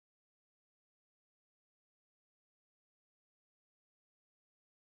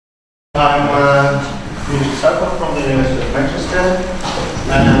I'm Dmitry Tsarkov from the University of Manchester,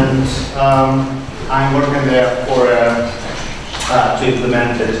 and I'm working there to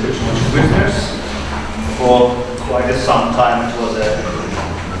implement the description of prisoners. For quite some time it was a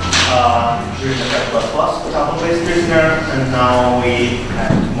double-based prisoner, and now we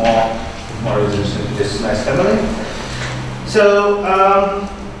add more users into this nice family. So,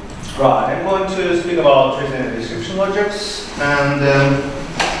 right, I'm going to speak about reasoning and description logics, and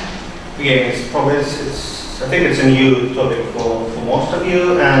again, I think it's a new topic for most of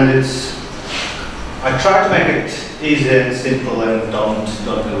you, and I try to make it easy and simple and don't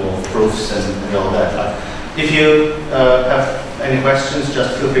involve proofs and all that. But if you have any questions,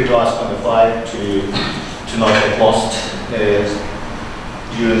 just feel free to ask on the fly to not get lost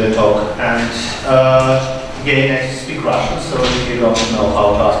during the talk. And again, I speak Russian, so if you don't know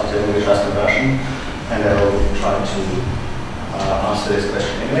how to ask it in English, ask in Russian, and I will try to answer this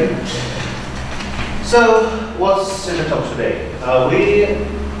question anyway. So, what's in the talk today? We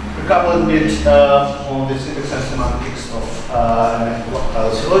recover a little bit on the syntax and semantics of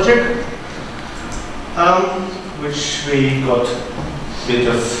policy logic, which we got a bit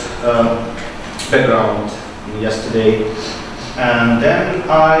of background yesterday, and then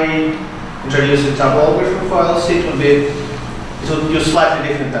I introduced the topology for policy. It would use slightly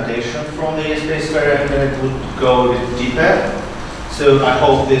different notation from the space variant, and it would go a bit deeper. So I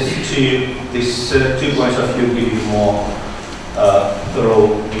hope these two points of view give you more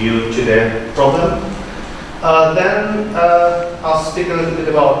thorough view to the problem. Then I'll speak a little bit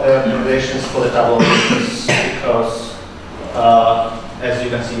about the notations for the topologies, because as you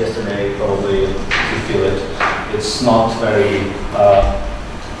can see yesterday, probably if you feel it, it's not very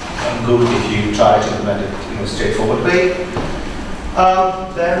good if you try to implement it in a straightforward way.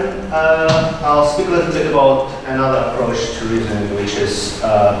 Then I'll speak a little bit about another approach to reasoning, which is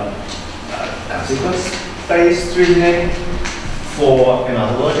consequence-based reasoning for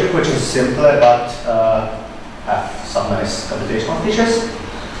another logic, which is simpler but have some nice computational features.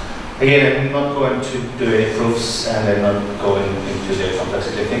 Again, I'm not going to do any proofs, and I'm not going into the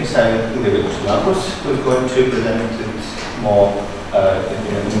complexity of things. I will leave it to Marcus, who is going to present it more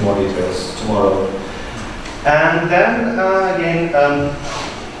in more details tomorrow. And then again,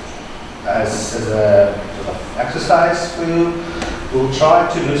 as a sort of exercise for you, we'll try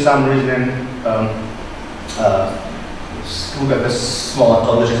to do some reasoning, look at the small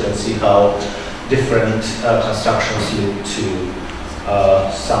ontologies and see how different constructions lead to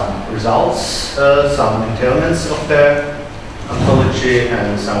some results, some entailments of the ontology,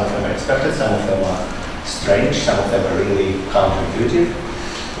 and some of them are expected, some of them are strange, some of them are really counterintuitive.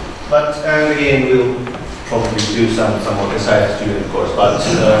 But again, we'll probably do some more exercises during the course, but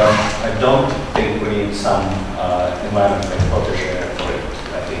I don't think we need some environment like protege for it.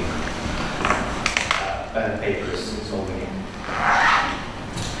 I think pen and paper is all we need.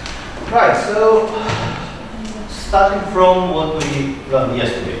 Right, so starting from what we learned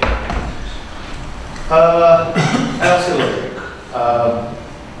yesterday. LC logic.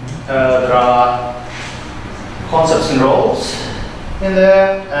 There are concepts and roles in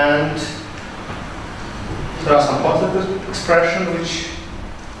there, and there are some concept expression which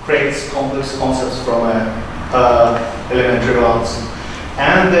creates complex concepts from elementary ones,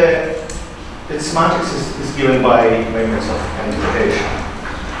 and its semantics is given by means of interpretation,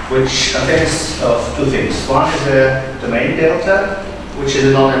 which contains of two things. One is a domain delta, which is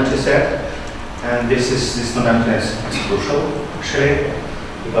a non-empty set, and this non-emptiness is crucial actually,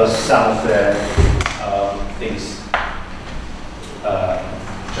 because some of the things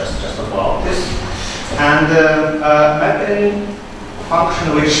just don't allow this. And mapping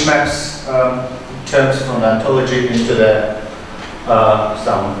function which maps terms from the ontology into the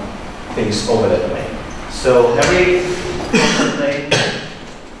some things over the domain. So every domain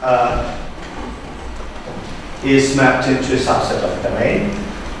is mapped into a subset of the domain.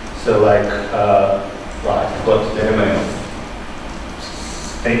 So like right, we've got the domain of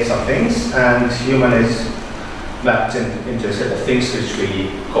some things, and human is mapped into a set of things which we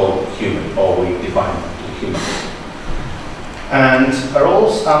call human, or we define to humans. And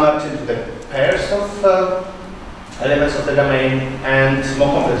roles are mapped into the pairs of elements of the domain, and more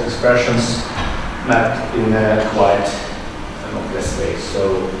complex expressions mapped in a quite complex way.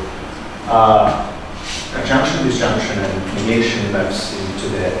 So conjunction, disjunction, and negation maps into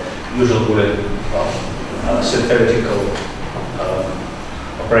the usual Boolean theoretical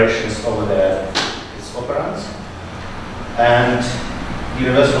operations over its operands. And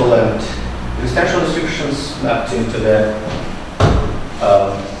universal and existential restrictions mapped into the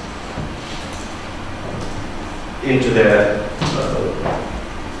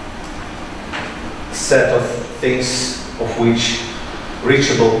set of things of which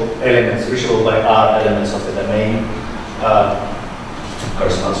reachable by R elements of the domain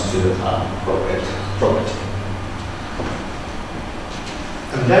corresponds to the appropriate property.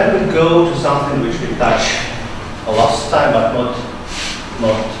 And then we go to something which we touched last time, but not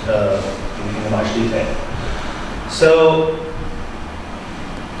in much detail. So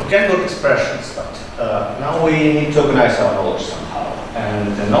we can look expressions, but now we need to organize our knowledge somehow.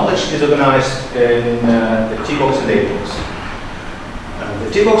 And the knowledge is organized in the T-box and A-box.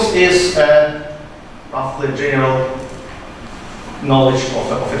 The T-box is roughly general knowledge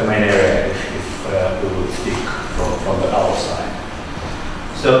of a domain area, if we would speak from the outside.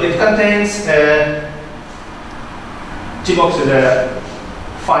 So it contains T-box is a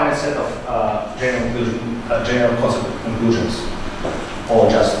finite set of general concept conclusions, or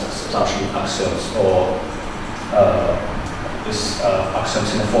just substantial axioms, or axioms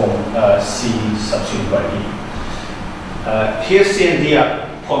in the form C subsumed by D. Here C and D are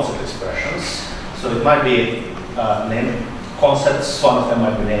concept expressions, so it might be named concepts. One of them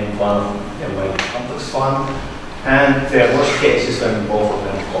might be named one, a very complex one, and the worst case is when both of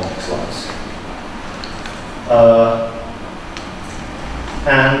them are complex ones.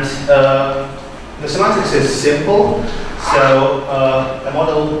 The semantics is simple. So a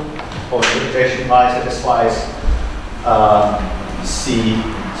model or interpretation I satisfies C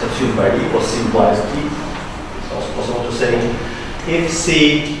subsumed by D, or C implies D. It's also possible to say if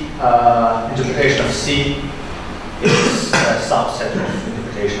C interpretation of C is a subset of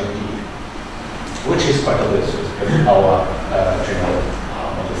interpretation of D, which is quite obvious with our general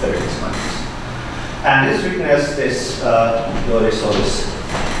model theory semantics. And it's written as this, you already saw this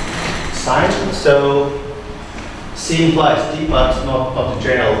sign. So C implies D, but not the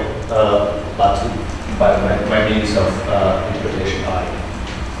general, but by means of interpretation I.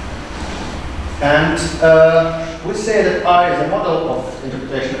 And we say that I is a model of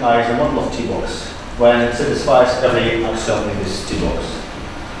interpretation I is a model of T-box when it satisfies every axiom in this T-box.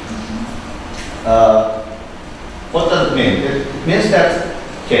 What does it mean? It means that,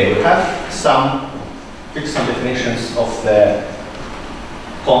 okay, we have some definitions of the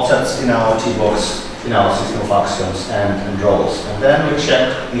concepts in our T-box, in our system of axioms and roles. And then we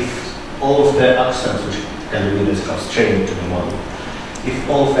check if all of the axioms which can be used as constraint to the model, if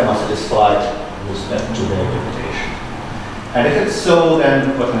all of them are satisfied with respect to the interpretation. And if it's so, then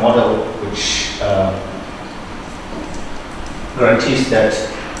we've got a model which guarantees that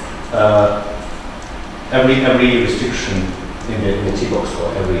every restriction in the T-box,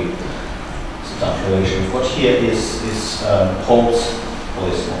 or every substantial relation we've got here holds for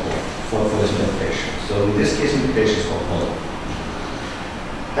this model, for this interpretation. So in this case, interpretation is called model.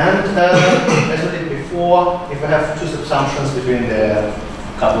 And as we did before, if we have two subsumptions between the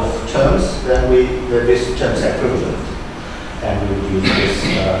couple of terms, then these terms are equivalent. And we would use this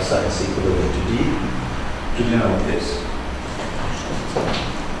sign C equivalent to D to denote this.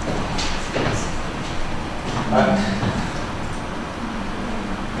 Right.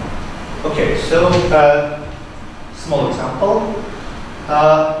 Okay, so small example.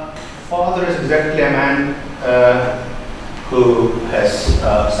 Father is exactly a man who has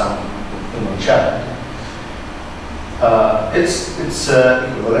some human child. It's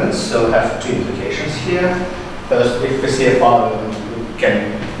equivalent, so we have two implications here. First, if we see a father, we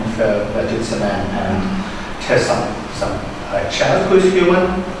can infer that it's a man and it has some child who is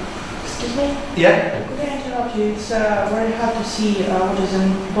human. Excuse me? Yeah? Could I interrupt you? It's very hard to see what is in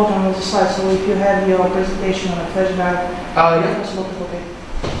the bottom of the slide, so if you have your presentation on a flash drive, Yeah. it's possible to copy.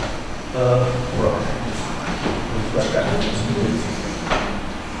 Right.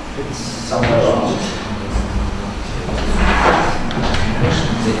 It's somewhere around.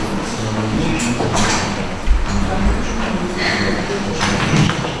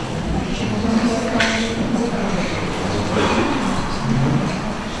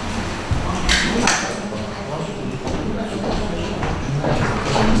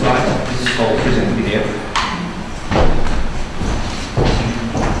 This is called present PDF.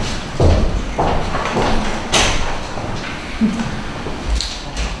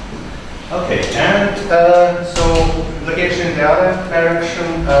 Okay, and so implication in the other direction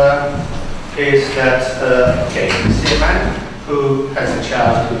is that okay, we see a man who has a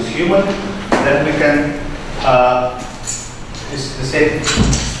child who is human, then we can it's the same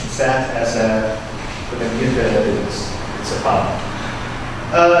set as we can give it's a father.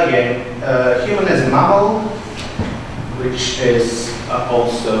 Again, human is a mammal, which is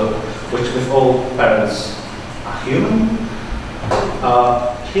which with all parents are human.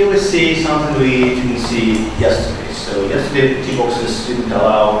 Here we see something we didn't see yesterday. So yesterday, T-boxes didn't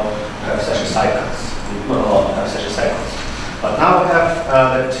allow such cycles. we will not have such a cycles. But now we have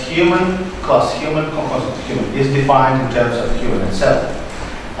that human plus human composite human is defined in terms of human itself,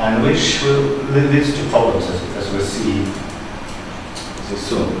 and which leads to problems as we'll see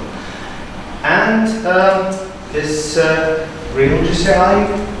soon. And this real GCI,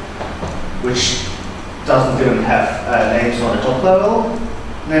 which doesn't even have names on the top level,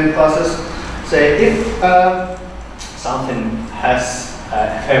 name classes, say if something has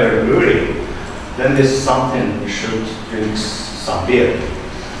a favorite brewery, then this something should drink some beer,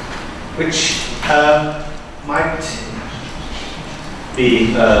 which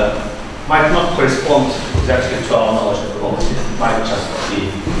might not correspond exactly to our knowledge of the world. It might just be,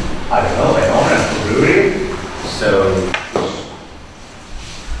 I don't know, an owner of a brewery, so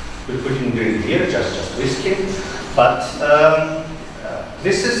we couldn't drink beer, just whiskey. But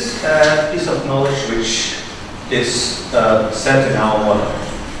this is a piece of knowledge which is set in our model.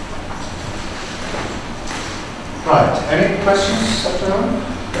 Right, any questions up to now?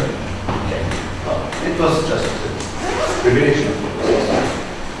 Okay, well, it was just a revelation of the process.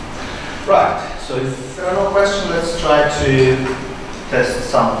 Right, so if there are no questions, let's try to test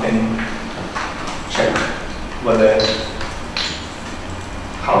something, check whether,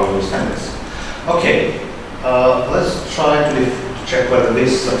 how we understand this. Okay, let's try to check whether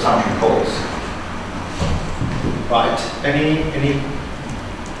this assumption holds. Right, any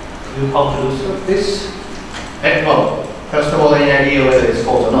clue how to do this? And, well, first of all, any idea whether it's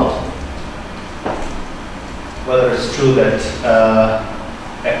false or not? Whether it's true that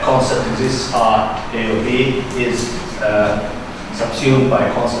a concept exists R A or B is subsumed by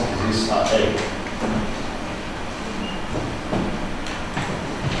a concept exists R A.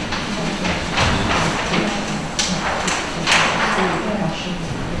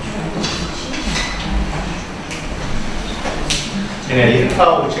 Any idea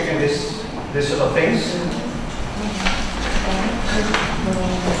how we're checking this sort of things?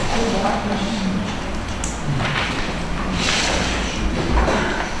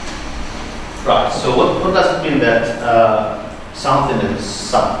 Right, so what does it mean that something is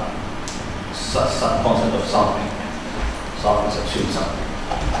some concept of something subsumes something?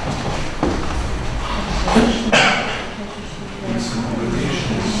 It's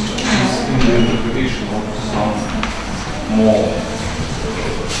in the interpretation of some more.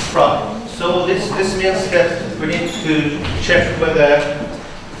 Right, so this means that we need to check whether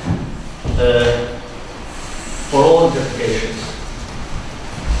for all interpretations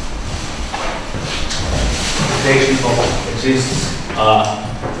of exists are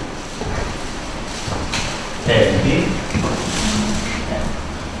A and B.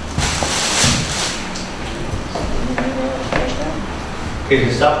 It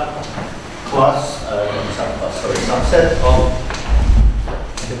is subset of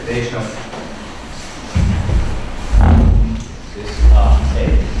interpretation of this A.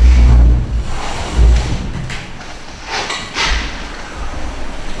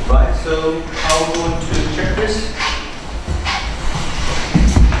 Right, so how are we going to check this?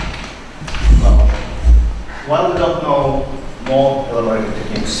 Well, while we don't know more elaborate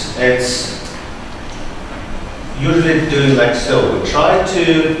techniques, it's usually doing like so. We try to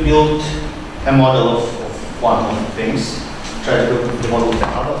build a model of one of the things, try to build the model of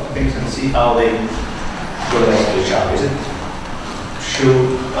another of the things and see how they relate to each other. Is it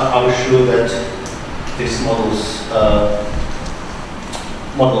true? Are we sure that this model's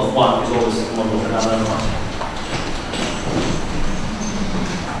model of one is always the model of another one?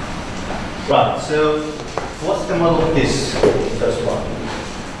 Right, so what's the model of this first one?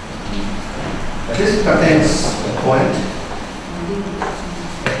 This contains a point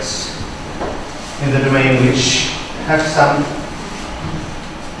x in the domain which has some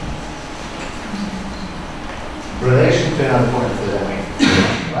relation to another point of the domain.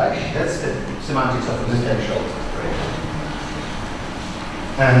 Right? That's the semantics of existential operation.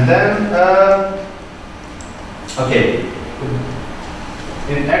 And then, okay,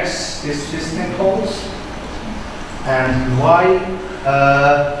 in x this thing holds, and y,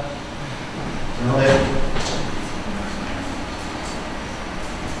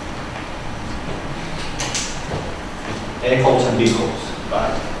 A holds and B holds,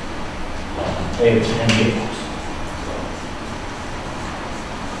 right? A and B holds.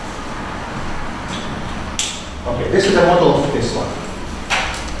 Okay, this is the model of this one.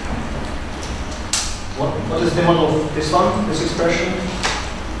 What is the model of this one, this expression?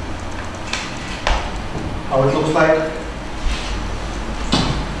 How it looks like?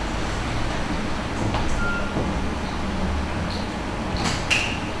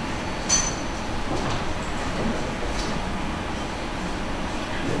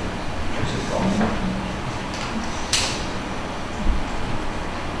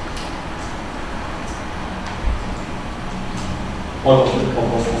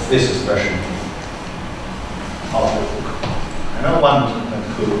 of this expression. I know one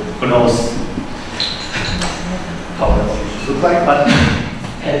who knows how it looks like, but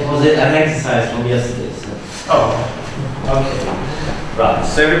it was an exercise from yesterday. So. Oh, okay. Right,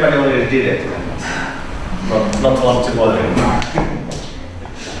 so everybody already did it. Not want to bother anymore.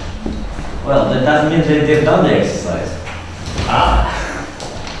 Well, that doesn't mean that they've done the exercise. Ah.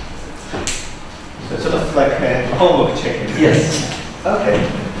 So it's sort of like a homework checking. Yes. Okay.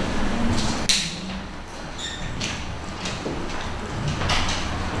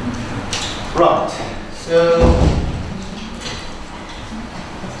 Right. So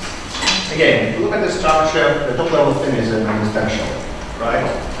again, if you look at the structure, the top level thing is an existential, right?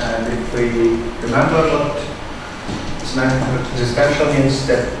 And if we remember what existential means,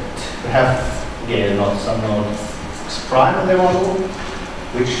 that we have again not some node x prime in the model,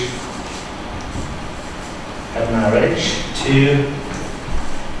 which have an arrange to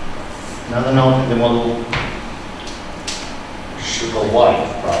another node in the model should go y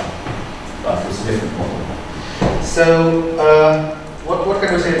prime. But it's a different model. So what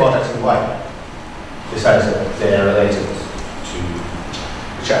can we say about x and y? Besides that they are related to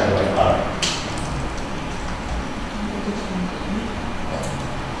each other like r.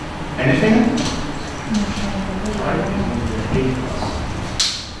 Anything?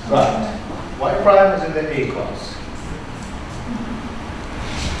 Right. Y prime is in the A class.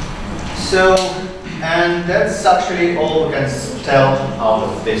 So, and that's actually all we can tell out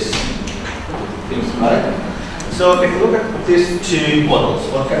of this. Right? So if you look at these two models,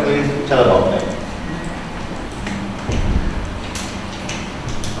 what can we tell about them?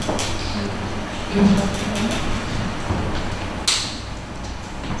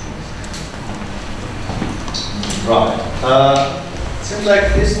 Right. Seems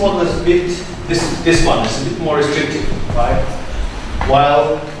like this model is a bit, this one is a bit more restrictive, right?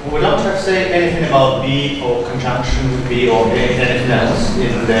 While we don't have to say anything about B or conjunction with B or anything else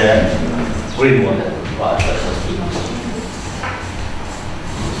in the green model, right? That's just B.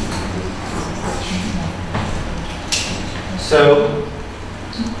 So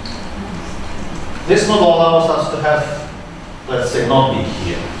this model allows us to have, let's say, not B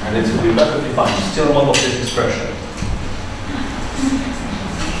here, and it will be perfectly fine. Still a model of this expression.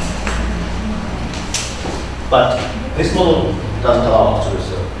 But this model doesn't allow us to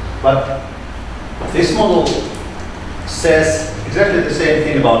reserve. But this model says exactly the same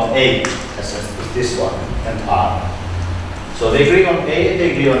thing about A as this one and R. So they agree on A,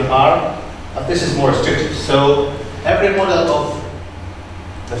 they agree on R, but this is more restrictive. So every model of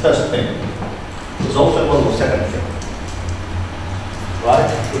the first thing is also a model of second thing.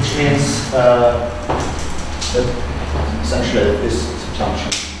 Right? Which means that essentially this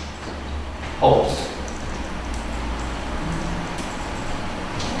assumption holds.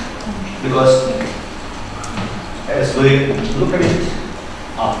 Because as we look at it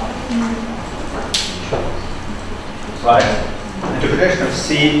up, right, interpretation of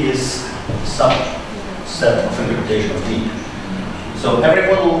C is subset of interpretation of D. So every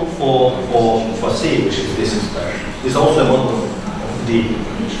model for C, which is this expression, is also a model of D,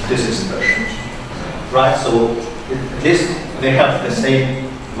 which is this expression. Right? So at least they have the same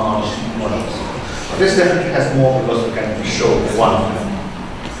amount of models. But this definitely has more because we can show one of them,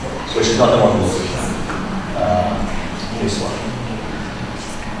 which is not the one with this one.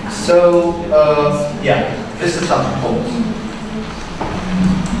 So yeah, this is something holds.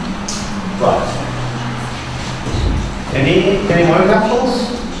 Right. Any more examples?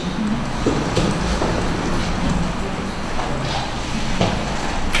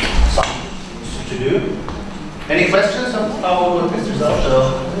 Something to do. Any questions on how this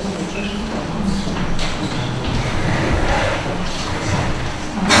result?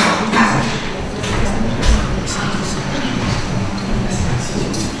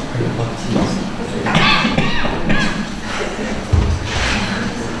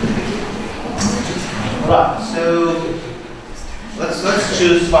 Right, so let's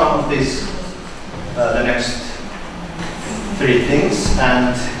choose one of these, the next three things,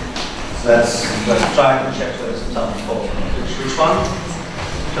 and let's try to check whether it's something false. Which one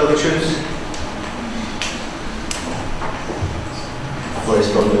shall we choose? Boris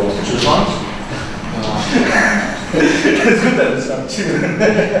probably wants to choose one. It's good that it's not two.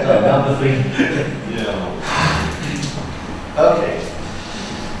 Number 3. Yeah. Okay.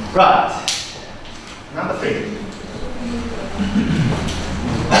 Right. Number 3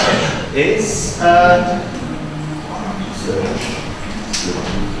 is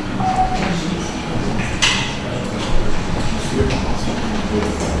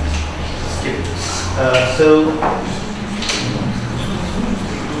so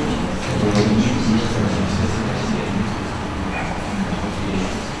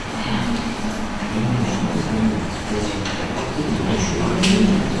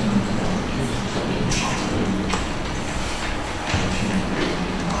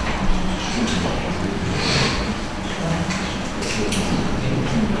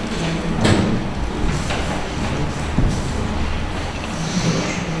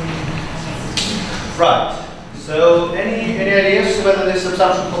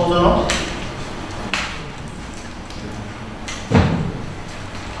assumption holds or not?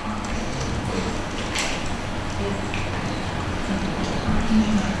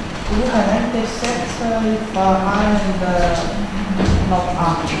 Do you have empty sets if I and not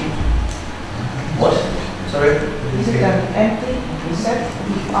empty? What? Sorry? Is it an empty set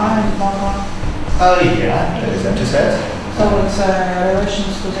if I and not on? Oh yeah, that is empty set. So it's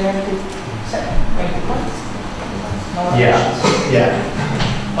relations to the empty set, empty points? No Yeah, relations. yeah.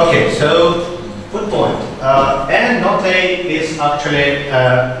 Okay, so good point. And not A is actually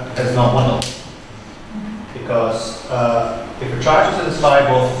has no model. Because if we try to satisfy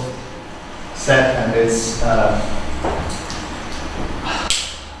both set and its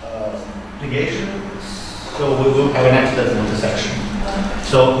negation, so we will have an accident intersection.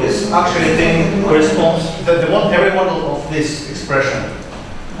 So this actually thing corresponds, every model of this expression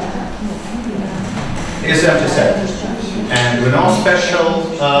is empty set. And we know special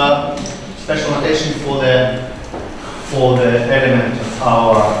notation for the element of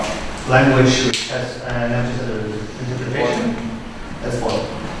our language which has an empty set interpretation as follows.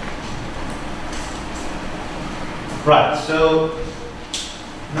 Right, so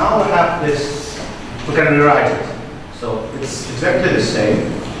now we have this, we can rewrite it. So it's exactly the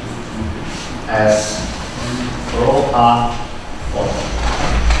same as rho r order.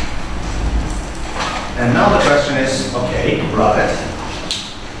 And now the question is, okay, right.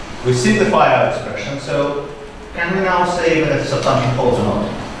 We simplify our expression, so can we now say that the subsumption holds or not?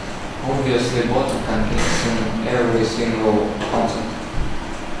 Obviously, bottom contains in every single constant.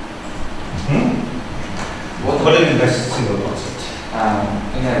 What do you mean by single constant?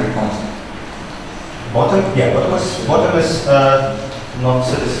 In every constant. Bottom? Yeah, bottom is not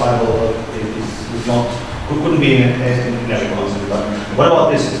satisfiable. It's not. Couldn't be in every constant. But what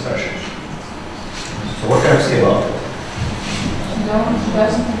about this expression? So what can I say about it?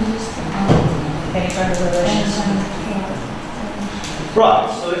 Doesn't exist any kind of relations. Right.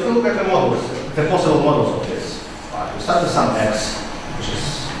 So if we look at the models, the possible models of this, right, we start with some x, which is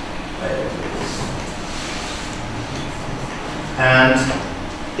this. And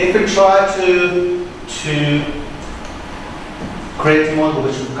if we try to create a model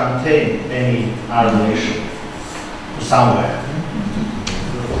which would contain any R relation to somewhere,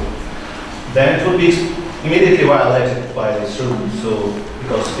 then it would be immediately violated by this rule. So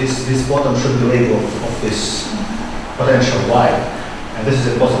because this bottom should be labeled of this potential y, and this is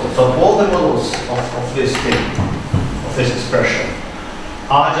impossible. So all the models of this thing, of this expression,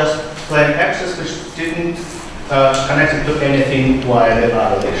 are just plain x's which didn't connect it to anything via the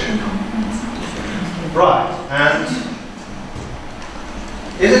R relation. Right, and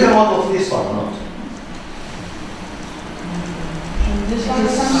is it a model of this one or not? This one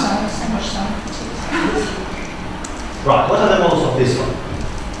is some. Right, what are the models of this one?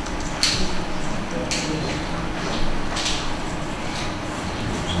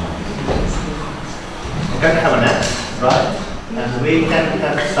 We can have an x, right? And we can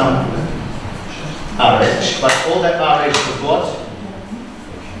have some RH, but all that RH is what?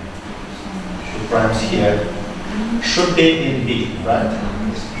 Two primes here should be in B, right?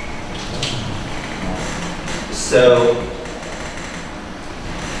 So,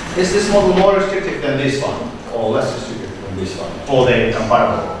 is this model more restrictive than this one, or less restrictive than this one? Or they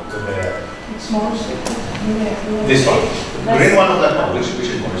comparable with the It's more restricted. Yeah. this one? The green one or that one? Which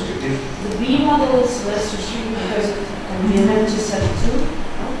is more restrictive? The B model is less restricted because it can be an empty set too.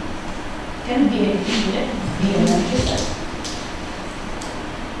 Can be an empty set.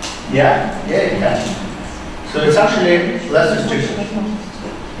 Yeah, it can. So it's actually less restrictive.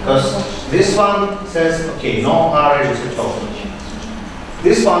 Because this one says, okay, no RH is at all.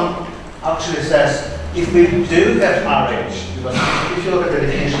 This one actually says, if we do have RH, because if you look at the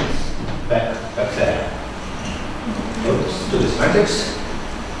definitions back there, oops, to the semantics.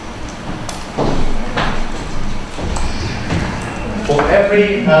 For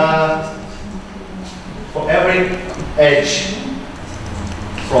every edge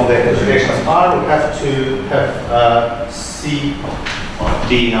from the conjugation of R, we have to have C or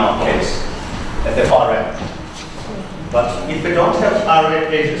D in our case at the far end. But if we don't have R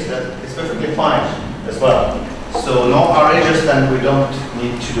edges, that is perfectly fine as well. So no R edges, then we don't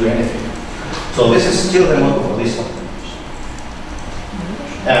need to do anything. So this is still the model for this one.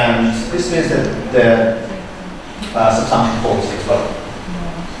 And this means that the subsumption holds as well.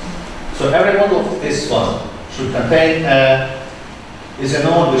 So every model of this one should contain is a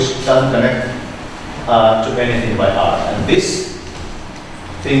node which doesn't connect to anything by R. And this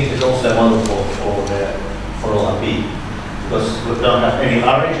thing is also a model for all B. Because we don't have any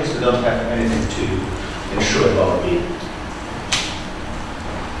R edges, we don't have anything to ensure about B.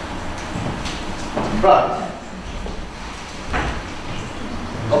 Right.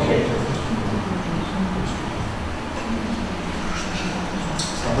 Okay.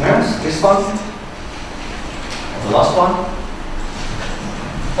 Something else? This one? The last one?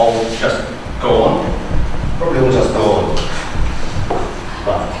 Or just go on? Probably we'll just go on.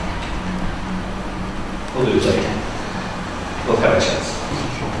 Right. We'll do it later. We'll have a chance.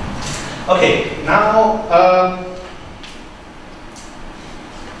 Okay, now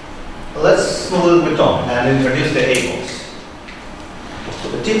let's move a little bit on and introduce the A-box.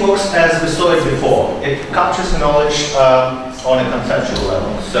 The T-box, as we saw it before, it captures knowledge on a conceptual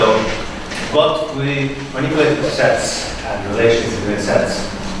level. So what we manipulate with sets and relations between sets.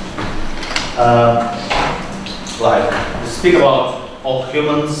 Like we speak about all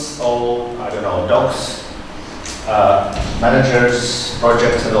humans, all, I don't know, dogs, managers,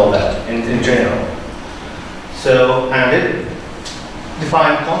 projects and all that in general. So, and it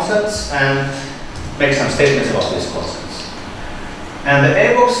defines concepts and makes some statements about these concepts. And the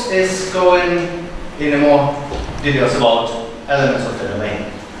A-box is going in more details about elements of the domain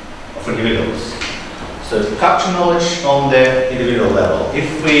of individuals. So it captures knowledge on the individual level.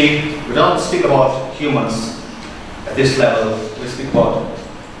 If we don't speak about humans at this level, we speak about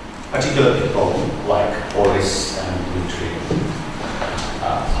particular people like Boris and Dmitry,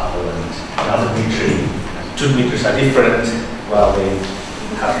 another Dmitry. Two Dmitrys are different, while they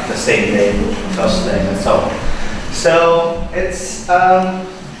have the same name, first name, and so on. So it's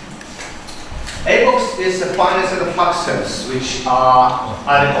A-box is a finite set of axioms which are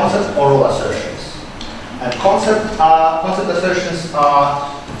either concept or rule assertions. And concept assertions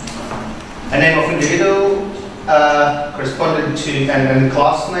are a name of individual corresponding to and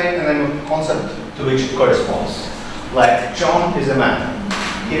class name and then a concept to which it corresponds. Like John is a man.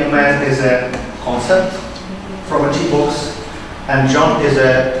 Here man is a concept from a T-box, and John is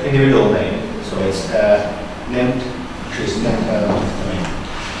an individual name. So it's named, she's named name.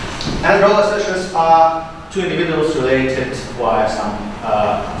 And role assertions are two individuals related via some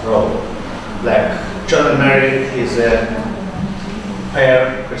role. Like John and Mary is a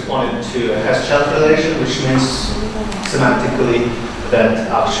pair corresponding to a has-child relation, which means semantically that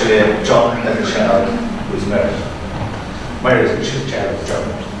actually John has a child who is Mary. Mary is a child of John.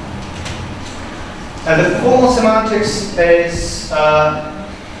 And the formal semantics is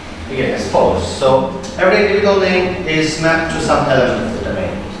again as follows. So every individual name is mapped to some element of the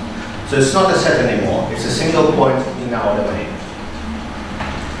domain. So it's not a set anymore, it's a single point in our domain.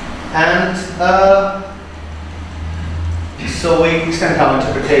 And so we extend our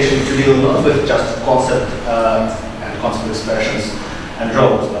interpretation to deal not with just concept and concept expressions and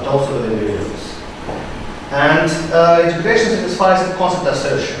roles, but also with individuals. And interpretation satisfies the concept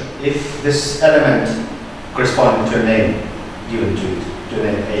assertion if this element corresponding to a name given to it, to a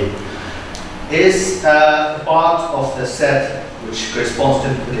name A, is part of the set which corresponds to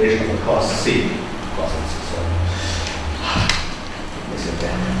the interpretation of the class C.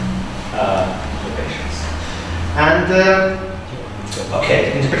 And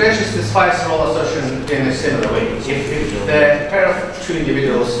okay, interpretation satisfies role assertion in a similar way. If the pair of two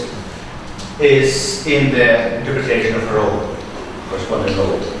individuals is in the interpretation of a role, corresponding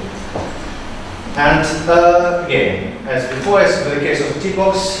role. And again, as before, as in the case of a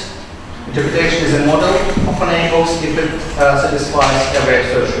T-box, interpretation is a model of an A-box if it satisfies every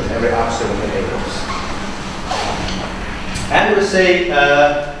assertion, every axiom of an A-box. And we say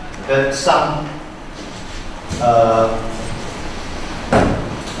that some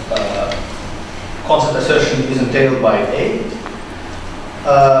concept assertion is entailed by A.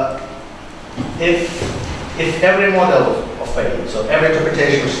 If every model of A, so every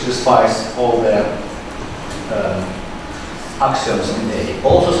interpretation which satisfies all the axioms in A,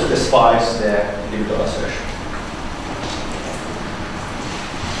 also satisfies the individual assertion.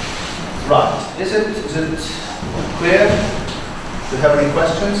 Right, is it clear? Do you have any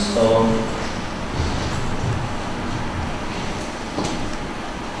questions?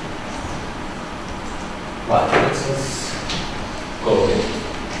 Right, let's go with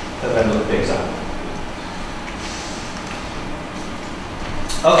the end of the example.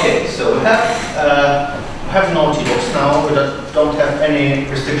 Okay, so we have no T-box now. We don't have any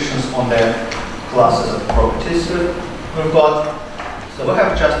restrictions on the classes and properties we've got. So we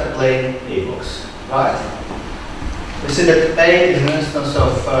have just a plain A-box, right? We see that A is an instance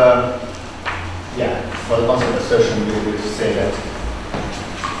of, for the concept assertion, we will say that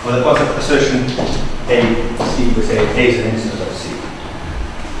for the concept assertion A, C, we say A is an instance of C.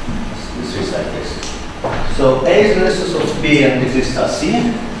 This is like this. So A is an instance of B and exists as C.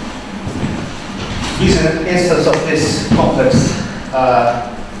 B is an instance of this complex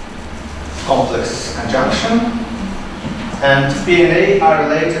complex conjunction, and B and A are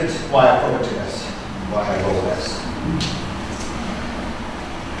related via property S, via rho S.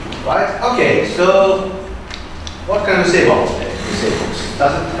 Right? Okay, so what can we say about these tables?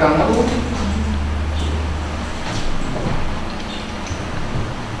 Does it come model?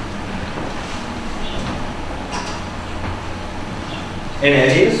 Any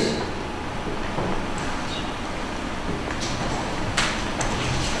ideas?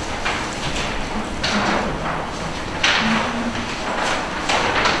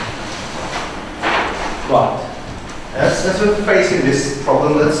 Right. As we're facing this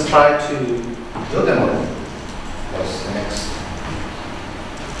problem, let's try to build a model. What's the next?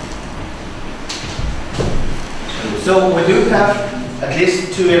 So we do have at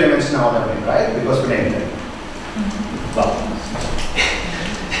least two elements in our domain, right? Because we named them. Well,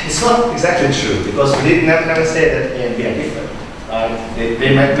 it's not exactly true because we did never say that A and B are different.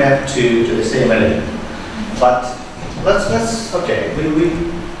 They might map to the same element. But let's okay. We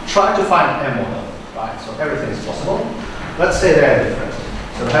try to find a model. Right, so everything is possible. Let's say they are different.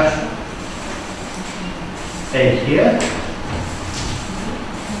 So we have A here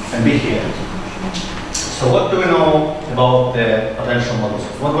and B here. So what do we know about the potential models?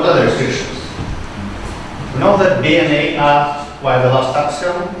 What are the restrictions? We know that B and A are via the last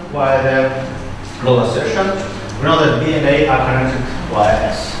axiom, via the rho assertion. We know that B and A are connected via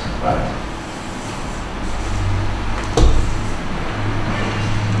S. Right.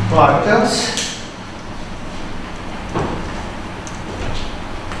 Right, what else?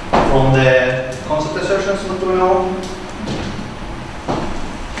 From the concept assertions, what do we know?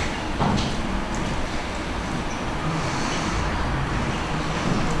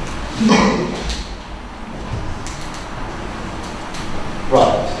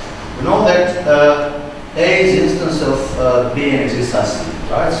 Right. We know that A's instance of B exists as C,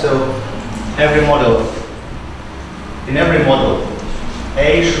 right? So every model, in every model,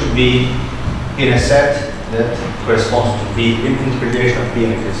 A should be in a set that corresponds to B, interpretation of B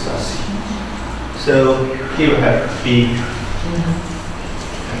and exists as C. So here we have B,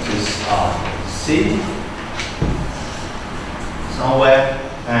 which is C somewhere,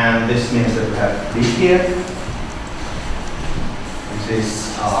 and this means that we have B here, which is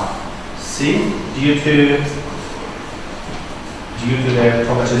C due to the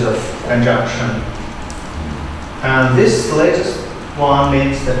properties of conjunction. And this latest one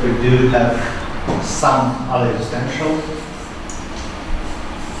means that we do have some other existential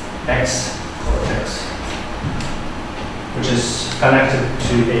X or X, which is connected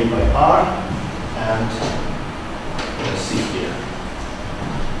to A by R and C here.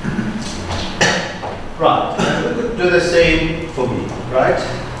 Right, and we could do the same for B, right?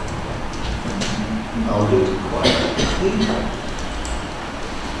 I'll do it quite quickly.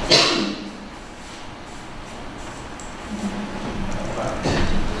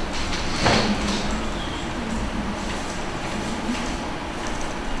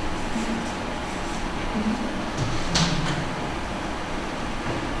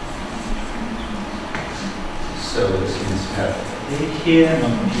 So this means we have A here,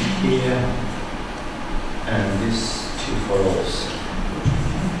 not B here, and this two for alls.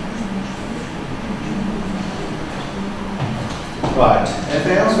 Right.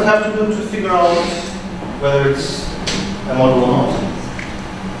 Anything else we have to do to figure out whether it's a model or not?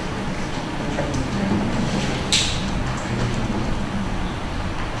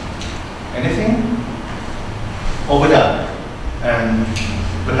 Anything? Or we're done, and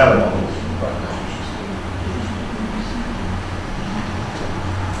we have a model right now.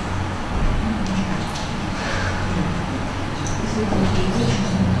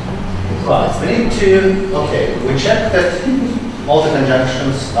 Right, we need to, okay, we check that all the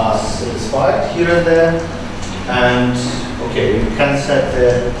conjunctions are satisfied here and there, and okay, we can set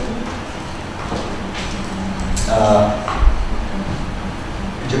the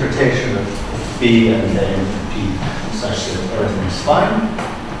interpretation of B and then P such that everything is fine,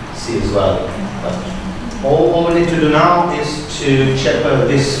 C as well. But all we need to do now is to check whether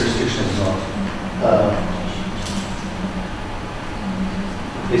this restriction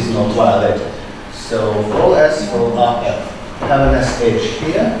is not violated. So for all S, for all RF, we have an SH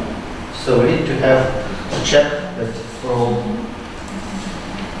here. So we need to check that for all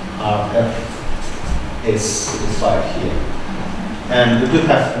RF is satisfied here. And we do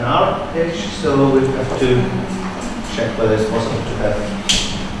have an RH, so we have to check whether it's possible to have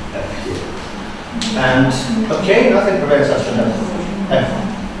F here. And okay, nothing prevents us to have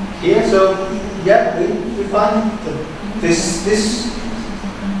F here. So yeah, we find that this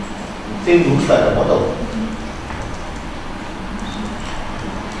thing looks like a model.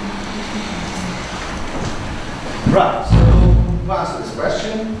 Right, so to answer this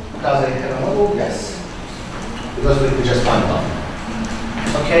question, does it have a model? Yes. Because we just find one.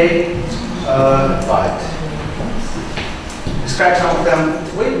 Okay, right. Describe some of them.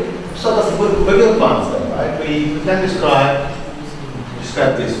 We build one of them, right? We then describe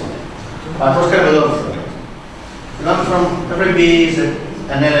this one. What can we learn from it? We learn from every B is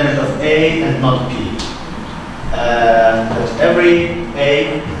an element of A and not P. That every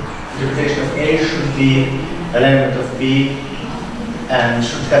A, interpretation of A should be an element of B and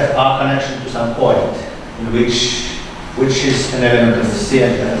should have R connection to some point in which is an element of C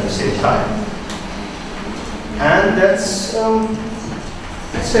and at the same time. And that's,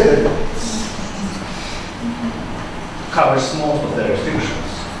 let's say that covers most of the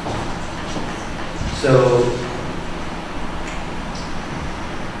restrictions. So,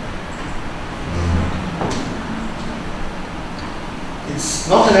 it's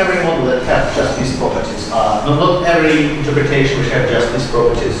not in every model that have just these properties. Not every interpretation which have just these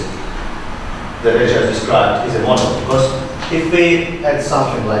properties that I just described is a model. Because if we add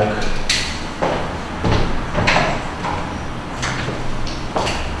something like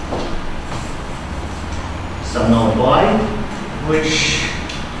some node Y, which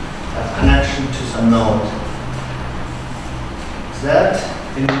have connection to some node Z,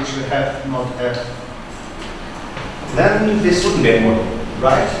 in which we have node F, then this wouldn't be a model,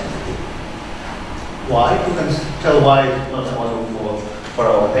 right? Why? You can tell why it's not a model for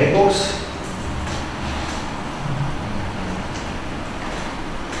our tables.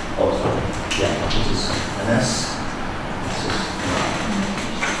 Oh, sorry. Yeah, this is an S.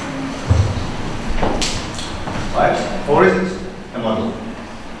 Right? Or is it a model?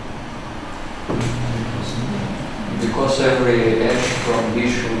 Because every edge from B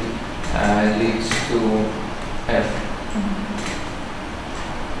should leads to F.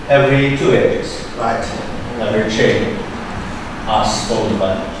 Every two edges, right? Every chain as followed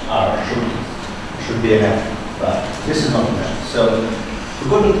by R should be an F. Right? This is not an F. So we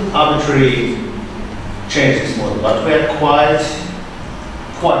couldn't arbitrarily change this model, but we are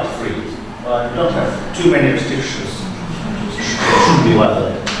quite free. We don't have too many restrictions. It should be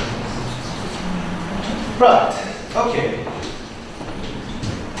valid. Right, okay.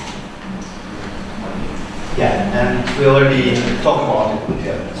 Yeah, and we already talked about it with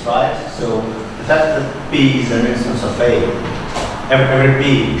elements, right? So the fact that B is an instance of A, every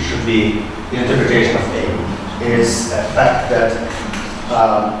B should be the interpretation of A, is a fact that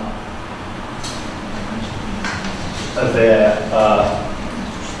the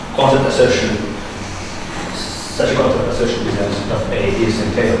concept assertion, such a concept assertion is an instance of A is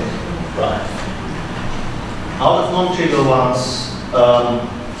entailed, right? Out of non-trivial ones,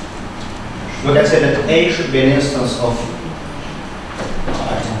 we can say that A should be an instance of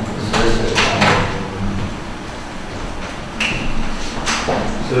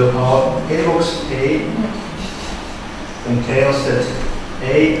so our A box A entails that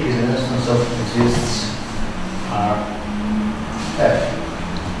A is an instance of exists R F.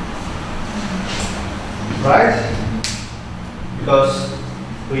 Right? Because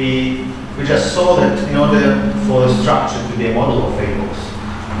we just saw that in order for the structure to be a model of A box,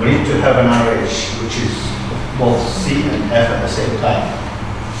 we need to have an RH which is both C and F at the same time.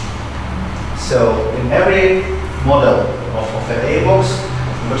 So in every model of an A box,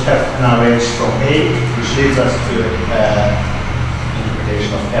 we would have an RH from A, which leads us to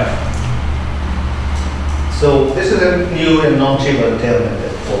interpretation of F. So this is a new and non-trivial entailment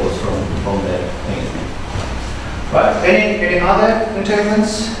that follows from the thing. Right? Any other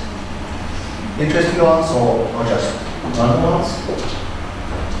entailments? Interesting ones or just random ones?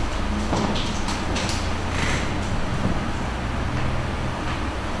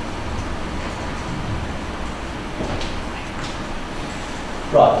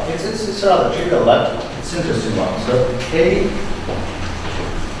 Right, it's rather trivial, but it's an interesting one. So A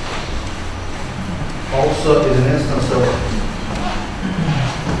also is an instance of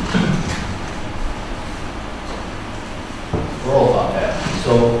rho of F.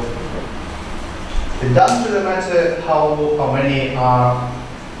 So it doesn't really matter how many are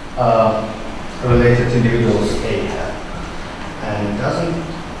related individuals A have, and it doesn't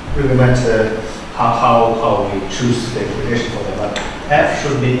really matter how we choose the interpretation for them, but F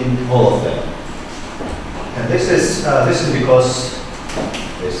should be in all of them. And this is because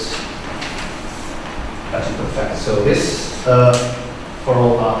this particular fact. So this for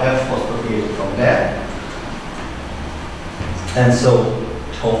all F was propagated from there, and so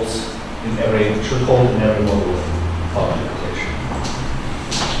it holds in every should hold in every model of our interpretation.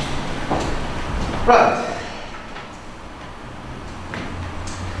 Right.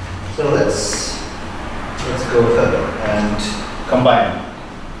 So let's go further and combine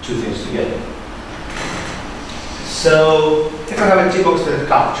two things together. So if I have a T-box that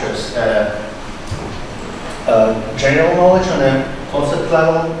captures general knowledge on a concept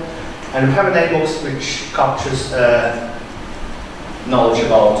level, and we have an A-box which captures knowledge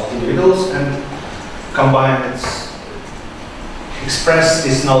about individuals and express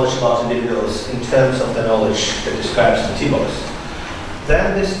this knowledge about individuals in terms of the knowledge that describes the T-box,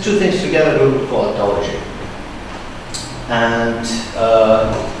 then these two things together we would call ontology. And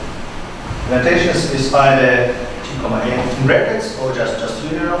notation is either T, A in brackets or just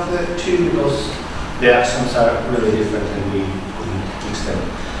union of the two, because the axioms are really different and we couldn't mix them.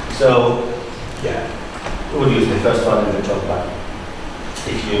 So yeah, we would use the first one in the top line.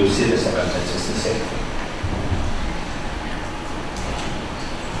 If you see the second, it's the same thing.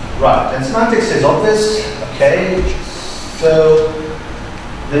 Right, and semantics is obvious. Okay, so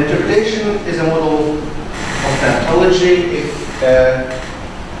the interpretation is a model of the ontology if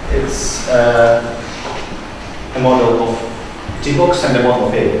it's a model of T-box and a model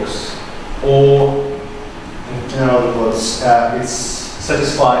of A-box, or in other words, it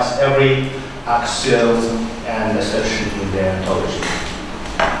satisfies every axiom and assertion in the ontology.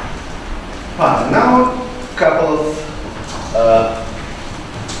 Right, now a couple of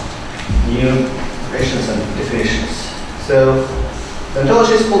new operations and definitions. So the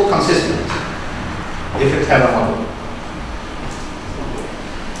ontology is called consistent if it has a model.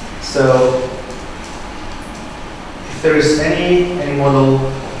 So if there is any model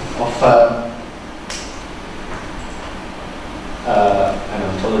of an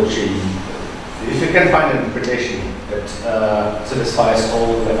ontology, if you can find an interpretation that satisfies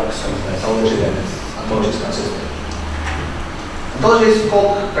all the axioms of the ontology, then ontology is consistent. Ontology is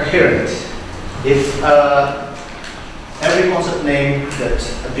called coherent if every concept name that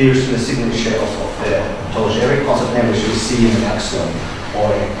appears in the signature of the ontology, every concept name which you see in an axiom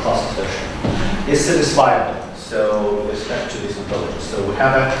or in a class assertion, is satisfiable. So with respect to this ontology, so we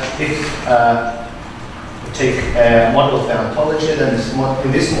have if we take a model of the ontology, then in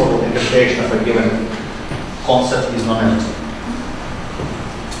this model, the interpretation of a given concept is non-empty.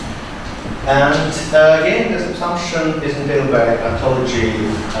 And again, this assumption is entailed by ontology.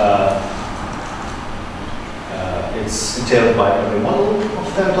 It's entailed by every model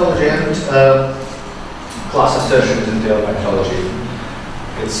of the ontology, and class assertion is entailed by ontology.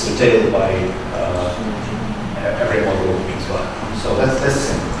 It's entailed by every model as well. So that's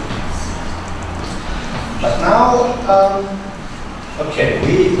simple. But now, okay,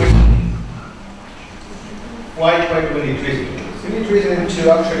 why do we need reasoning? We need reasoning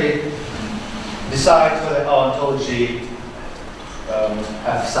to actually decide whether our ontology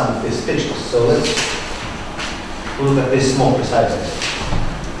have some of these features. So let's look at this more precisely.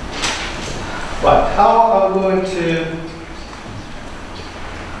 Right, how are we going to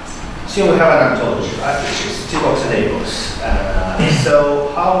assume we have an ontology, right, which is T-box and A-box. So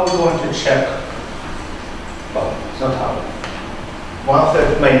how are we going to check? Well, it's not how. One of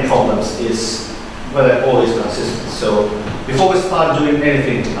the main problems is whether all is consistent. So before we start doing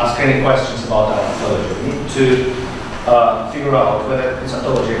anything, ask any questions about our ontology, we need to figure out whether this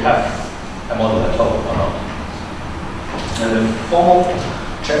ontology have a model at all or not. And the formal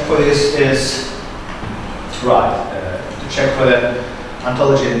check for this is to check whether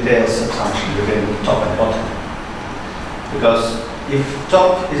ontology entails subsumption within top and bottom. Because if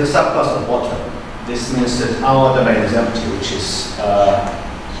top is a subclass of bottom, this means that our domain is empty, which is,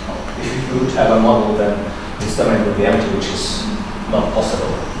 if you would have a model, then this domain would be empty, which is not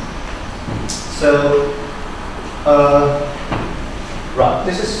possible. So, right,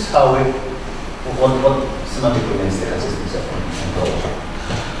 this is how what semantically means the consistency of ontology.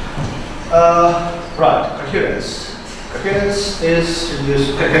 Right, coherence. Coherence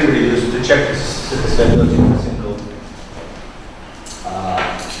can be used to check the satisfiability of a single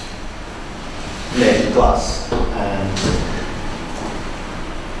named class. And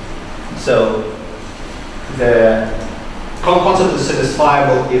so the concept is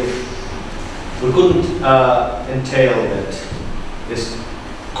satisfiable if we couldn't entail that this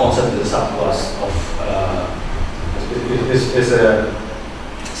concept is a subclass of is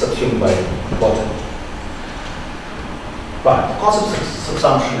subsumed by bottom. Right, the concept of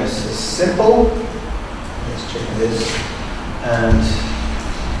subsumption is simple. Let's check this. And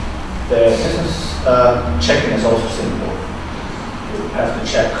the business checking is also simple. You have to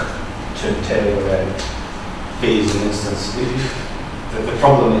check to entail whether B is an instance. The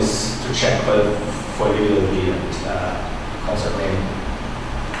problem is to check whether for individual B and concept name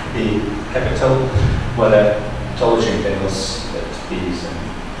B capital, whether ontology entails that B is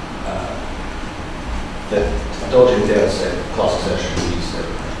that ontology entails a class assertion, these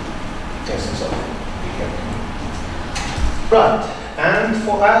things and so on. Right, and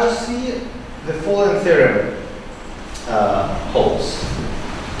for IOC, the following theorem holds.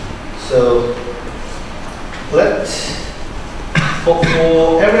 So, for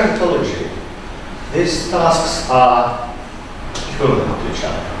every ontology, these tasks are equivalent to each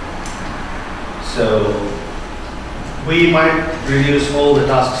other. So, we might reduce all the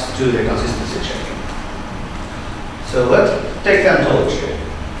tasks to the consistency checking. So let's take the ontology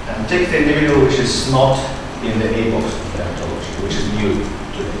and take the individual which is not in the A box of the ontology, which is new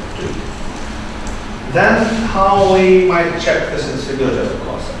to it. Then how we might check the sensibility of the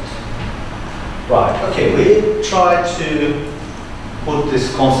concept. Right, okay, we try to put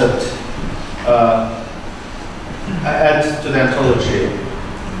this concept, add to the ontology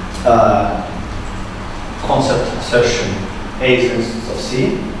concept assertion A is an instance of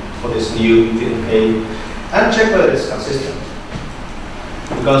C for this new thing A, and check whether it's consistent.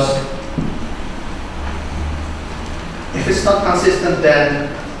 Because if it's not consistent, then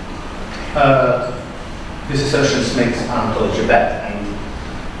these assertions make an ontology bad. And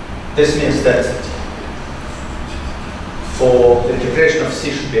this means that for the integration of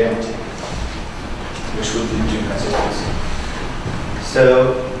C should be empty, which would lead to inconsistency.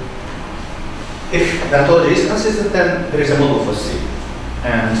 So if the ontology is consistent, then there is a model for C.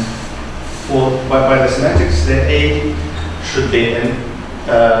 And by the semantics, the A should be an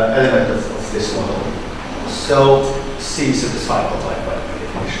element of this model. So C is satisfiable by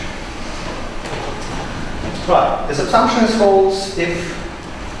definition. Right, the subsumption holds if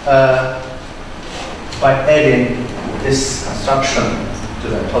by adding this construction to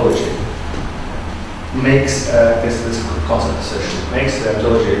the ontology makes this concept assertion makes the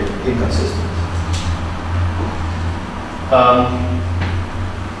ontology inconsistent.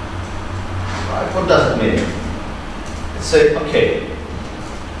 Right, what does it mean? Let's say, okay,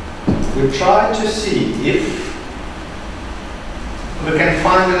 we try to see if we can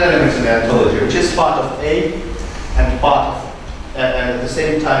find an element in the ontology which is part of A and and at the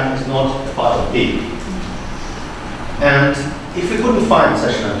same time is not a part of B. And if we couldn't find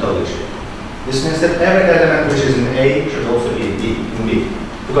such an ontology, this means that every element which is in A should also be in B.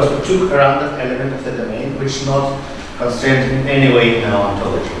 Because we took a random element of the domain which is not constrained in any way in our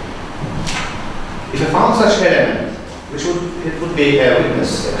ontology. If we found such element, it would be a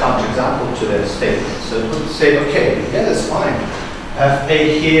witness, a counterexample to the statement. So it would say, okay, yeah, that's fine. Have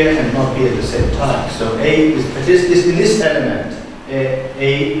A here and not B at the same time. So A is in this element,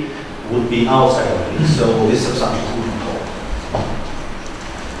 A would be outside of B. So this subsumption wouldn't hold.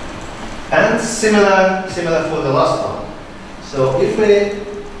 And similar for the last one. So if we,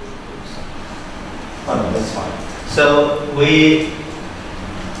 oh no, that's fine. So we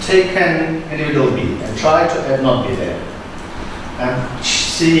take an individual B and try to add not B there, and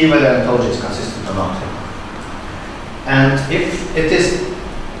see whether the ontology is consistent or not. And if it is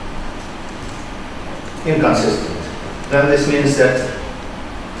inconsistent, then this means that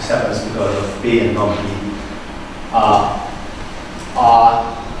this happens because of B and not B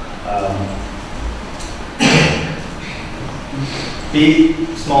B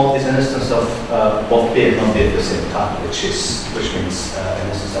small is an instance of both B and not B at the same time, which means an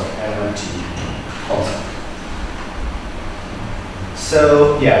instance of MMT concept.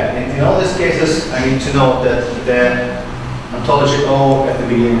 So yeah, in all these cases, I need to know that the ontology O at the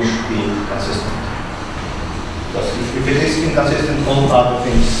beginning should be consistent. Because if it is inconsistent, all other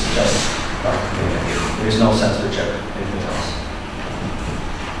things just there is no sense to check anything else.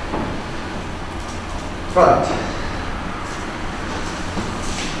 Right.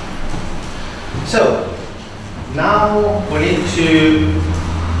 So now we need to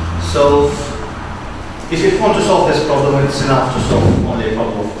solve. If you want to solve this problem, it's enough to solve only a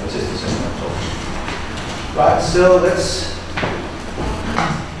problem of consistency and ontology. Right. So let's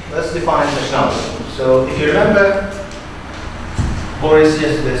define functionality. So if you remember, Boris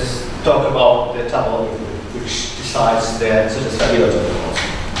yesterday talked about the tuple which decides the satisfiability of the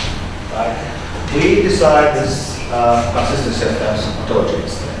concept. Right. We decide this consistency as ontology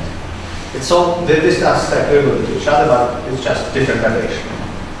instead. It's all these tasks are equivalent to each other, but it's just different variation.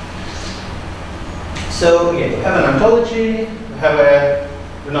 So again, we have an ontology.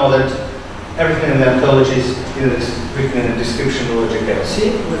 We know that everything in the ontology is written in the description logic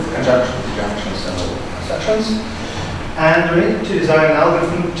LC with conjunctions, disjunctions, and other constructions. And we need to design an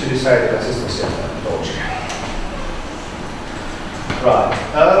algorithm to decide the consistency of the ontology. Right.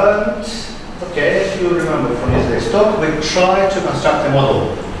 And okay, if you remember from yesterday's talk, we try to construct a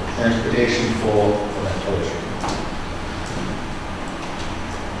model. Interpretation for the ontology.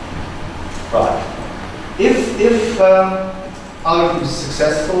 Right. If algorithm is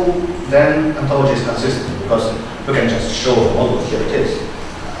successful, then ontology is consistent because we can just show the model. Here it is.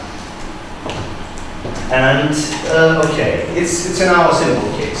 And okay, it's in our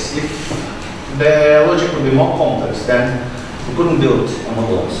simple case. If the logic would be more complex, then we couldn't build a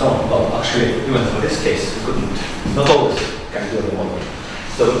model and so on. Well, actually, even for this case, we couldn't. Not always can build a model.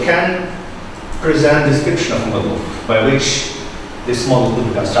 So we can present a description of a model by which this model could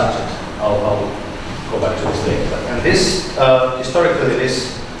be constructed. I'll go back to this later. And this, historically,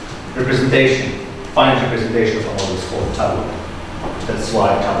 this representation, finite representation of a model is called tableau. That's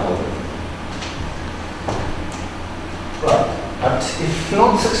why tableau. Right. But if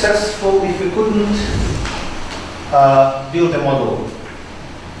not successful, if we couldn't build a model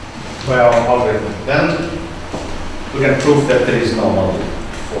by our algorithm, then we can prove that there is no model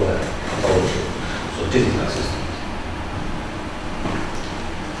for the ontology. So it isn't consistent.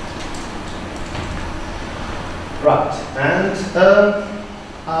 Right, and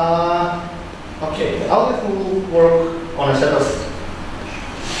okay, the algorithm will work on a set of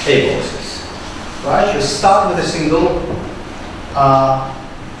A boxes. Right, we start with a single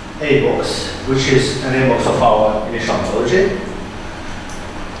A box, which is an A box of our initial ontology,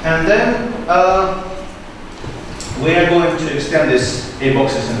 and then we are going to extend these A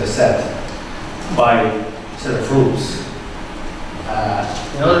boxes in the set by a set of rules.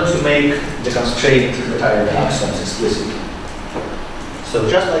 In order to make the constraint that are the axioms explicit. So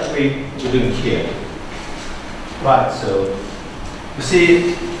just like we're doing here. Right, so you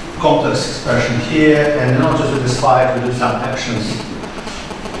see complex expression here, and in order to satisfy it, we do some actions.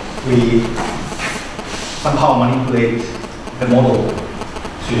 We somehow manipulate the model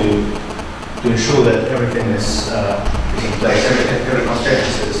to ensure that everything is in place, every constraint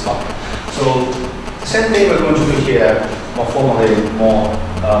is satisfied. So the same thing we're going to do here, more formally, more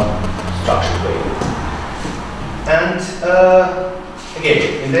structured way. And again,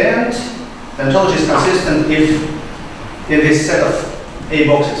 in the end, the ontology is consistent if in this set of A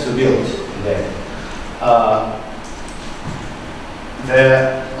boxes we built there, the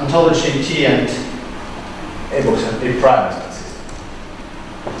ontology T and A box and A prime is consistent.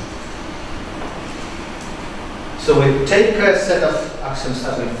 So we take a set of axioms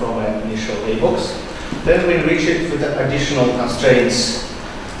starting from an initial A box. Then we enrich it with additional constraints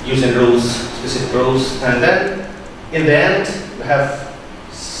using rules, specific rules, and then in the end we have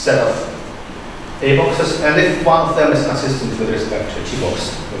a set of A boxes, and if one of them is consistent with respect to a T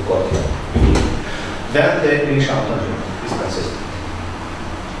box we've got here, then the initial ontology is consistent.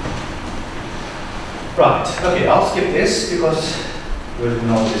 Right, okay, I'll skip this because we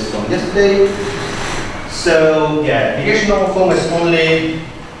know this from yesterday. So yeah, negation normal form is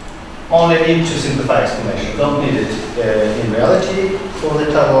only need to simplify explanation. Don't need it in reality for the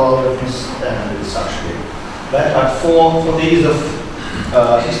table algorithms, and it's actually better. But for the ease of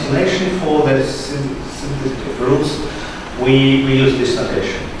explanation, for the simplicity of rules, we use this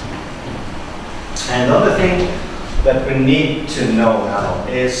notation. And the other thing that we need to know now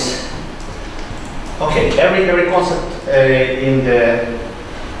is, okay, every concept in the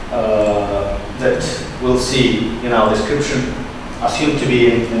that we'll see in our description assumed to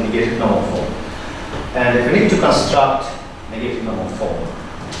be in negative normal form. And if we need to construct negative normal form,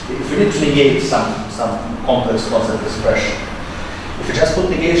 if we need to negate some complex concept expression, if we just put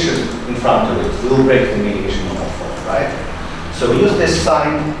negation in front of it, we'll break the negation normal form, right? So we use this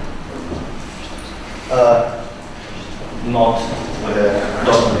sign, not with a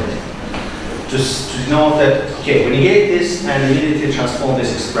dot on it, just to know that, okay, we negate this and immediately transform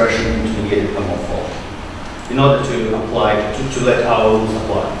this expression into negative normal form, in order to apply, to let our rules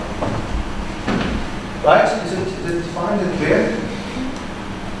apply. Right? Is it fine? Is it clear?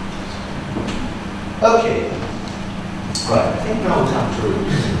 Okay. Right, I think now we come to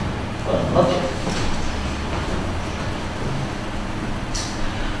rules. Well, not yet.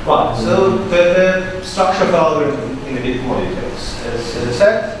 Right, so the structure of the algorithm in a bit more details. As I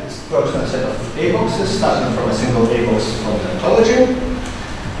said, it works on a set of A boxes, starting from a single A box from the ontology.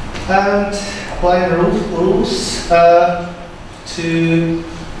 And applying rules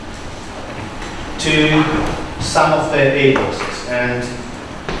to some of the A boxes, and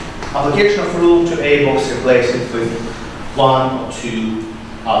application of rule to A box replace it with one or two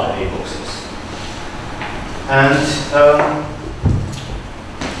other A boxes. And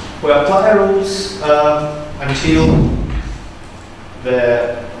we apply rules until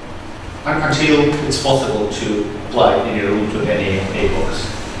it's possible to apply any rule to any A box.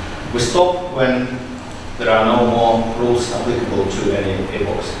 We stop when there are no more rules applicable to any A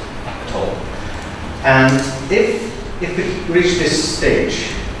box at all. And if we reach this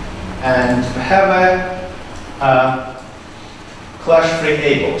stage and have a clash-free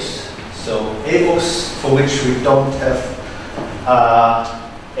A-box. So A-box for which we don't have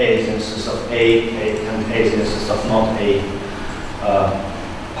A is instance of A and A is instance of not A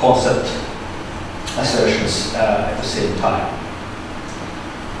concept assertions at the same time.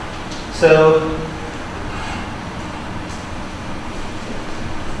 So,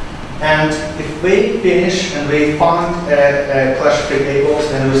 and if we finish and we find a clash-free A-box,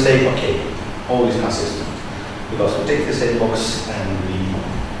 then we say, okay, all is consistent. Because we take this A-box and we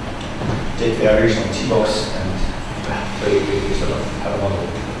take the original T-box and we sort of have a model.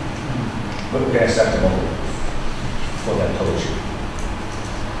 But we can accept a model for that topology.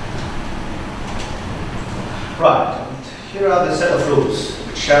 Right, and here are the set of rules,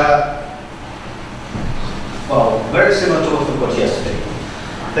 which are, well, very similar to what we got yesterday.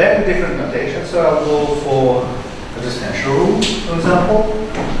 They have different notation, so I'll go for existential rule, for example.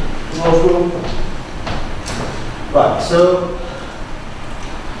 Rule. Right, so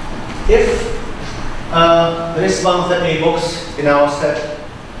if there is one of the A-box in our set,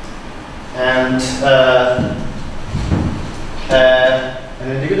 and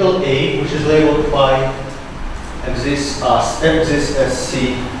an individual A, which is labeled by exists as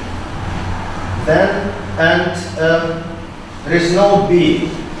C, then, and there is no B,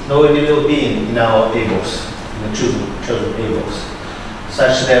 no individual B in our A-box, in the chosen A-box,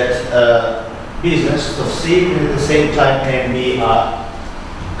 such that B is next to C, and at the same time A and B are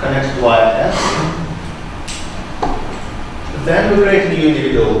connected via S. Then we create a new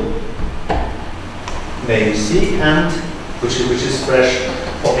individual named C, and which is fresh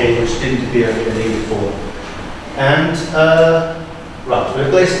for A, which didn't appear in the A before. And right, we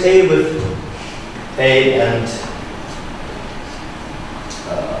replace A with A and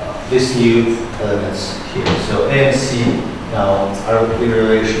these new elements here. So A and C now are in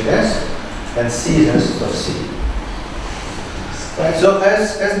relation S, and C is an instance of C. Right, so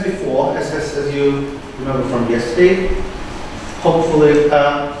as before, as you remember from yesterday, hopefully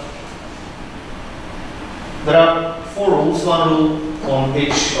there are 4 rules, 1 rule on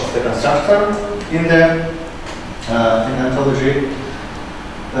each of the constructor in the ontology, in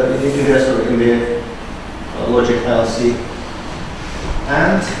the logic LC,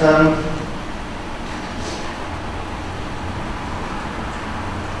 and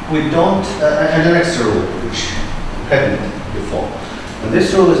we don't, and an extra rule which we hadn't before. And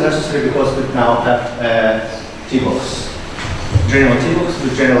this rule is necessary because we now have a T-box, general T-box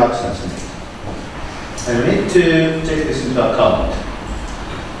with general accents in it. And we need to take this into account.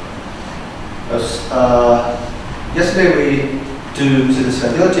 Because yesterday we do see this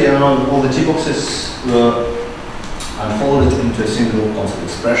stability, and all the T-boxes were unfolded into a single constant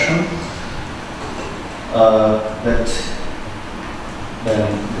expression that then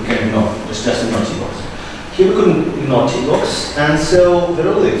we can ignore, just ignore T-box. Here we couldn't ignore T-box, and so the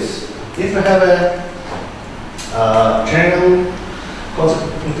rule is, if we have a general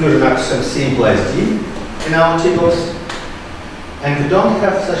constant inclusion axiom C implies D in our T-box, and we don't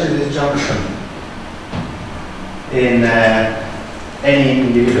have such a disjunction in any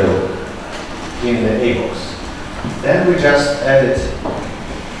individual in the A-box, then we just added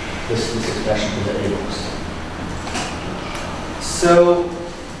this expression to the A-box. So,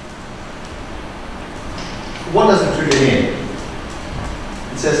 what does it really mean?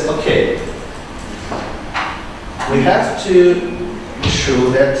 It says, okay, we have to show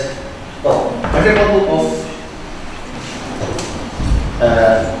that, well, every model of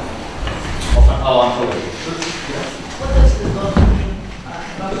our ontology should, What does the dot mean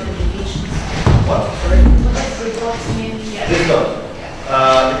about the negations? what? Sorry? What does the dot mean? Yeah. This dot.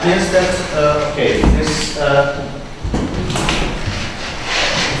 It means that, okay,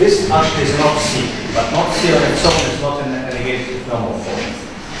 this actually is not C, but not C on its own is not in a negative normal form.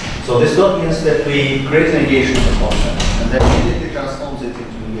 So this dot means that we create a negation of the constant, and then immediately transforms it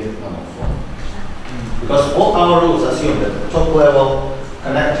into negative normal form. Because all our rules assume that the top level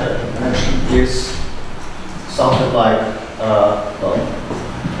connection is something like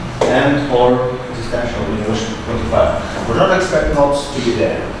and or existential universal 25. We're not expecting knots to be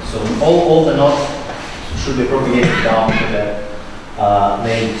there. So all the knots should be propagated down to the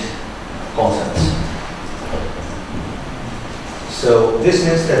named concepts. So this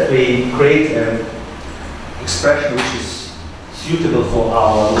means that we create an expression which is suitable for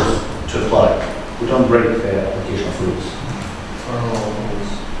our rules to apply. We don't break the application of rules. For all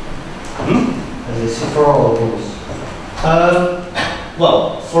rules. Hmm? As I see, for all rules.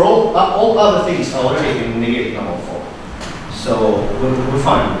 Well, for all other things are already in negative normal form. So we're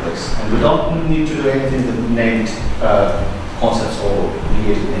fine with this. And we don't need to do anything with named concepts or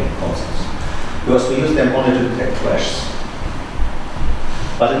negative named concepts. because we use them only to detect clashes.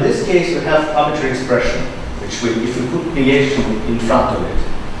 But in this case, we have arbitrary expression, which we, if we put negation in front of it,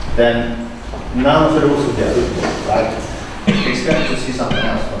 then none of the rules will be applicable, right? We expect to see something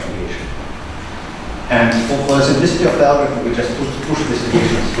else for negation. And for the simplicity of the algorithm, we just push this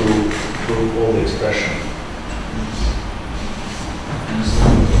negation through all the expression.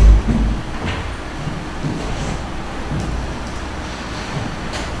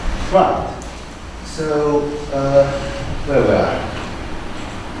 Right. So, where we are?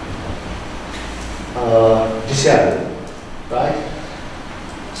 GCR, right?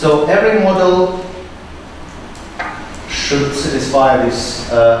 So every model should satisfy this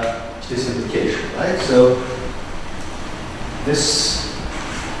this implication, right? So this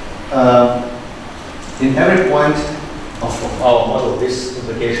in every point of our model, this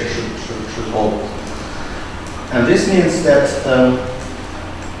implication should hold. And this means that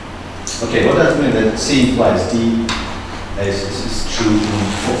okay, what does it mean that C implies D is true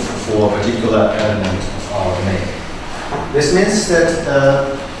for a particular element of our domain? This means that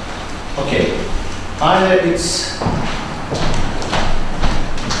okay, either it's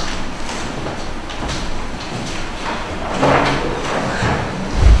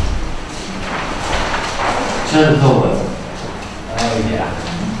turn forward. oh yeah,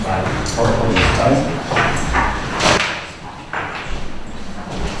 right. Or this time.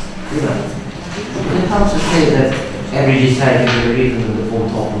 It helps to say that every deciding the reason of the form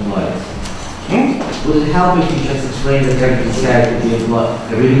top implies. Would it help if you just explain that every deciding the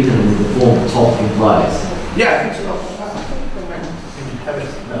reason of the form top implies? Yeah, I think so. Have it?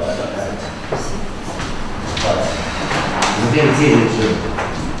 No, I don't have it. But I think it's easy to.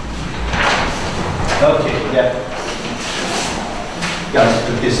 okay, yeah. Yeah, let's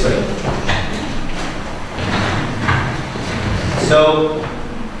put it this way. So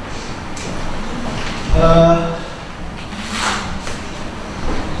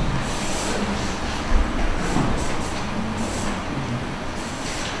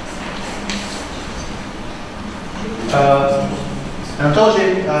ontology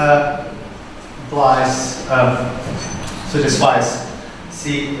implies satisfies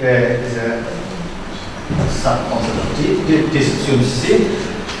C is a subconcept of D. This assumes C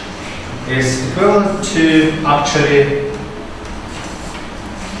is equivalent to actually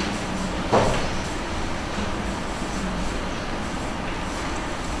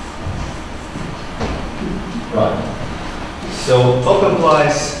right. So top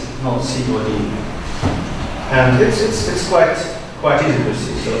implies not C or D, and it's quite easy to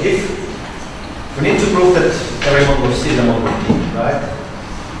see. So if we need to prove that every model of C is a model of D, right?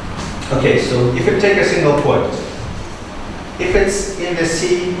 Okay, so if you take a single point, if it's in the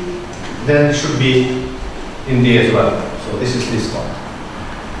C, then it should be in D as well. So this is this one.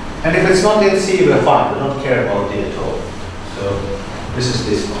 And if it's not in C, we're fine. We don't care about D at all. So this is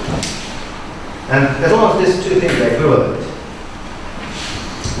this one. And as long as these two things are equivalent,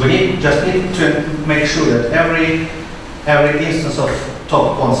 we just need to make sure that every instance of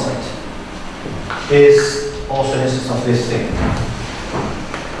top concept is also an instance of this thing.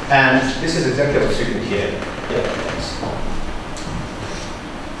 And this is exactly what's written here. Yeah.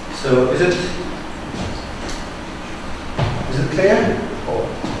 So is it clear? Or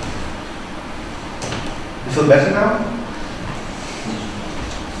you feel better now?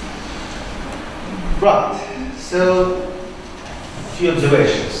 Right. So a few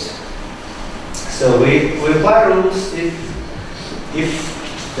observations. So we apply rules if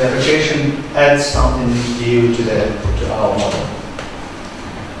the application adds something new to our model.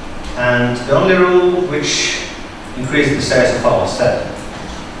 And the only rule which increases the size of our set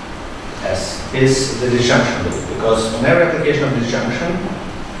is the disjunction rule, because on every application of disjunction,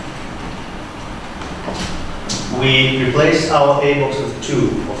 we replace our A box with two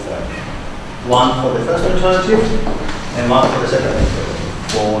of them. One for the first alternative and one for the second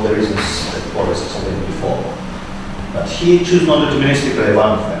alternative, for the reasons that Boris explained before. But he chooses non-deterministically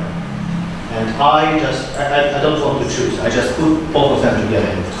one of them. And I don't want to choose. I just put both of them together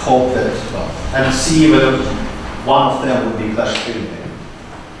and hope that, well, and see whether one of them would be clash-free.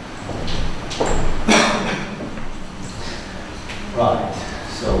 Right,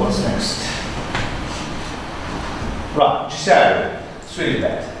 so what's next? Right, GCR, it's really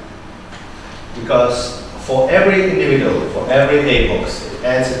bad. Because for every individual, for every A box, it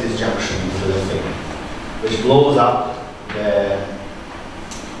adds a disjunction to the thing, which blows up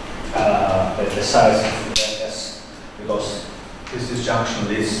the size of the S, because this disjunction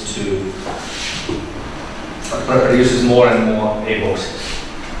leads to produces more and more A boxes.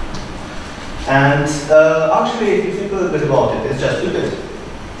 And actually, if you think a little bit about it, it's just look at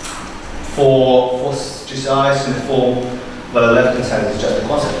for GCIs in the form where the left hand side is just a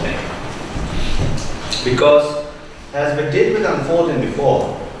concept name. Because as we did with unfolding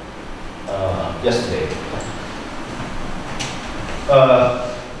before, yesterday,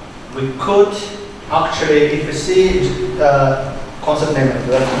 we could actually, if we see concept name at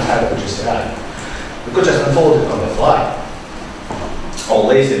the left hand side of the GCI, we could just unfold it on the fly. Or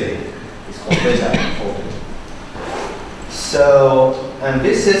lazily. It's called lazily unfolding. So, and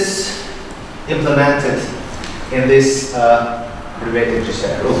this is implemented in this abbreviated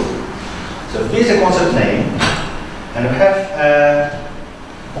GCI rule. So B is a concept name, and we have a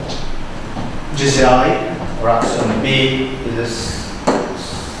GCI, or axiom B is a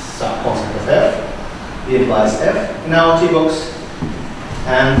subconcept of F. B implies F in our T-box,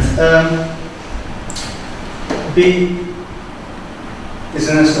 and B is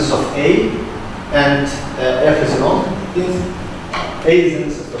an instance of A, and F is not. A is an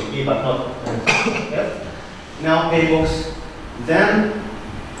instance of B, but not F. Now A box. Then,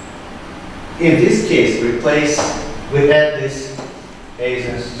 in this case, we add this A is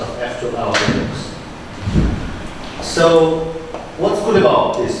an instance of F to our A box. So, what's good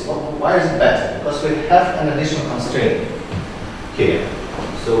about this? Why is it better? Because we have an additional constraint here.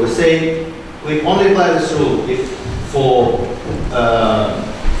 So we say we only apply this rule if for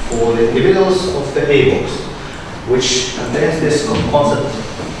the individuals of the A box, which contains this concept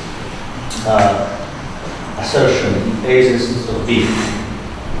assertion A is instance of B.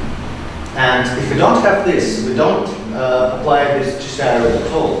 And if we don't have this, we don't apply this GCI rule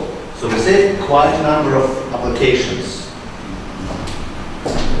at all. So we save quite a number of applications.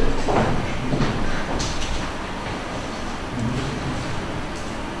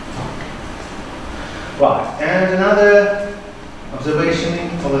 Right, and another observation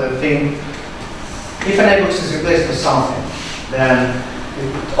or the thing, if an A box is replaced with something, then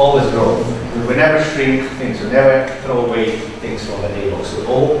it always grows. We never shrink things, we never throw away things from the A box. We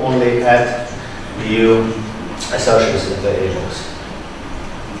only add new assertions in the A box.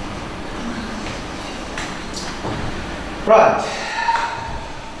 Right,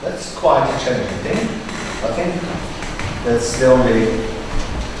 that's quite a challenging thing. I think that's the only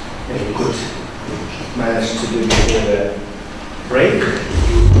thing we could manage to do before the break.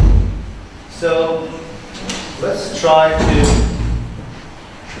 So let's try to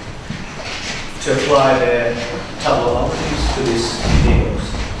apply the table algorithms to these tables.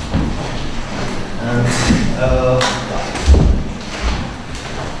 And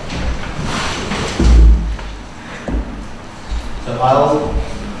so I'll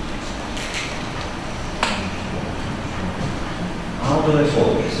do it for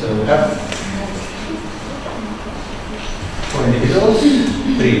you. So we have 4 individuals, 3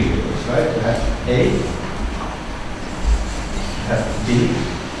 individuals, right? We have A, we have B,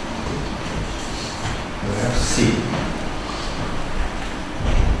 we have C.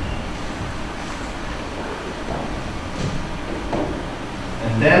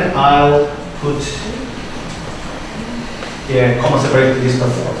 And then I'll put here a comma separated list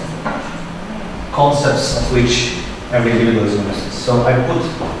of concepts of which every individual is interested. So I put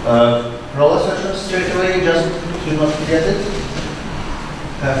roll assertions straight away, just to not forget it.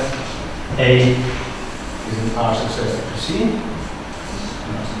 A is an R successor to C,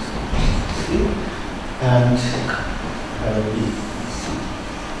 and B.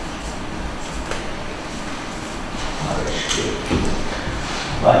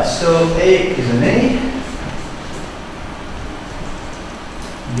 Right, so A is an A,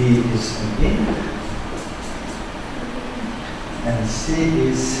 B is an B, and C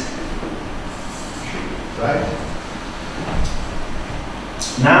is right.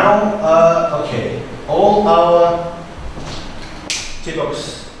 Now, okay, all our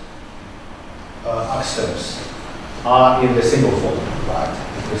T-box axioms are in the single form, right?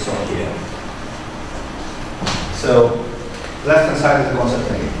 This one here. So, left hand side is the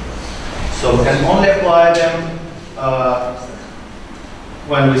concept name. So we can only apply them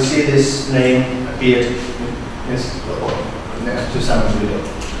when we see this name appear next to some video.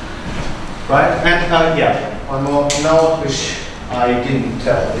 Right? And yeah, one more note which I didn't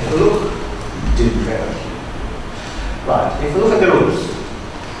tell. If you look, didn't tell. Right, if you look at the rules,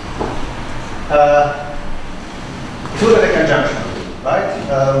 if you look at the conjunction, right?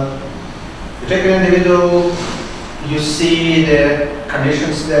 You take an individual, you see the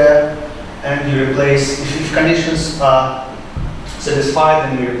conditions there, and you replace, if conditions are satisfied,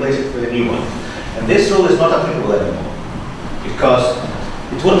 then you replace it with a new one. And this rule is not applicable anymore, because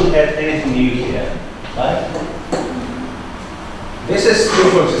it wouldn't add anything new here, right? This is true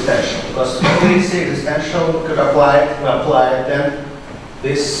for existential, because when we see existential could apply it, then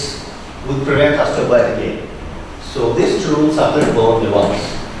this would prevent us to apply it again. So these two rules are applicable only once.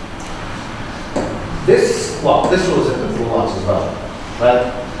 This rule is applicable once as well, right?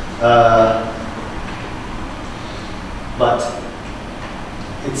 But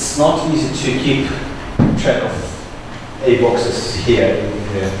it's not easy to keep track of A boxes here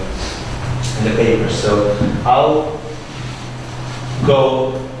in the paper. So I'll do a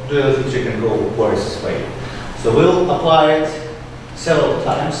little trick and go worse this way. So we'll apply it several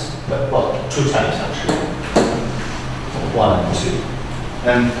times, but well, 2 times actually. 1 and 2.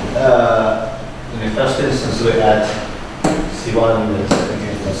 And in the first instance we add C1, and in the second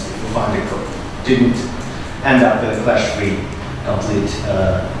instance if we find it didn't end up with a clash-free complete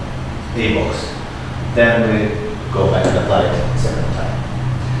A box, then we go back and apply it a second time.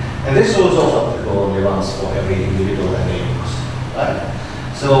 And this rule is also applicable only once for every individual and A box, right?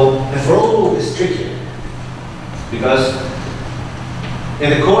 So the for all rule is tricky because in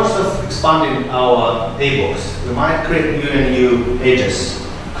the course of expanding our A box, we might create new and new edges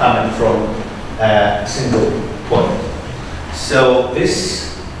coming from a single point. So this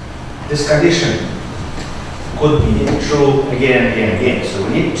condition could be true again and again and again. So we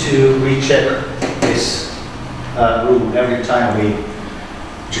need to recheck this rule every time we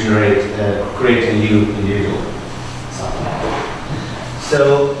create a new individual something.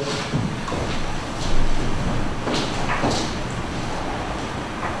 So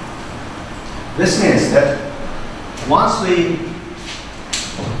this means that once we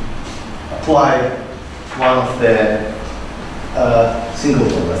apply one of the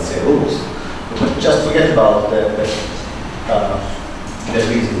singleton, let's say, rules, just forget about the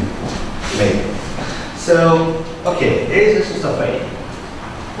reason made. So, okay, A is a system of A.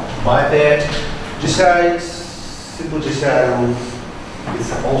 By the simple GCI rule,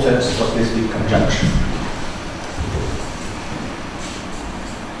 it's also a system of this big conjunction.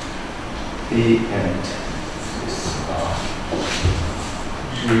 P and this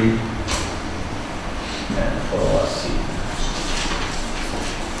G and for C.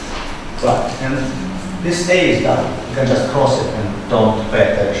 Right, and this A is done. You can just cross it and don't pay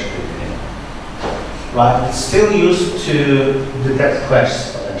attention to it anymore. Right, it's still used to detect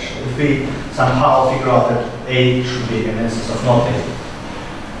clashes potentially. If we somehow figure out that A should be an instance of not A,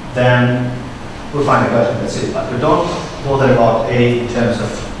 then we'll find a pattern, that's it. But we don't bother about A in terms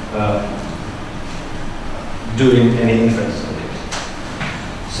of doing any inference on it.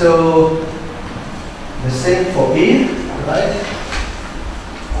 So the same for E, right?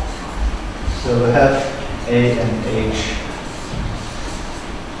 So we have A and H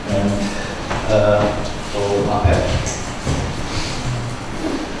and O are F.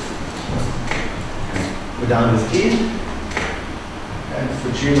 We're done with E, and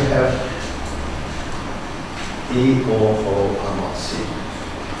for G we have E, O, R, not C.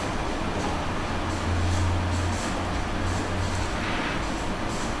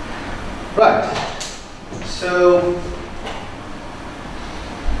 Right, so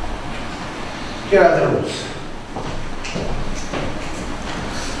here are the rules.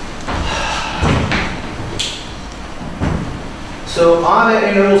 So are there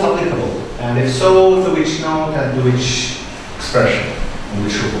any rules applicable? And if so, to which node and to which expression, and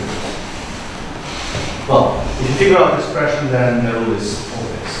which rule? Well, if you figure out the expression, then the rule is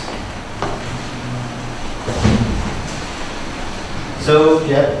obvious. So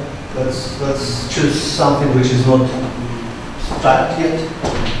yeah, let's choose something which is not stacked yet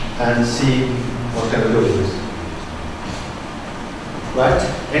and see what can we do with this. Right?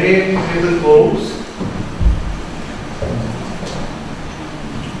 Any little rules?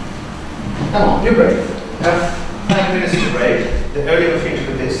 Come on, you're brave. Have 5 minutes to break. The earlier we finish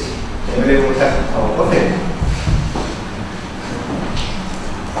with this, the earlier we'll have our coffee.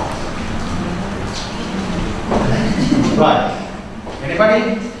 Right. Anybody?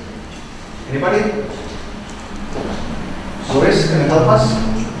 Anybody? Boris, can you help us?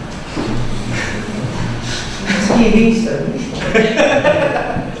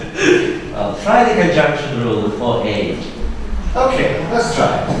 Well, try the conjunction rule for A. Okay, let's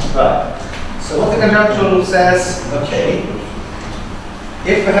try. Right. So what the conjunction rule says, okay,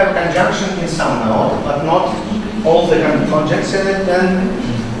 if we have a conjunction in some node, but not all the conjuncts in it, then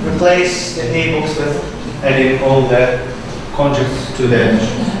replace the A box with adding all the conjuncts to the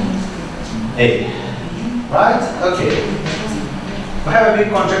A. Right? Okay. We have a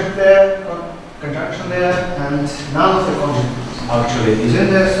big conjunct there, conjunction there, and none of the conjuncts actually is in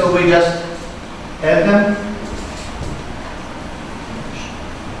there, so we just add them.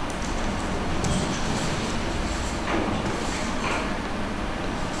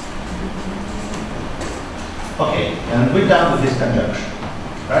 Okay, and we're done with this conjunction,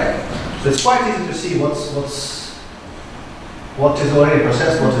 right? it's quite easy to see what is already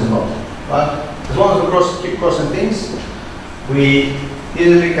processed, what is not. Right? As long as we keep crossing things, we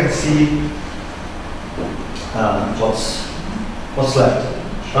easily can see what's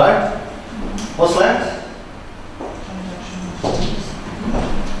left. Right? What's left?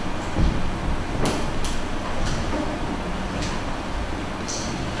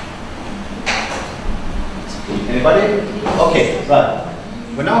 Anybody? Okay, right.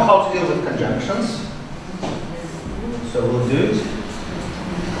 We know how to deal with conjunctions. So we'll do it.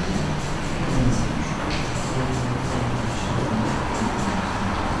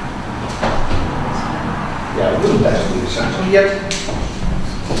 Yeah, we wouldn't actually do disjunction yet,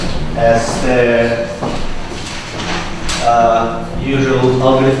 as the usual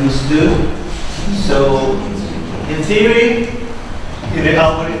algorithms do. So, in theory, in the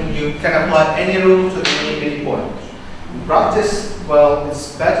algorithm, you can apply any rule to any point. In practice, well,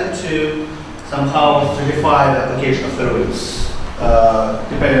 it's better to somehow verify the application of the rules,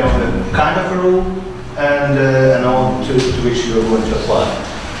 depending on the kind of a rule and on to which you're going to apply.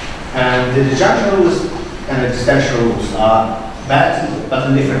 And the disjunction rules and existential rules are bad, but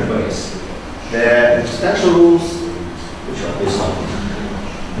in different ways. The existential rules, which are this one,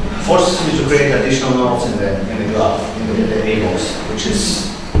 forces you to create additional nodes in the graph, in the A box, which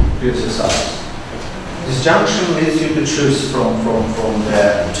is previously sized. Disjunction leads you to choose from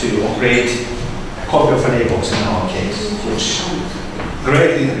the two, or create a copy of an A box in our case, which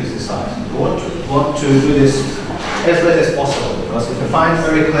greatly increases the size. We want to do this as late as possible, because if you find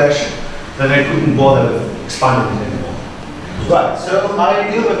very clash, then I couldn't bother with expanding it anymore. Right, so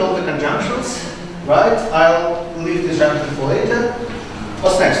I deal with all the conjunctions, right? I'll leave this junction for later.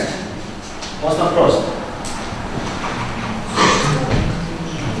 What's next? What's not crossed?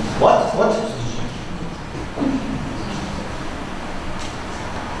 What?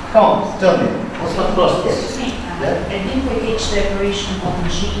 Come on, tell me. What's not crossed? Excuse me, I didn't quite catch the operation on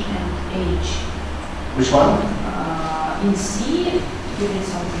G and H. Which one? In C, you did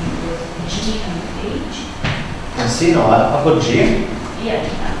something with G and H. And C, no, I've got G. Yeah.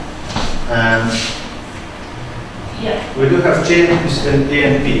 And Yeah. we do have J and A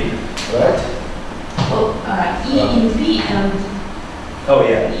and P, right? Well, E in P and Oh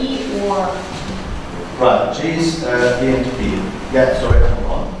yeah. E or Right, G is E and P. Yeah, sorry, hold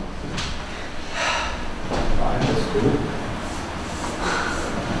on. Right, that's good.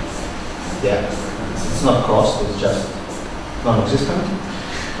 Yeah, it's not crossed, it's just non-existent.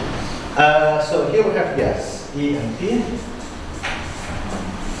 So here we have, yes, E and P.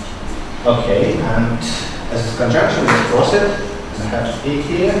 Okay, and as a conjunction, we cross it, and I have E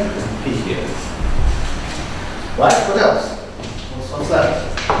here and P here. Right, what else? What's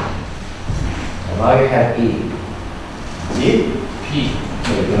left? Now you have E. E? P. So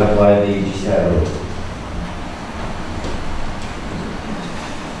you can apply the GCI rule.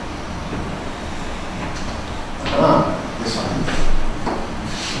 This one.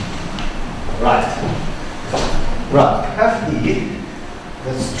 Right. Right. Have E.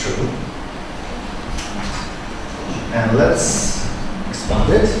 That's true. And let's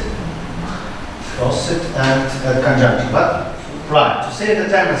expand it, cross it, and conjunction. But right, to save the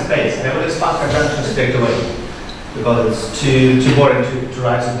time and space, I will expand conjunction straight away because it's too boring to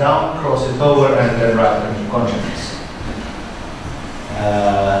write it down, cross it over, and then write conjunctions.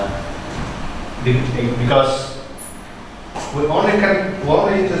 Because we're only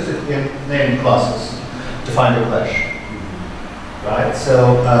interested in naming classes to find a clash. Right,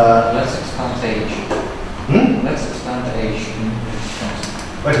 so Let's expand H. Let's expand H.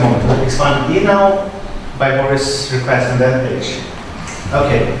 wait a moment, we'll expand E now by Boris' request and then H.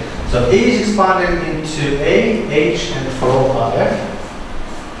 Okay, so E is expanded into A, H, and for all are F.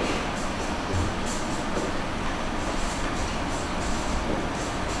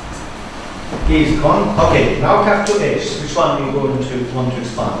 E is gone. Okay, now we have two H's. Which one are you going to want to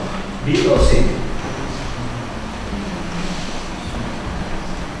expand? B or C?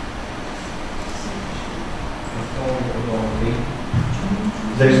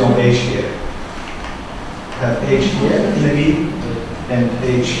 There is no H here. Have H here in a B and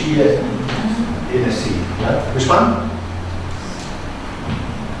H here in a C. Right? Which one?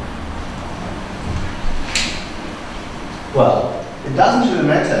 Well, it doesn't really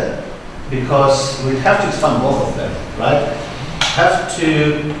matter because we have to expand both of them, right? Have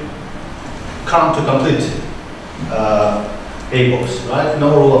to come to complete A box, right?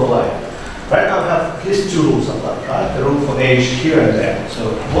 No rule applied. Right now we have at least two rules applied, right? The rule for H here and there.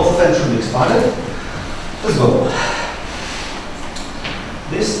 So both of them should be expanded. Let's go.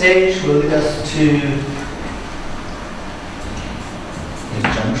 This H will lead us to this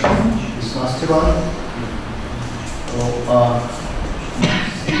junction. This this nasty one. So,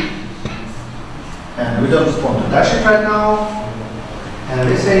 and we don't want to dash it right now. And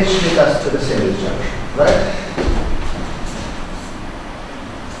this H leads us to the series junction, right?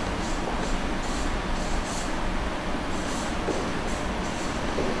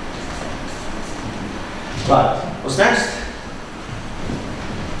 Right, what's next?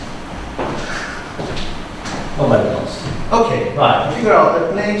 Oh my goodness. Okay, right, we figure out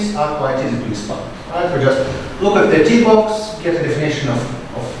that names are quite easy to expand. Right, we just look at the T box, get a definition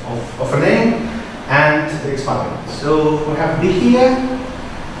of a name, and expand it. So we have B here,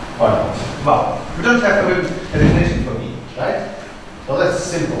 or not. Well, we don't have a definition for B, right? So that's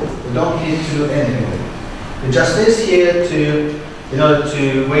simple. We don't need to do anything with it. It just is here in order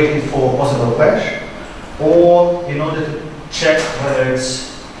to waiting for possible clash, or in order to check whether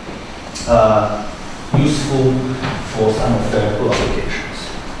it's useful for some of the cool applications.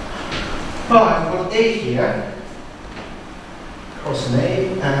 Well, I've got A here, cross an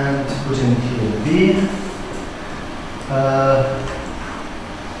A, and put in here B.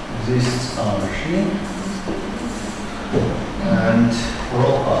 This RG, and we're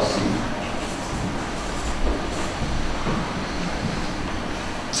all passing.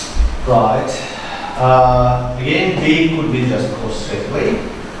 Right. Again, B could be just crossed straight away.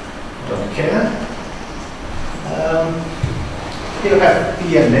 Don't care. Here we have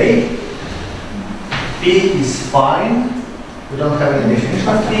P and A. P is fine. We don't have any definition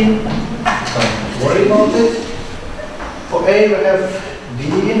of P. Don't worry about it. For A, we have D.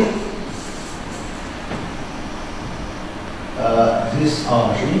 This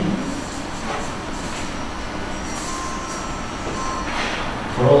RG.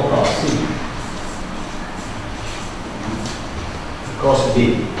 For all class C. Cross B.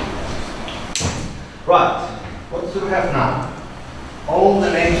 Right, what do we have now? All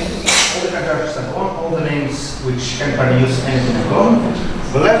the names, all the characters and all the names which can use anything in common.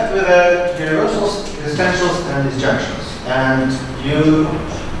 We're left with the universals, essentials, and disjunctions. And you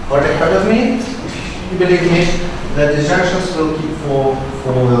already heard of me, if you believe me, that disjunctions will keep for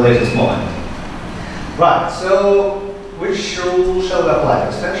the latest moment. Right, so which rule shall we apply,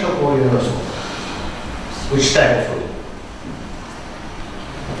 essential or universal? Which type of rule?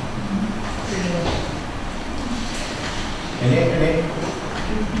 Any?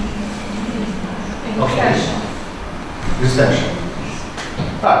 Okay. Extension.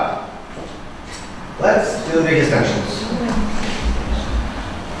 Right. Let's do the extensions.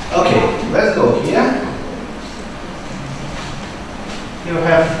 Okay, let's go here. You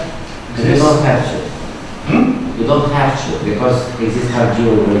have You don't have to. Hmm? You don't have to, because existing RG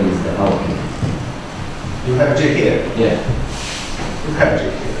already is the output. You have J here. Yeah. You have J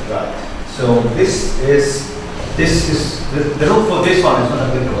here, right. So this is the rule for this one is not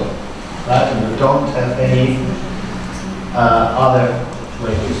applicable, right? And we don't have any other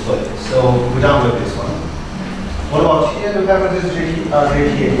way to explain it. So we're done with this one. What about here? Do we have this J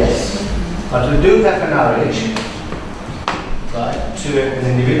here? Yes. But we do have an RH, right, to an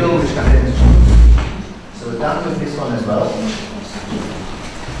individual which contains. So we're done with this one as well.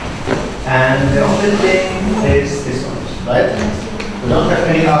 And the only thing is this one, right? We don't have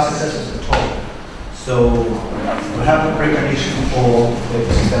any RCSs at all. So we have a precondition for the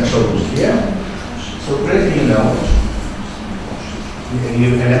existential rules here. So creating a node, a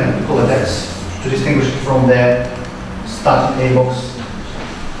new element, we call it X, to distinguish it from the starting A box.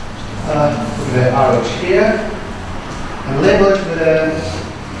 Put the RH here, and label it with a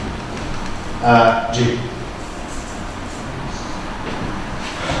G.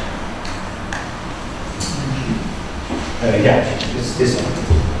 Yeah, it's this one.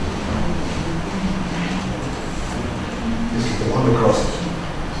 This is the one we crossed.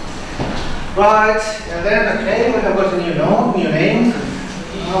 Right, and then, okay, we have got a new node, new name.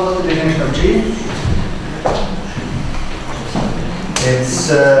 What's the definition of G? It's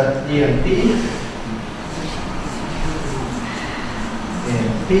E and P. E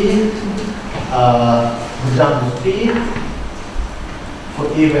and P. We're done with P. For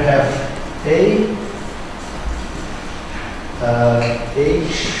E we have A.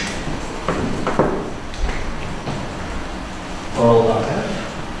 H for all F.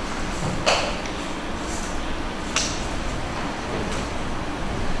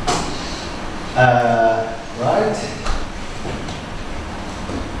 Right.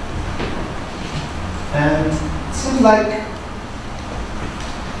 And it seems like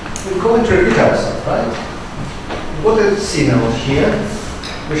we're going to repeat ourselves, right? We've got a C node here,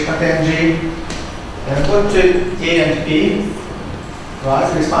 which contains G. And go to A and P, right?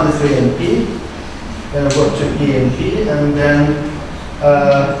 We expanded to A and P. Then we go to E and P, and then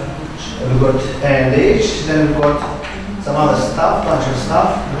we've got and age, then we've got some other stuff, bunch of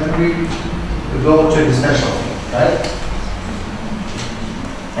stuff, and then we go to this national thing, right?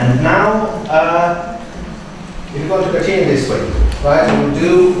 And now we're going to continue this way, right? We'll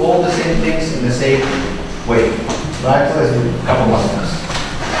do all the same things in the same way, right? So let's do a couple more things.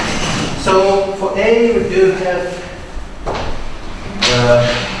 So for A, we do have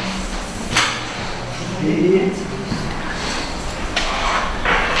B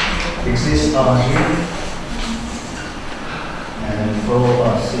exists RG and for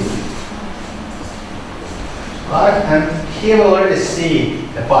RC. Right, and here we already see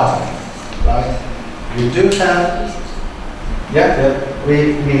the pattern, right? We do have, we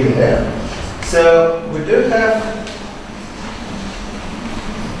need it there. So we do have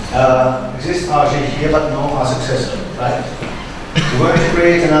exists RG here, but no R successor, right? We're going to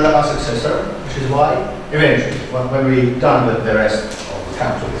create another R successor, which is Y, eventually, when we're done with the rest of the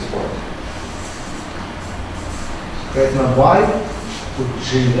count to this point. Create another Y, put G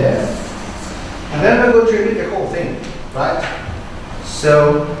there, and then we're going to repeat the whole thing, right?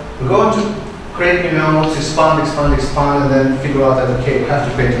 So we're going to create new nodes, expand, expand, expand, and then figure out that, okay, we have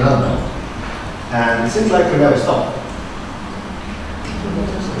to create another node. And it seems like we never stop.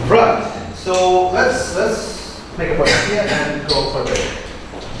 Right, so let's make a point here and go for a break.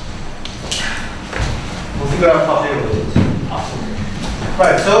 We'll figure out how to deal with it after.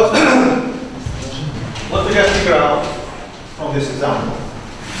 Right, so what we just figure out from this example.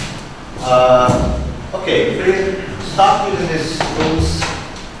 Okay, if we start using these rules,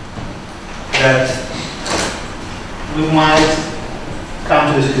 that we might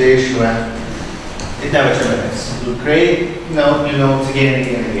come to the situation where it never terminates. We'll create new nodes again and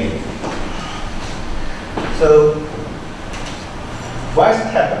again and again. So, why does it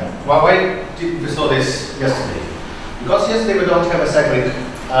happen? Why did we saw this yesterday? Because yesterday we don't have a cyclic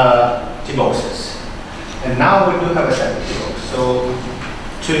T-boxes. And now we do have a cyclic T-box. So,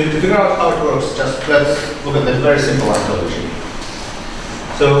 to figure out how it works, just let's look at the very simple ontology.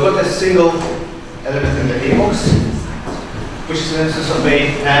 So we've got a single element in the T-box, which is an instance of A,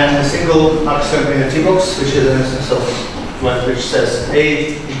 and a single axiom in the T-box, which is an instance of which says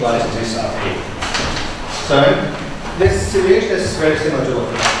A implies this R A. So this situation is very similar to what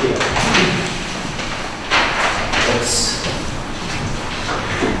we have here.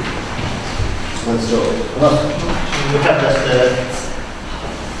 Let's do it. Well, we have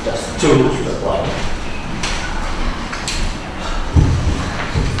just two rules to apply.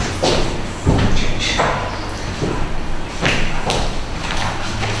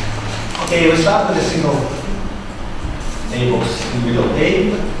 Okay, we start with a single A box in the middle A,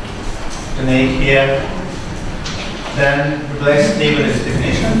 an A here, then replace A with its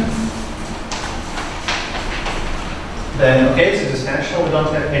definition. Then, okay, it's existential, we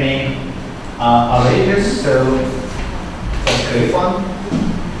don't have any arrays, so let's create one,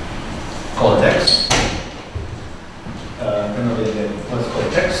 call it X. Let's call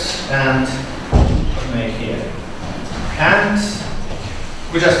it X, and make here. And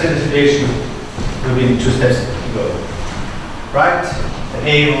we just did the situation within 2 steps ago. Right? The A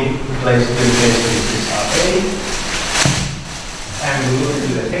will replace this RA. And we will do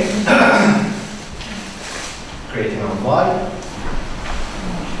the thing. Creating on Y.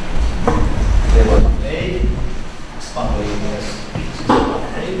 Label A. Expanding as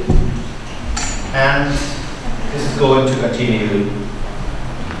A. And this is going to continue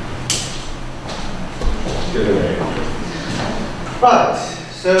to the way. Right.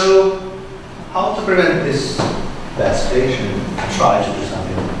 So, how to prevent this bad situation? Try to do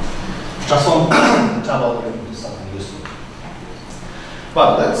something. Transform Java algorithm into something useful.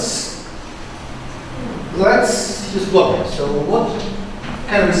 But let's use blocking. So, what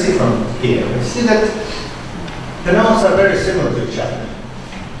can we see from here? We see that the nodes are very similar to each other.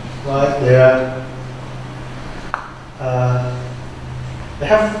 Right? They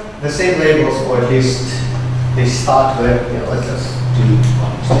have the same labels, or at least they start with, let's just do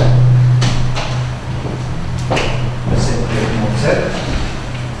one step. Let's say create one set.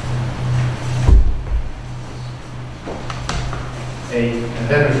 And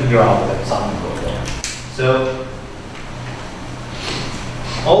then we figure out that something goes wrong. So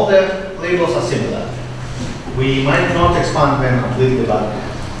all the labels are similar. We might not expand them completely, but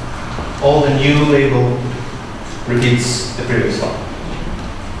all the new label repeats the previous one.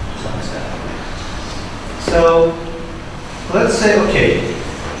 So let's say, okay,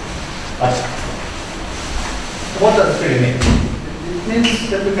 but what does it really mean? It means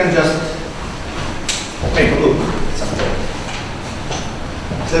that we can just make a loop at some point.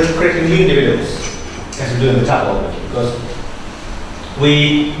 So creating new individuals as we do in the tuple algorithm, because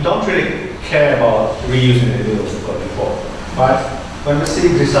we don't really care about reusing the individuals we've got before, right? When we see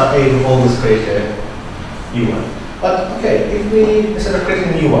these are A, we always create a new one. But okay, if we, instead of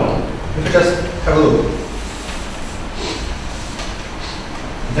creating a new one, we can just have a look.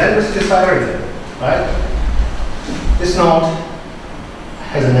 Then we specify everything, right? This node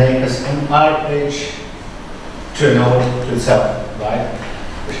has a name, has an IH to a node to itself, right?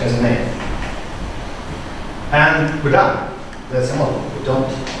 Which has a name. And we're done. That's a model. We don't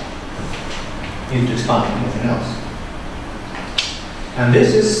need to expand anything else. And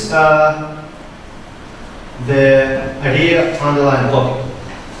this is the idea underlying blocking.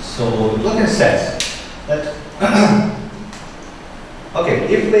 So blocking says that okay,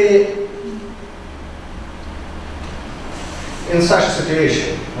 if we in such a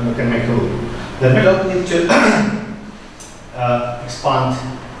situation, and we can make a rule, then we don't need to expand,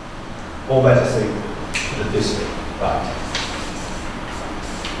 or better say, put it this way, right?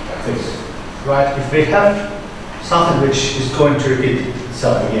 Like this, right? If we have something which is going to repeat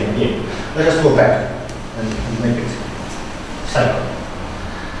itself again and again, let's just go back and make it cycle.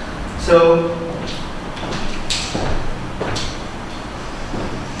 So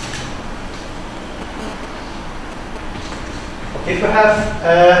if we have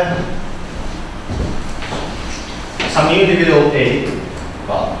some new individual A,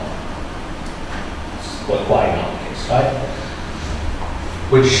 well, it's called Y in our case, right?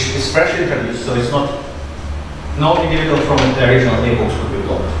 Which is freshly introduced, so it's not, no individual from the original A box could be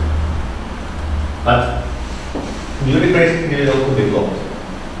blocked. But newly created individual could be blocked.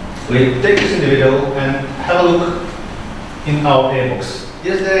 We take this individual and have a look in our A box.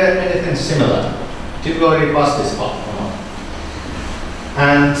 Is there anything similar? Did we already pass this part or not?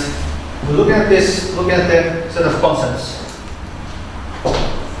 And look at this, look at the set of concepts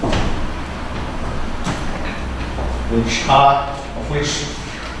which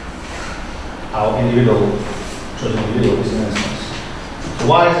our individual, chosen individual is an instance. So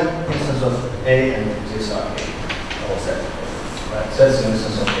Y is an instance of A and these are A, all set. Right, so that's an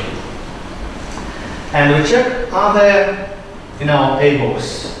instance of A. And we check, are there in our A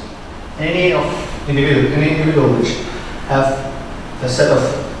box any individual which have a set of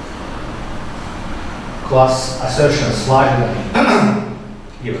class assertions larger than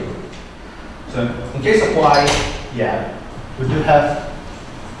given. So in case of Y, yeah, we do have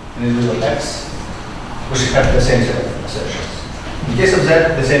an individual X which have the same set of assertions. In case of Z,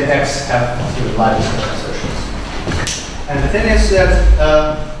 the same X have even larger set of assertions. And the thing is that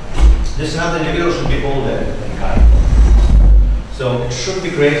this another individual should be older than Chi. So it should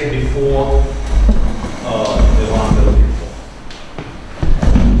be created before the one we're looking for.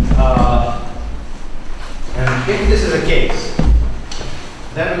 And if this is the case,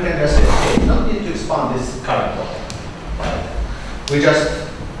 then we can just say, okay, we don't need to expand this current block. Right? We just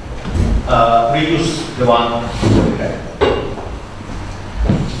reuse the one that we had.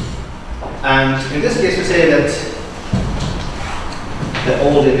 And in this case, we say that the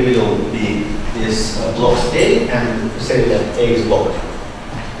old individual B is blocks A, and we say that A is blocked.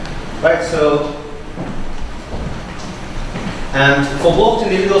 Right, so, and for blocked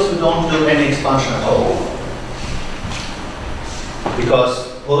individuals, we don't do any expansion at all, because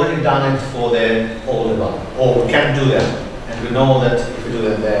we've already done it for the older one, or we can do them, and we know that if we do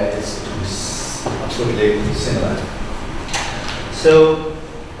them there, it will be absolutely similar. So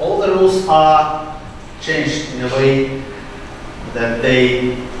all the rules are changed in a way that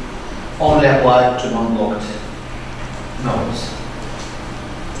they only apply to non-blocked nodes.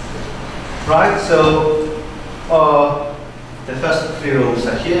 Right, so the first three rules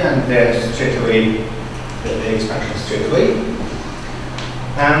are here, and they're straight away, the expansion straight away.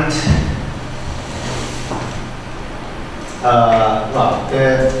 And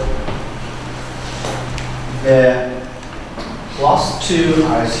the last two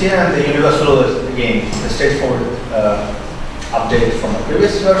are here, and the universal is again the straightforward update from the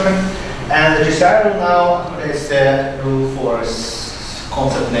previous version. And the GCI rule now is the rule for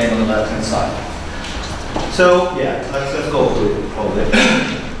concept name on the left hand side. So yeah, let's go through probably.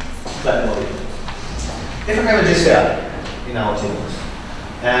 If I have a GCI in our tables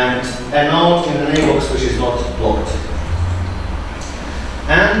and a node in the name box which is not blocked,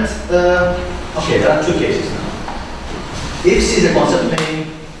 and okay, there are two cases now. If C is a concept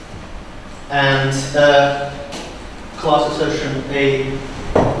name and class assertion A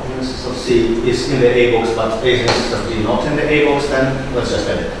instance of C is in the A box, but A is instance of D not in the A box, then let's just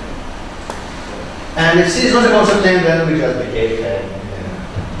edit. And if C is not a concept name, then we just behave a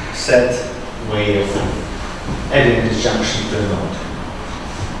set way of adding this junction to the node.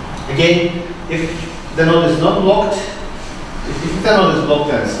 Again, if the node is not blocked, If the node is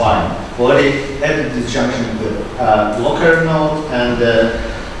blocked, then it's fine. We already added this junction with blocker node and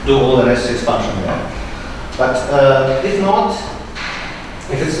do all the necessary expansion there. But if not,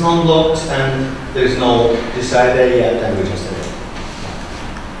 if it's non-blocked and there is no decider yet, then we just add it.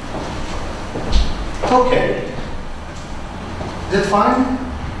 Okay. Is it fine?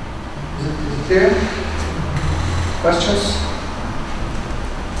 Is it clear? Questions?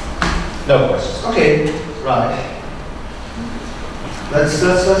 No questions. Okay. Right. Let's see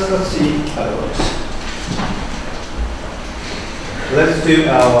how it works. Let's do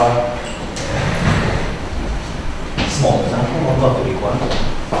our small example, not the big one.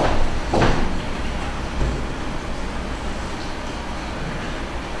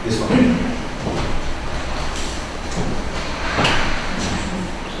 This one.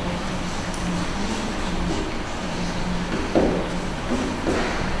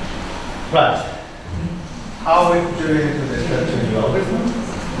 Right. How are we doing it with respect to the algorithm?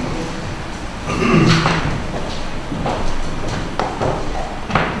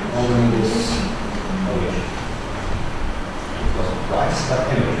 Only this. Oh, yeah. It wasn't right, but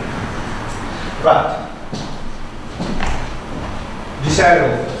anyway. Right. Decider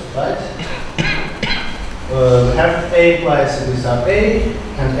first, right? We have A implies this are A,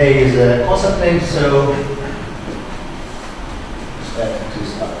 and A is a constant name, so that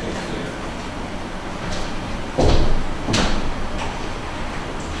is up here.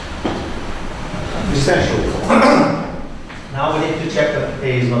 Essential. Now we need to check that A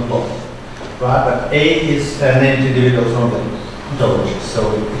is not blocked, right? But A is named individuals only, so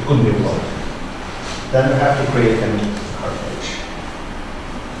it couldn't be blocked. Then we have to create a new page.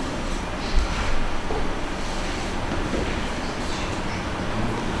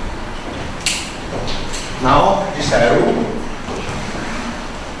 Now decider rule.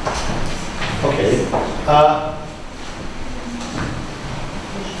 Okay.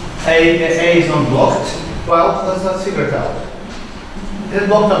 A is not blocked. Well, let's figure it out. Is it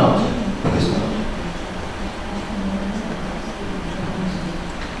blocked or not? It's not.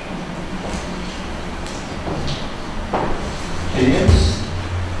 Opinions?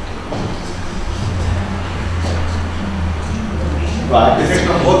 Right, if it's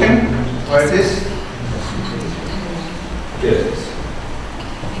not blocking, where it is? Here it is.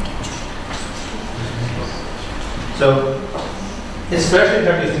 So, it's first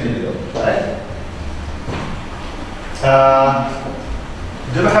introduced individual, right?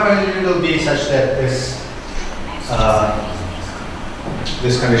 Do we have an individual B such that this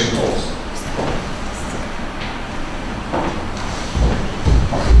condition holds?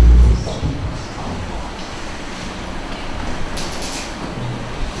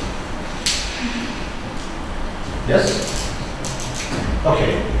 Yes?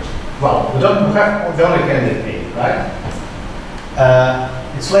 Okay. Well, we don't have the only candidate A, right?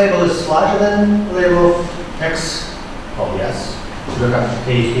 Its label is larger than the label of X. Oh yes. We have A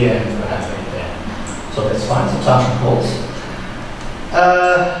here and we have A there. So that's fine. Subsumption holds.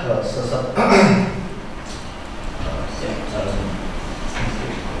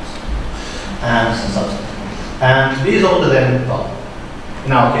 And subsumption. And B is older than, well,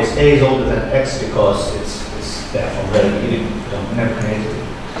 in our case, A is older than X because it's there from the very beginning. We never created it.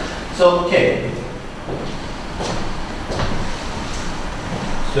 So, okay.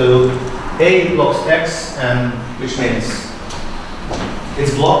 So A blocks X, and which means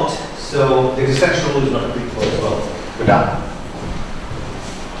it's blocked. So the existential rule is not applicable as well. We're done.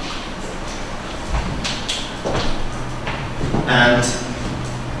 And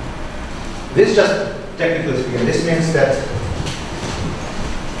this just technically speaking, this means that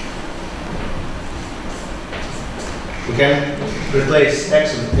we can replace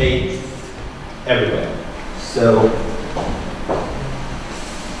X with A everywhere. So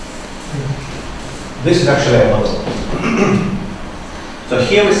this is actually a model. So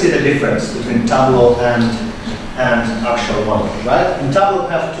here we see the difference between Tableau and actual model, right? In Tableau we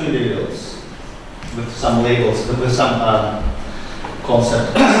have two individuals with some labels, with some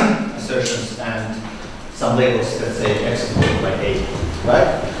concept assertions and some labels that say X is equal by A, right?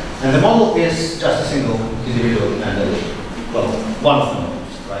 And the model is just a single individual and well, one of the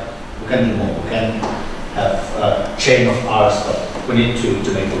models, right? We can do more. We can have a chain of R's, but we need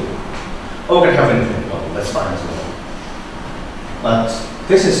to make it. Or we can have an infinite model. That's fine as well. But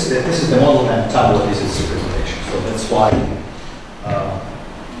this is the model, and Tableau is its representation. So that's why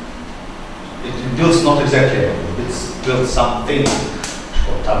it builds not exactly a model. It's built something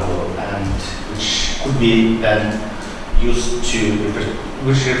called Tableau, and which could be then used to represent,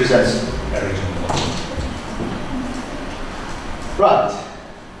 which represents a regional model. Right.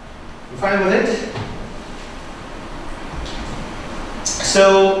 You fine with it?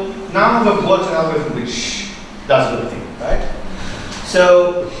 So now we've got an algorithm which does good thing, right?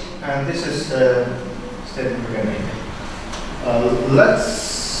 So, and this is statement programming.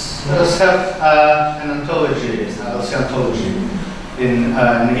 Let's have an ontology, ontology in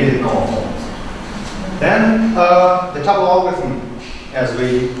negative normal form. Then the tuple algorithm, as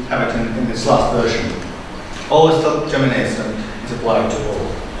we have it in this last version, always terminates and is applied to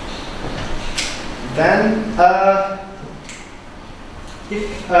all. Then,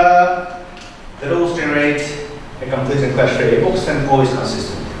 if the rules generate a complete and clash free box, then always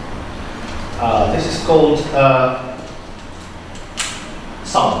consistent. This is called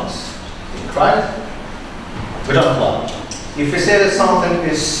soundness, right? We don't apply. If we say that something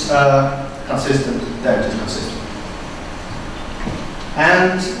is consistent, then it is consistent.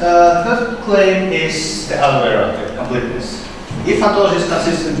 And the third claim is the other way around, the completeness. If ontology is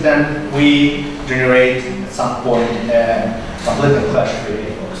consistent, then we generate at some point a complete and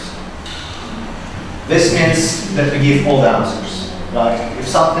clash-free box. This means that we give all the answers, right? If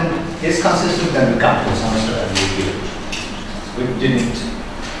something is consistent, then we come to this answer and we give it. We didn't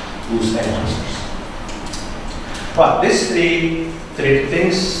lose any answers. But these three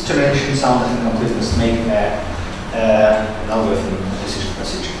things, termination, soundness, and completeness, make an algorithm decision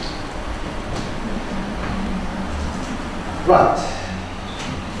procedure. Right.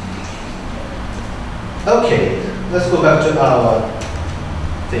 Okay, let's go back to our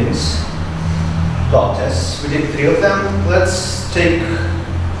things. Dot tests. We did 3 of them. Let's take,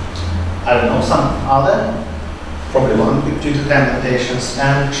 I don't know, some other, probably 1 with 2 to 10 annotations,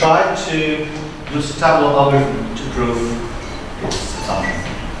 and try to use a Tableau algorithm to prove its assumption.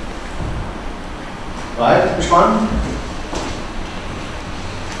 Right? Which one?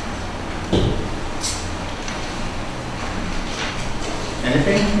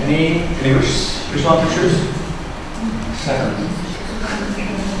 Anything? Any which one to choose? 7.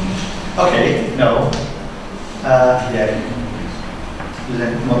 Okay, no. Yeah.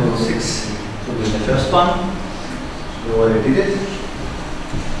 Then module 6 will be the first one. We already did it.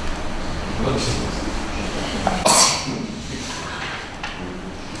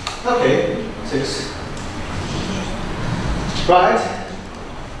 Okay, 6. Right.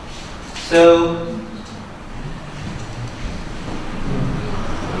 So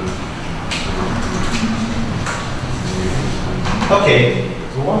okay,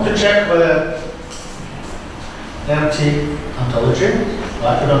 we want to check whether empty ontology,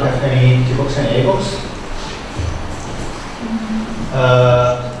 right? We don't have any T box, any A box.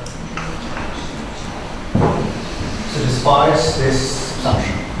 Satisfies this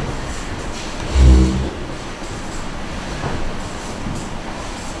assumption.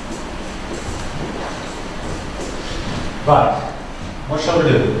 Right. What shall we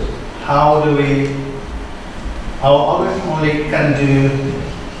do? How do we? Our algorithm only can do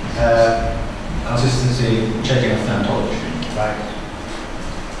consistency checking of the ontology, right?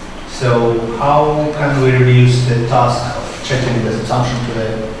 So how can we reduce the task of checking this assumption to the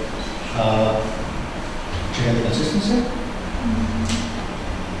checking the consistency?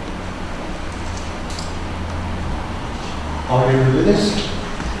 How do we do this?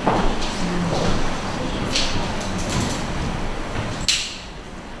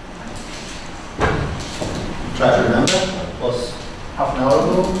 Try to remember, it was half an hour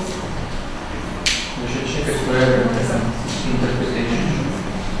ago. We should check it for every interpretation.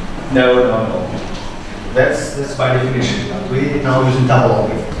 No. That's by definition. We now using double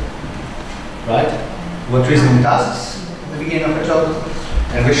algorithm, right? What reasoning tasks at the beginning of the talk,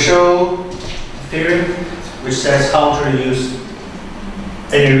 and we show a theorem which says how to reduce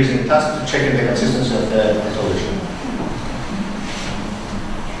any reasoning task to check the consistency of the ontology,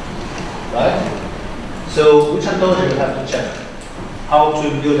 right? So which ontology we have to check? How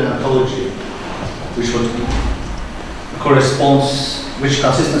to build an ontology which would correspond, which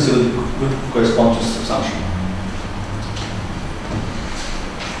consistency would correspond to this assumption.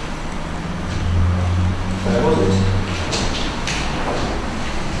 Where was it?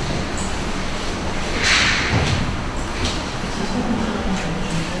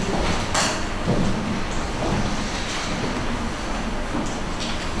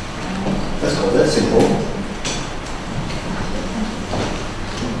 That's simple.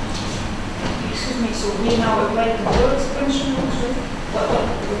 Excuse me, so we now apply the word expansion also?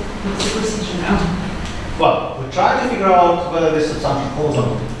 What's the procedure now? Well, we try to figure out whether this assumption holds or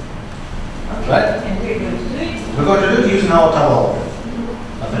not. Right? And we're going to do it? We're going to do it using our Tableau algorithm.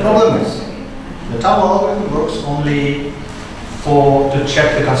 But the problem is, the Tableau algorithm works only to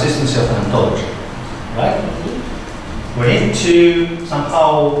check the consistency of an ontology. Right? We need to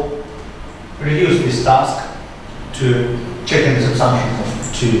somehow reduce this task to checking this assumption of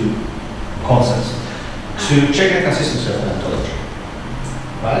to concepts to check the consistency of an ontology.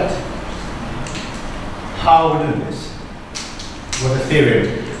 Right? How are we doing this? What the theory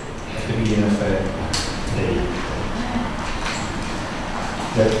at the beginning of the day?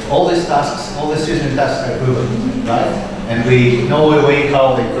 That all these tasks, all these reasoning tasks are proven, right? And we know a way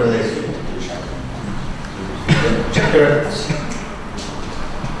how they correlate to each other. Check the reference.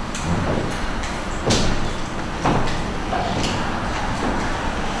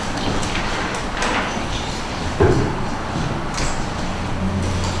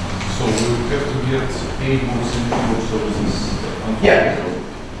 So we have to get tables and tables of this. Yeah.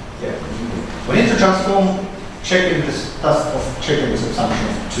 We need to transform checking this task of checking the subsumption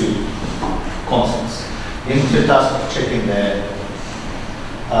of two constants into the task of checking the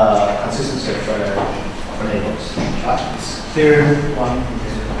consistency of neighbors. It's theorem one.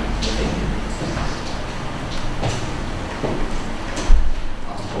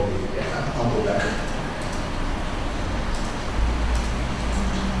 I'll go back.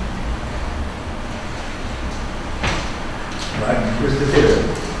 Right, here's the theorem.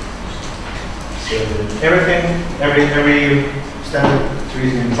 So every standard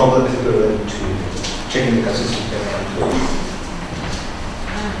reasoning problem is equivalent to checking the consistency of ontology.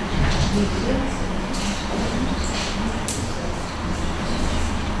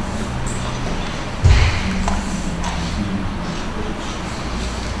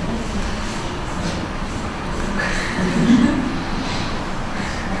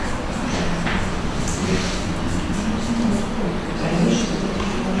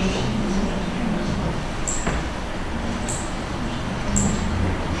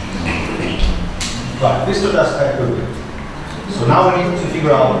 Right, these two tasks are equivalent. So now we need to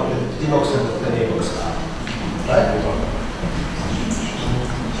figure out what the T-box and the A-box are. Right?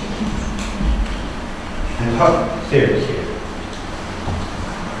 And how theory here.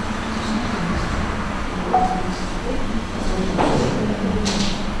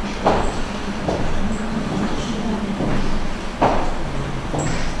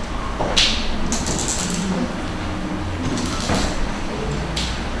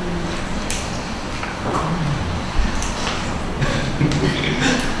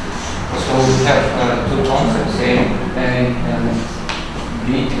 So we have two concepts, A and B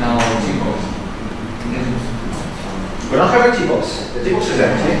in our T-box. We don't have a T-box. The T-box is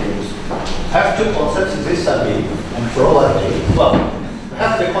empty. I have two concepts, this are B, and for all are B. Well, we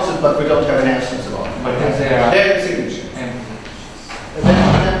have the concept, but we don't have any actions about it. But they're They're the signature. empty.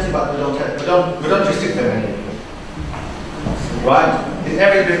 They're empty, but we don't restrict them anymore. Right? In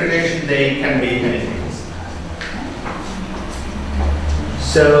every interpretation, they can be anything.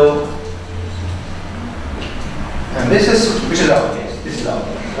 So, and this is, which is our case. This is our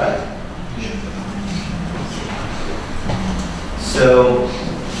case, right? So,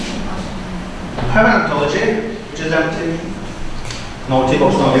 we have an ontology, which is empty. No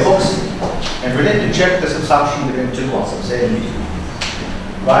T-box, no A-box. And we need to check the subsumption between two concepts, A and B.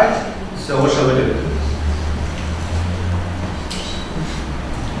 Right? So what shall we do?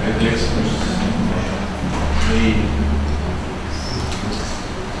 We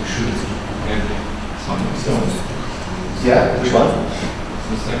should add something else. Yeah, which one?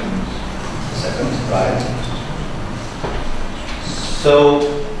 The second. Second, right. So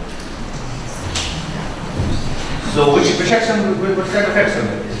which action, which kind of action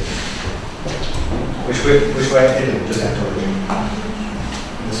is it? Which way I didn't present already?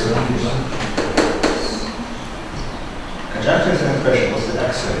 The second one. Conjunction is an expression. What's the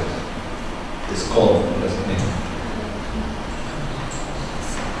action? This column, what does it mean?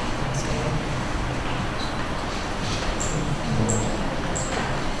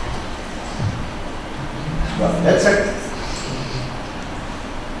 Well, that's a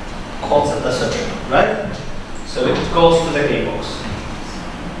concept assertion, right? So it goes to the A-box.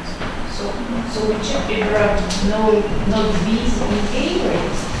 So we check if there are no B's in A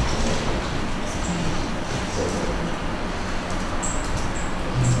rates.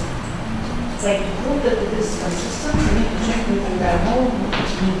 Like to prove that it is consistent, we need to check if there are no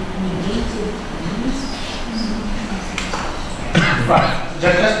negative B's. Right.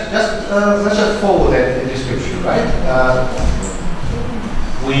 Let's just follow the description, right?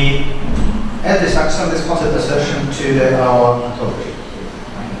 We add this action, this concept assertion to our ontology.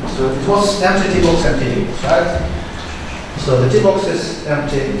 So it was empty T-box, empty T-box, right? So the T-box is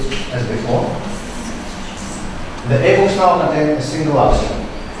empty as before. The A-box now contains a single action,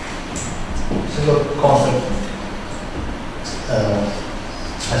 single concept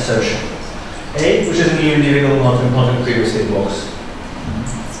assertion. A, which is a new individual, not in previous T-box.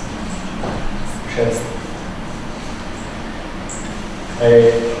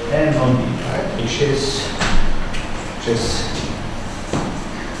 and on B, right? Which is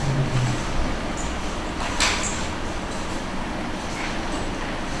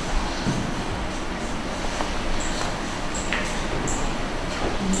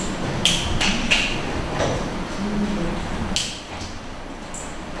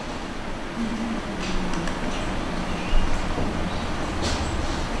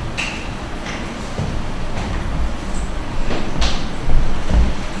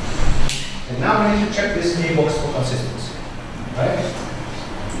now we need to check this A box for consistency, right?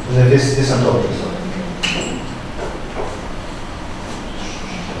 This ontology, sorry.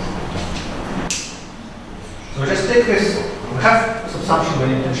 So just take this, we have subsumption we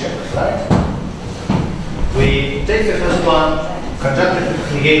need to check, right? We take the first one,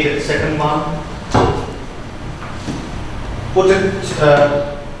 conjunctively negate the second one, put it,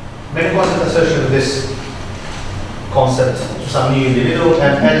 make a constant assertion of this concept to some new individual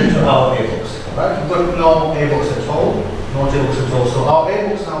and add it to our A box. Right? We've got no A box at all, not A box at all. So our A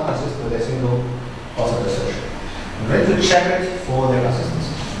box now consists with a single constant assertion. We're going to check it for the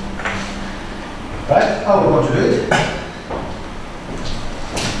consistency. Right? How are we going to do it?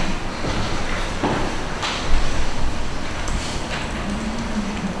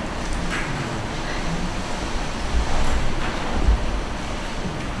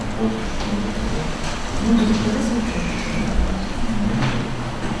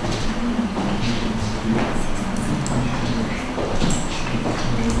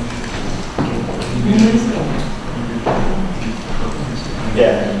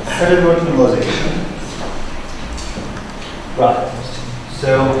 Yeah, headed word normalization. Right. So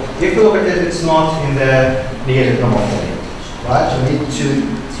if you look at it, it's not in the negated normal form. Right? We need to,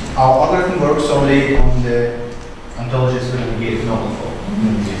 our algorithm works only on the ontologies with the negated normal form.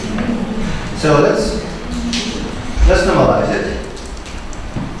 So let's normalize it.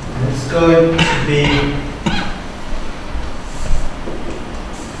 It's going to be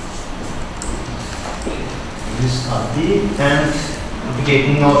this RT and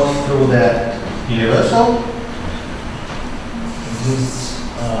propagating not through the universal. This is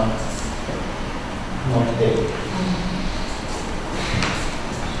not A.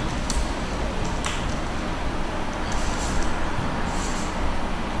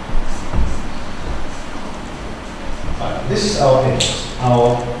 This is our A box. Our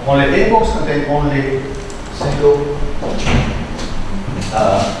only A box contains only single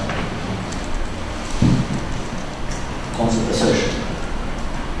constant assertion.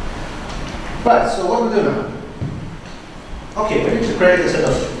 Right, so what we do now? Okay, we need to create a set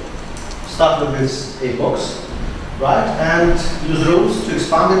of, start with this A box, right, and use rules to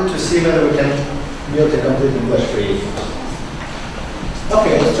expand it to see whether we can build a complete English-free A box.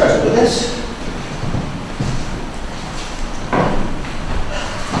 Okay, let's try to do this.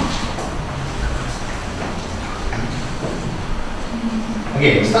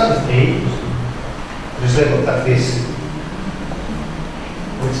 Again, we start with A, just label like this.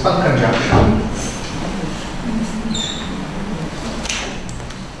 We expand conjunction.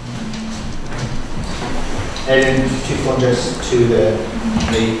 Adding two conjuncts to the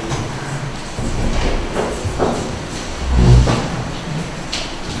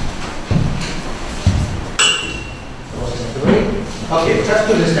okay, try to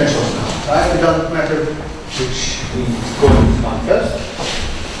do this extensions now, right? It doesn't matter which we go to expand first.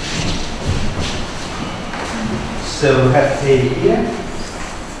 So we have A here,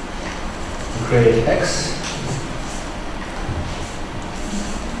 we create X,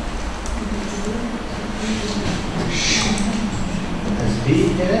 has B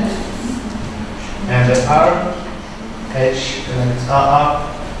in it, and the R, H, and then it's R,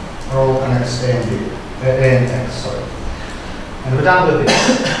 row, and it's A and B, A and X, sorry. And we're done with it.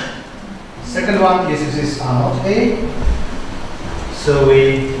 Second one is this are not A, so we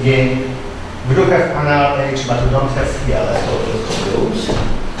again. We do have an RH, but we don't have, yeah, let's go to the rules.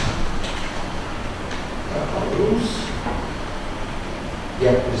 Rules.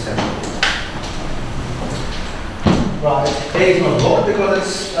 Yeah, just have right, A is not blocked because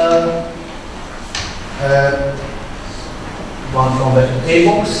it's one from the A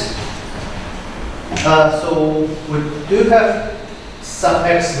box. So we do have some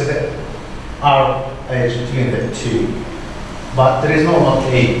X with the RH between the two. But there is no not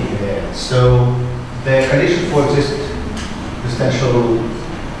A in there. So the condition for existential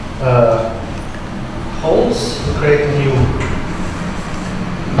holds to create a new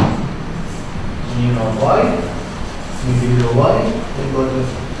not Y, individual Y, we go to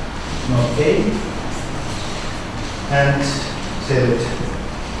not A, and say that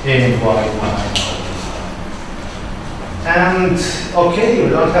A and Y are And okay, we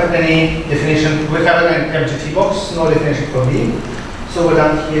don't have any definition. We have an empty T box, no definition for B. So we're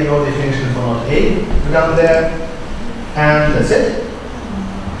done here, no definition for node A. We're done there, and that's it.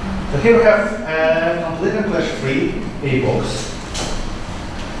 So here we have a complete and clash-free A box.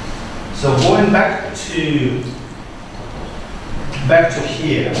 So going back to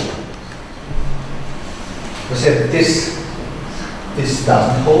here, we said that this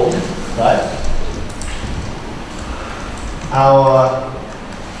doesn't hold, right? Our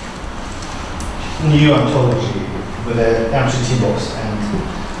new ontology with an empty T box and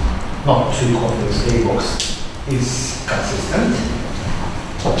not too complex A box is consistent.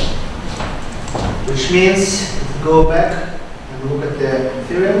 Which means, if we go back and look at the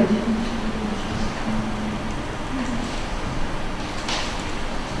theorem,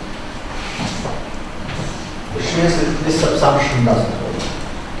 which means that this subsumption doesn't hold.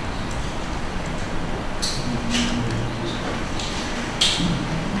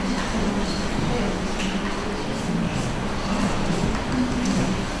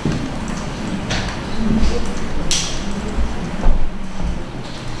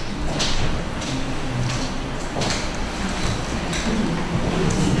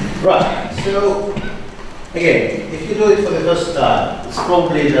 Right, so again, if you do it for the first time, it's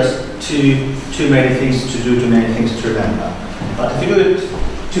probably just too many things to do, too many things to remember. But if you do it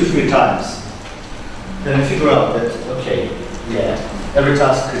 2-3 times, then you figure out that, okay, yeah, every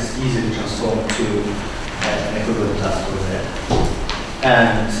task is easily transformed to an equivalent task over there.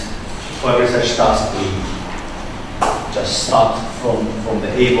 And for every such task, we just start from the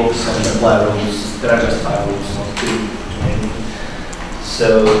A box and apply rules. There are just 5 rules, not too many. So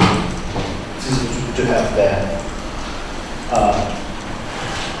it's easy to have the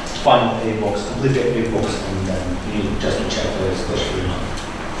final A box, complete A box, and then you just check whether it's clash-free or not.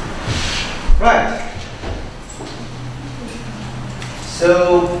 Right.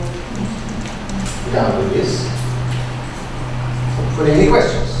 So we're done with this. Hopefully, any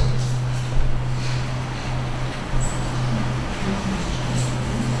questions?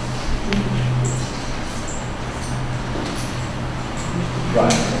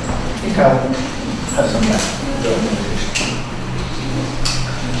 Right. I think I'll have some time.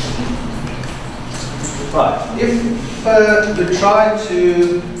 Right. If we try to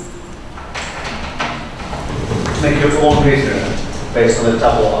make your own reasoner based on the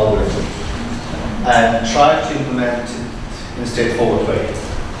tuple algorithm and try to implement it in a straightforward way,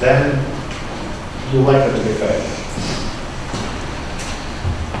 then you're likely to be failed.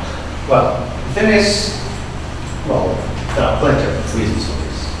 Well, the thing is, well, there are plenty of reasons for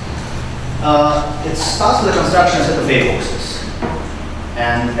this. It starts with the construction set of A boxes.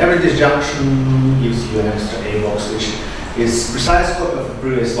 And every disjunction gives you an extra A box, which is precise copy of the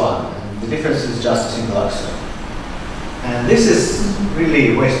previous one. And the difference is just a single axiom. And this is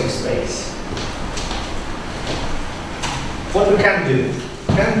really a waste of space. What we can do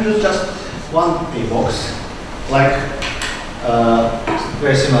just one A box, like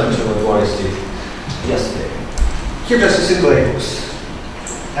very similar to what Boris did yesterday. Here just a single A box.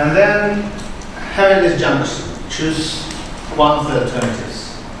 And then having this junction, choose one of the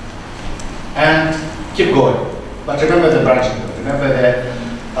alternatives. And keep going. But remember the branching. Remember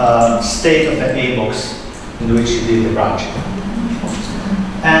the state of the A box in which you did the branching.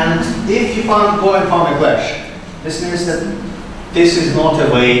 And if you go and found a clash, this means that this is not a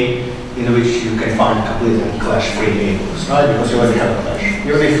way in which you can find complete and clash-free A box, right? Because you already have a clash.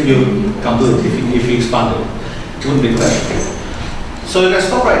 Even if you complete, if you expand it, it wouldn't be clash-free. So you can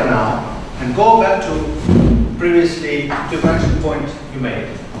stop right now and go back to previously the branching point you made.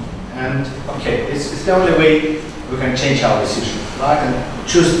 And okay, it's the only way we can change our decision, right? And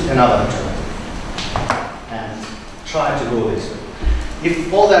choose another alternative and try to go this way.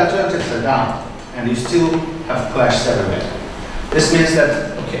 If all the alternatives are done and you still have clashes everywhere, this means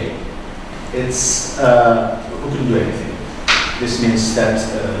that okay, it's we couldn't do anything. This means that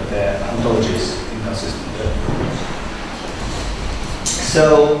the ontology is inconsistent.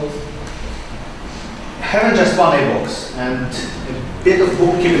 So having just one A box and a bit of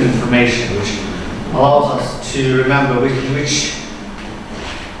bookkeeping information, which allows us to remember which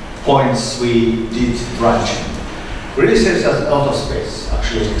points we did branching, really saves us a lot of space.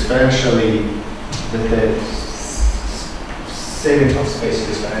 Actually, exponentially, the saving of space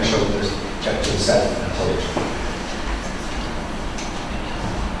is exponential with respect to the set of ontology.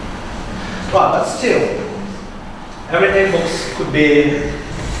 Right, but still, every A box could be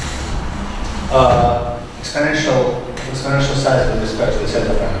exponential size with respect to the set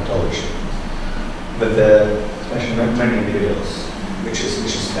of an ontology, with the exponential many individuals, which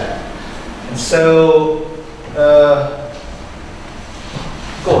is that. And so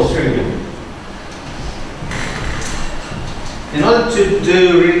goes really good. In order to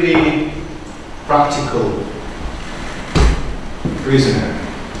do really practical reasoning,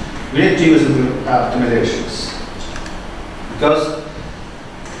 we need to use optimizations, because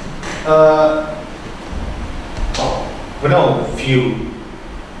we know a few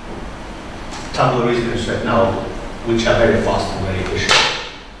tabular reasoners right now which are very fast and very efficient.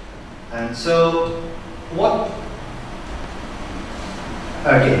 And so what's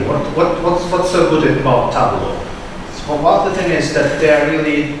so good about tabular? So one of the things is that they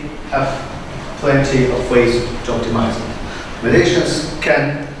really have plenty of ways to optimize it. Optimizations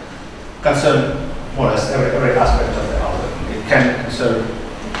can concern more or less every aspect of the algorithm. It can concern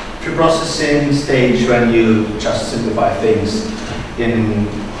pre-processing stage when you just simplify things in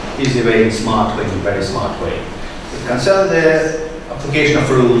easy way, in smart way, in very smart way. It concerns the application of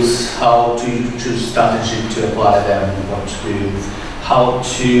rules, how to choose strategy to apply them, what to do, how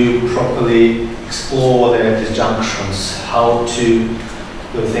to properly explore the disjunctions, how to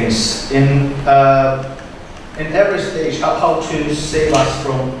do things in every stage, how to save us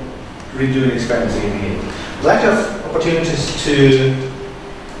from redoing experiments again. Plenty of opportunities to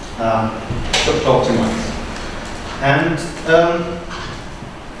optimize. And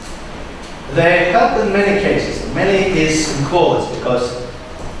they help in many cases. Many is in quotes because,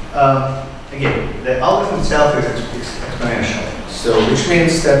 again, the algorithm itself is exponential. So, which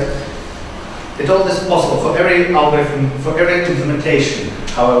means that it's always possible for every algorithm, for every implementation,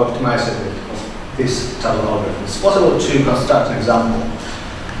 however optimized it is, of this type of algorithm, it's possible to construct an example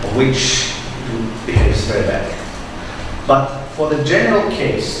of which behaves very badly. But for the general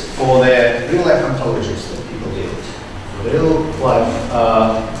case, for the real-life ontologies that people deal with, for the real-life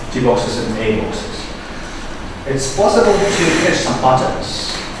T boxes and A boxes, it's possible to catch some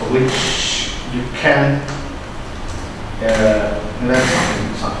patterns for which you can invent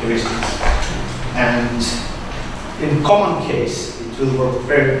some heuristics. And in common case, it will work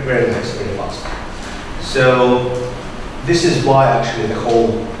very, very nice, very fast. So this is why actually the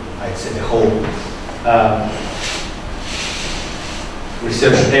whole, I'd say the whole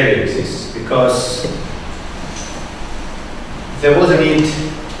research area exists, because there was a need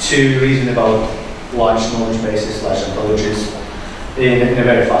to reason about large knowledge bases, large ontologies in a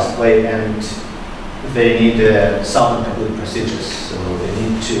very fast way, and they need sound and complete procedures. So they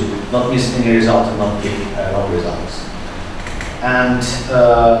need to not miss any result and not give wrong results. And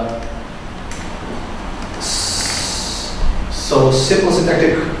so simple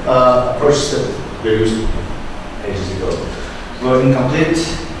syntactic approaches that we used ages ago were incomplete,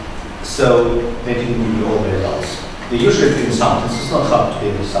 so they didn't give you all the results. They usually give you sound. It's not hard to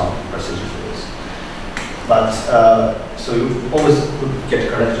give you sound procedure for this. But so you always would get a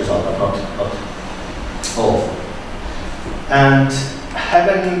correct result, but not all. And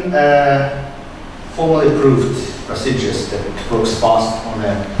having formally proved procedures that works fast on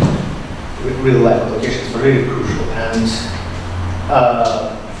real life applications are really crucial. And a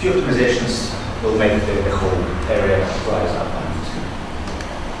few optimizations will make the whole area rise up and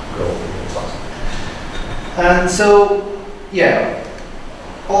grow really fast. And so, yeah,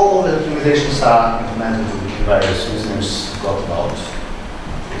 all the optimizations are implemented in various reasons got about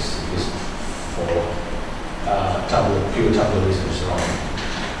this for pure tabular reasons around,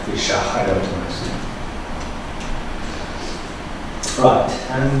 which are highly optimized. Right,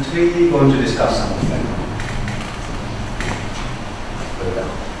 and we're going to discuss some of them.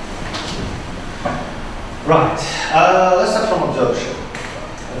 Right, let's start from absorption.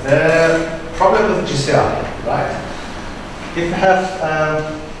 The problem with GCI, right? If you have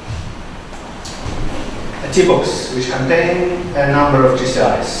a T-box which contains a number of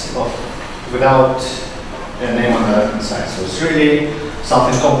GCIs without a name on the left-hand side, so it's really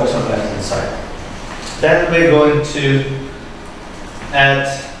something complex on the left-hand side. Then we're going to add,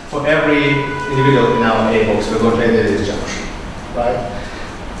 for every individual in our A box, we're going to add a disjunction, right?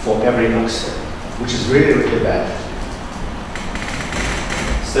 For every axis, which is really, really bad.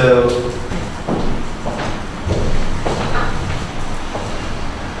 So,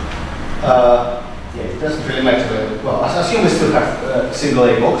 yeah, it doesn't really matter. Well, I assume we still have a single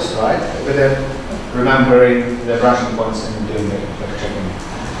A box, right? With remembering the branching points and doing the checking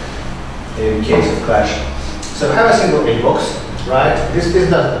in case of clash. So have a single A box, right? This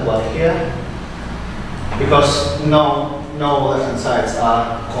doesn't apply here because no left-hand sides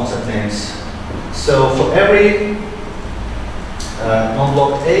are constant names. So for every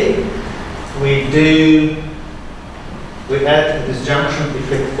non-blocked A, we add this junction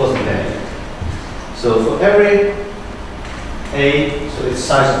if it wasn't there. So for every A, so it's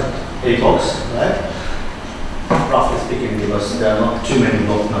size of A box, right? roughly speaking, because there are not too many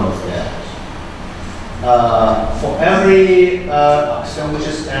block nodes there. For every axiom which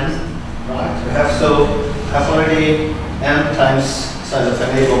is n, right, we have already n times size of an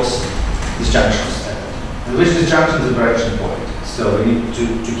A box disjunctions. And which disjunction is a direction point. So we need to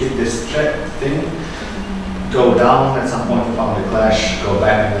keep this thing, go down at some point, we found a clash, go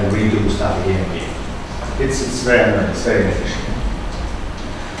back and then redo stuff again and again. It's very inefficient.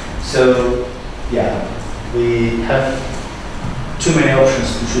 So yeah, we have too many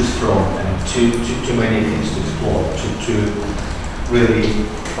options to choose from and too many things to explore to really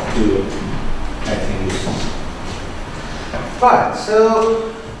do anything useful. Right,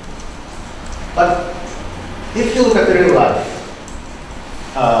 so, but if you look at the real life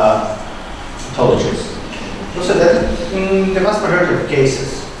topologies, you'll see that in the vast majority of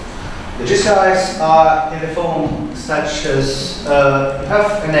cases, the GCIs are in the form such as you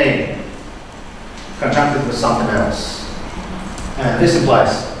have a name conjuncted with something else. And this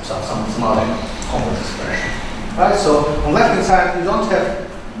implies some other complex expression. Right? So on the left hand side, you don't have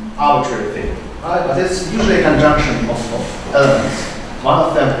arbitrary thing, right? But it's usually a conjunction of elements. One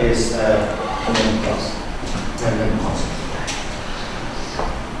of them is name plus and then constant.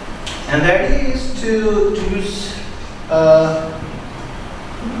 And the idea is to use the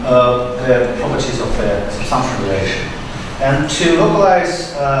properties of the subsumption relation and to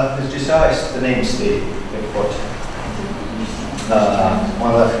localize the GCIs, the names they put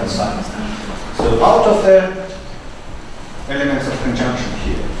on the left hand side. So out of the elements of conjunction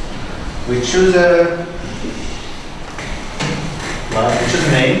here, we choose a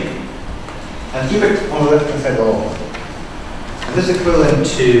name and keep it on the left hand side alone. And this is equivalent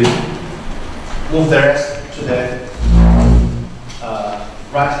to move the rest to the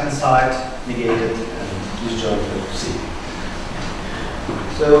right hand side, negate it, and disjoin to C.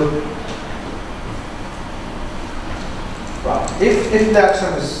 So, right, if the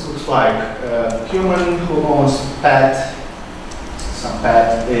axiom looks like a human who owns pet, some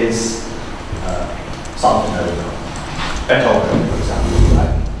pet is something, I don't know, pet owner, for example,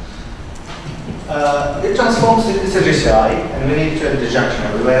 right? It transforms it, it's a GCI, and we need to have disjunction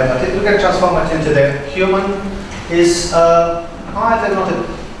everywhere, but if we can transform it into the human is either not a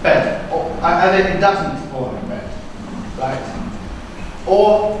pet, or either it doesn't own a pet, right?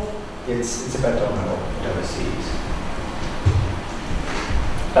 Or it's a pet owner, or whatever C is.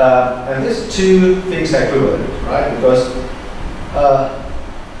 And these two things are equivalent, right? Because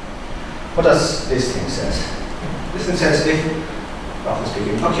what does this thing say? This thing says if, roughly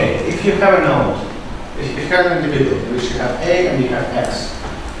speaking, okay, if you have a node, if you have an individual in which you have A and you have X,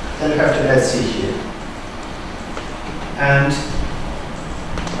 then you have to add C here. And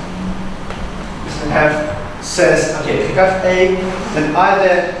this thing says, okay, if you have A, then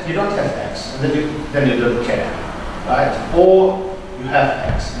either you don't have X, and then you don't care, right? Or you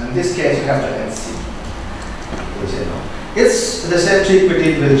have X, and in this case you have to add C. It's the same trick we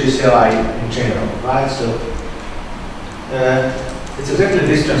did with GCI in general, right? So it's exactly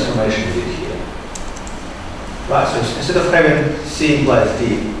this transformation we did here. Right, so instead of having C implies D,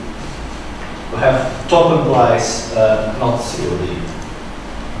 we have top implies not C or D.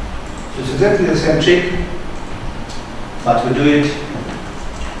 So it's exactly the same trick, but we do it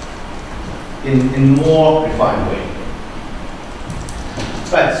in more refined way.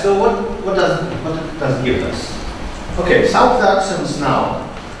 Right, so what does it give us? Okay, some of the axioms now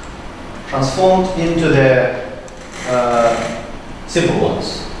transformed into the simple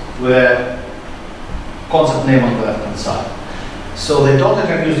ones, where concept name on the left hand side. So they don't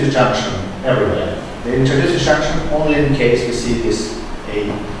introduce disjunction everywhere. They introduce disjunction only in case we see this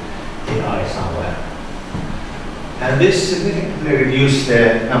AI somewhere. And this significantly reduces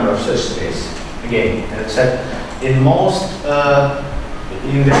the number of search space. Again, as I said, in most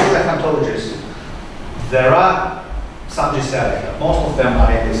in the real-life ontologies, there are some GCI, but most of them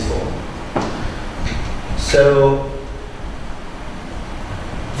are in this form. So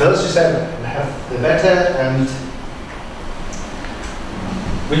those GCI have the better, and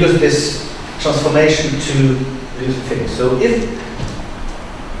we use this transformation to reduce the thing. So if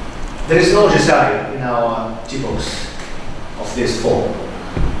there is no GCI in our T-box of this form,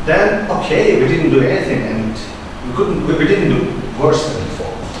 then okay, we didn't do anything, and we didn't do worse than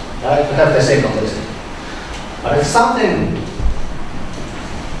before. Right? We have the same complexity. But if something,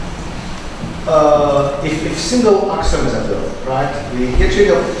 if single axiom is observed, right, we get rid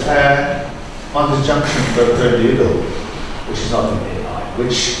of one disjunction per individual, which is not in AI,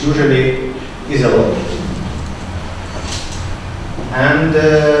 which usually is a lot. And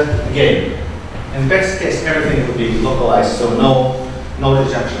again, in best case, everything would be localized, so no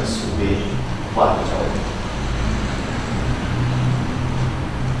disjunctions would be applied at all.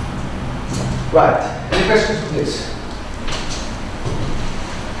 Right. Any questions on this?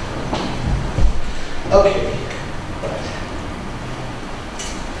 Okay.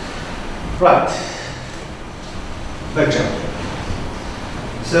 Right. Back jump.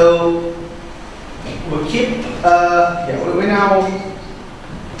 So we keep. We now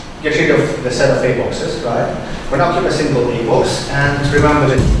get rid of the set of A boxes, right? We now keep a single A box, and remember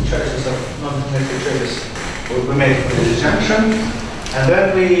the choices of non-symmetric choices we made for the disjunction, and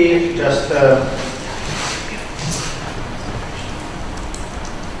then we just.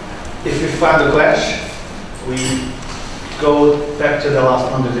 If we find a clash, we go back to the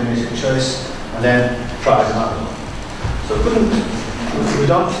last non-deterministic choice and then try another one. So we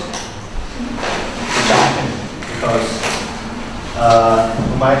don't jump in because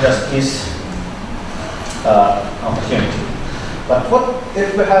we might just miss opportunity. But what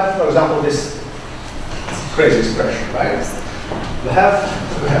if we have, for example, this crazy expression, right? We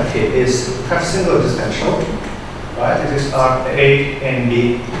have here is we have single existential, right? It is our A and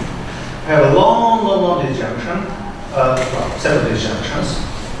B. We have a long disjunction, set of disjunctions,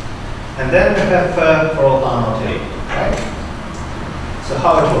 and then we have for all R not A, right? So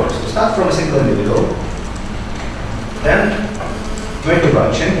how it works? We start from a single individual, then make a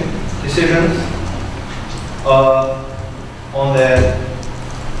branching decision on the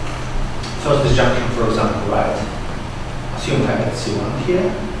first disjunction, for example, right? Assume we have C1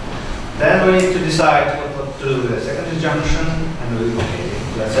 here. Then we need to decide what to do with the second disjunction, and we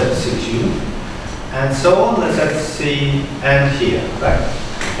let's set C2, and so on. Let's set C and here, right?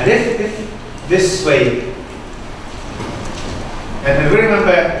 And if this way, and we remember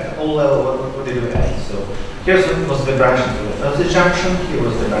at all level what did we add? So here was the branching for the first disjunction. Here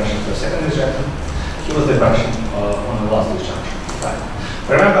was the branching for the second disjunction. Here was the branching on the last disjunction, right?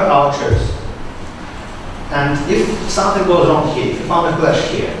 Remember our choice. And if something goes wrong here, if you found a clash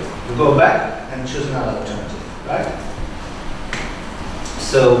here, we go back and choose another alternative, right?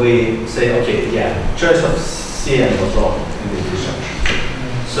 So we say, okay, yeah, choice of Cn was wrong in this disjunction.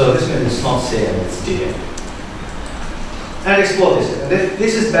 So this means it's not Cn, it's Dn. And explore this. And if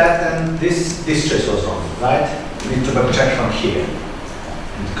this is bad, then this choice was wrong, right? We need to backtrack from here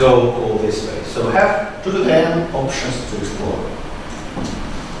and go all this way. So we have 2 to the n options to explore.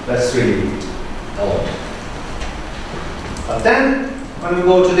 That's really a lot. But then, when we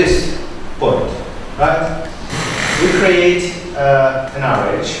go to this point, right, we create an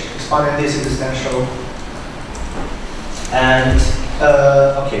RH, expanding this existential, and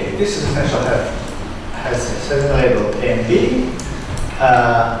okay, this existential has a certain label A and B.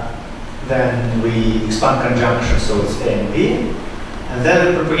 Then we expand conjunction, so it's A and B, and then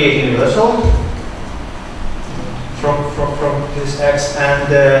we propagate universal from this X, and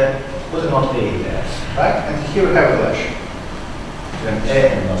put a not A there, right? And here we have a clash. Then A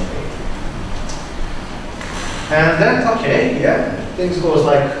and not A. And then, okay, yeah, things goes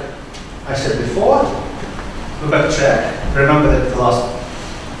like I said before. We backtrack. Remember that the last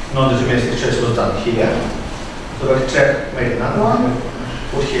non-deterministic choice was done here. So backtrack, make another one.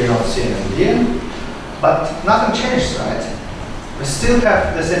 Put here not C and D. But nothing changed, right? We still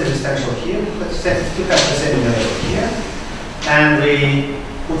have the same existential here. We still have the same label here. And we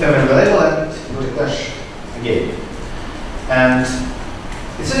put them in the label and do the clash again. And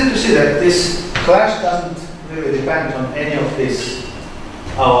it's easy to see that this clash doesn't really depend on any of these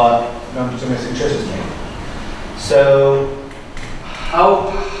our non-deterministic choices made. So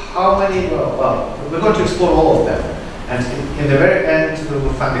how many? Well, we're going to explore all of them, and in the very end we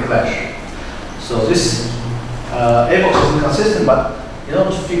will find the clash. So this A-box is inconsistent, but in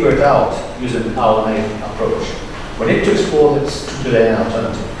order to figure it out using our naive approach, we need to explore this to the n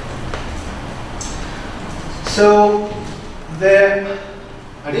alternative. So the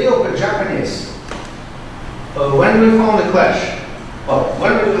idea of conjunction is when we found a clash, well,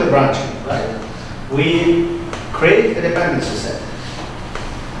 when we do the branching, right, we create a dependency set.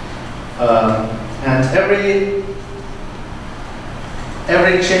 And every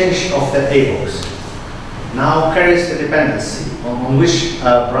change of the A-box now carries a dependency on which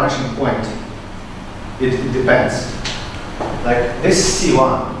branching point it depends. Like this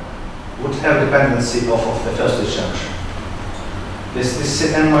C1 would have dependency of the first disjunction.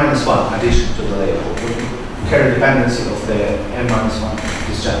 This n-1 addition to the label would carry dependency of the n-1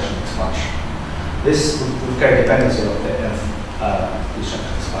 disjunction expansion. This would carry dependency of the f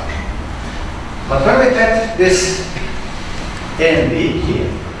disjunction expansion. But when we add this A and B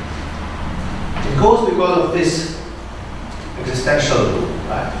here, it goes because of this existential rule,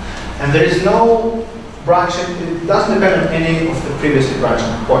 right? And there is no branching, it doesn't depend on any of the previously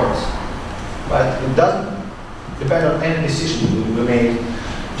branching points, right? It doesn't depend on any decision we made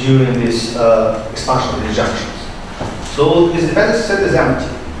during this expansion of these junctions. So this dependency set is empty.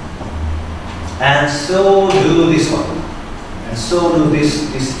 And so do this one. And so do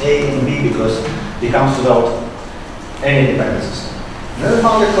this A and B, because it comes without any dependencies. Then we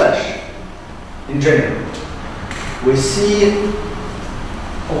found a clash in general. We see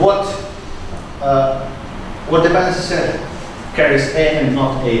what dependency set carries A and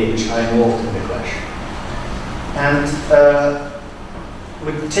not A, which are involved in the clash. And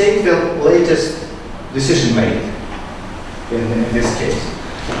we take the latest decision made in this case,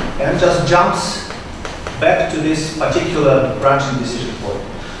 and just jumps back to this particular branching decision point,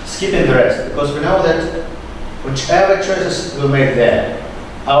 skipping the rest, because we know that whichever choices we make there,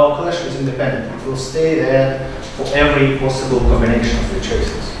 our clash is independent. It will stay there for every possible combination of the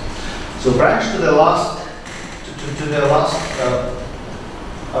choices. So branch to the last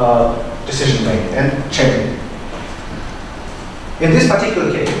decision made and check it. In this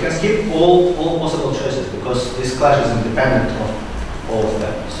particular case, you can skip all possible choices because this clash is independent of all of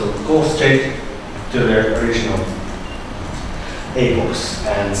them. So go straight to the original A box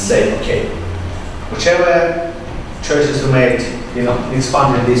and say, okay, whichever choices we made,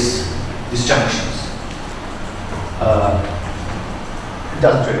 expanding these junctions, it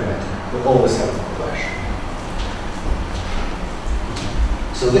doesn't really matter. We always have a clash.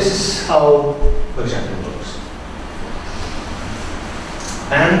 So this is how the example works.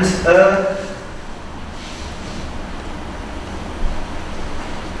 And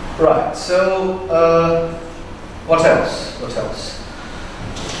right, so what else? What else?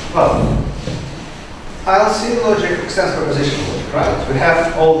 Well, ILC logic extends proposition logic, right? We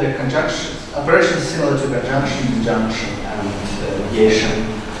have all the conjunctions, operations similar to conjunction, conjunction, and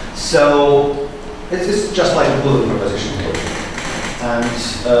negation. So it's just like a Boolean proposition logic. And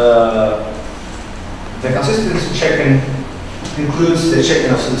the consistency checking includes the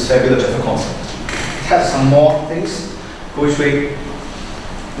checking of satisfiability of a concept. It has some more things, which we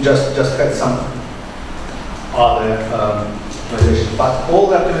just had some other optimizations. But all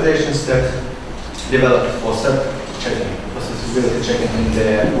the optimizations that developed for set checking, for satisfiability checking in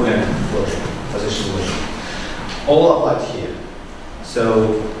the Boolean logic, position logic, all applied here.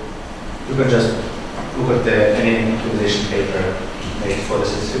 So you can just look at any optimization paper made for the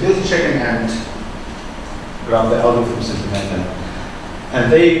satisfiability checking and grab the algorithms, implement them.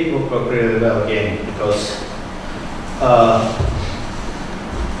 And they work really well again because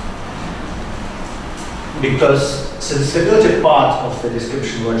satisfiability part of the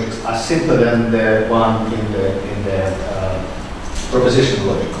description logics are simpler than the one in the proposition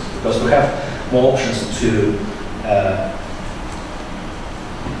logics, because we have more options to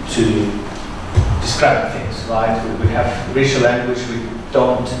describe things, right? We have richer language. We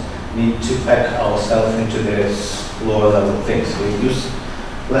don't need to pack ourselves into these lower level things. We use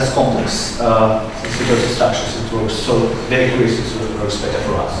less complex satisfiability structures. It works so the accuracy works better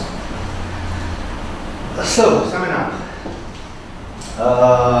for us. So, summing up,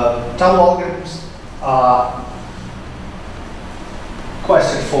 tunnel algorithms are quite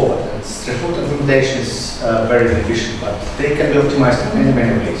straightforward. And straightforward implementation is very efficient, but they can be optimized in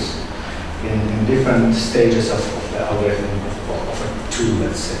many ways in different stages of the algorithm of a tool,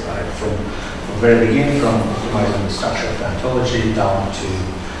 let's say, right? From very beginning, from optimizing the structure of the ontology down to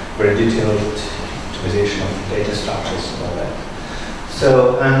very detailed optimization of data structures and all that.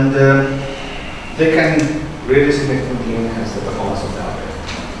 So, and they can really significantly enhance the performance of the algorithm.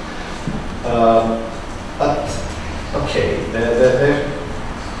 But, okay, the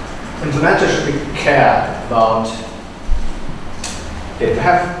implementer should be care about, okay, they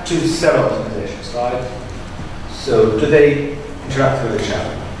have several optimizations, right? So, do they interact with each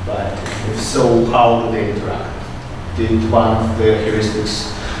other, right? If so, how do they interact? Did one of the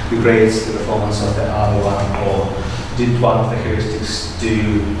heuristics degrades the performance of the other one, or did one of the heuristics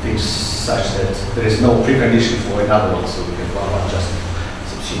do things such that there is no precondition for another one, so we can one just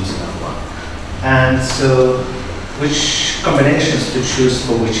subsumes another one? And so, which combinations to choose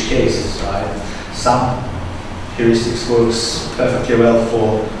for which cases, right? Some heuristics works perfectly well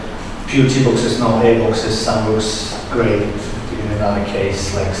for pure T boxes, no A boxes. Some works great in another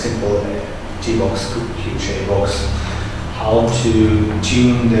case, like simple T box, huge A box. How to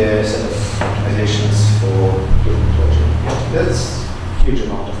tune the set of optimizations for different logic. That's a huge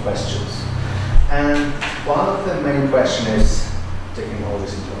amount of questions. And one of the main questions is, taking all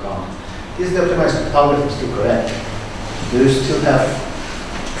this into account, is the optimized algorithm still correct? Do you still have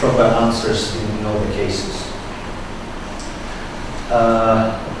proper answers in all the cases?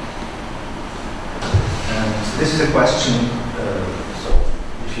 And this is a question, so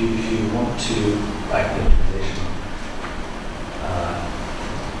if you want to like the optimization,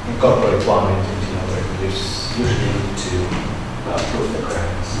 incorporate one into the algorithm. There's usually need to prove the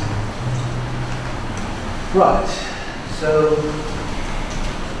correctness. Right. So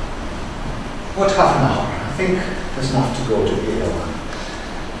what, half an hour? I think there's enough to go to the other one.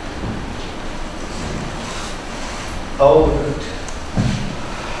 Oh, good.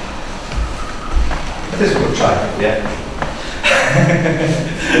 This is a good try, yeah.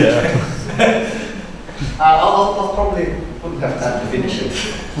 I'll probably wouldn't have time to finish it,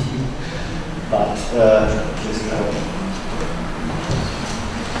 but this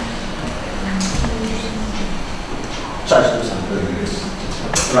try to do something.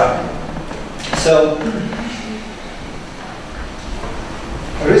 Right. So,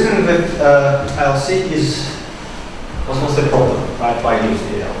 the reason with ILC was the problem, right? Why use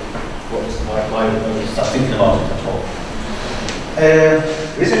DL? Why start thinking about it at all?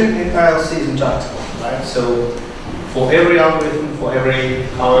 Reasoning in ILC is intractable, right? So, for every algorithm, for every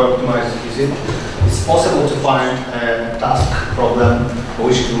how optimized is it, it's possible to find a task problem for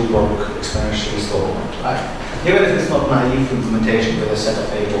which it will work exponentially slow, right? Even if it's not naive implementation with a set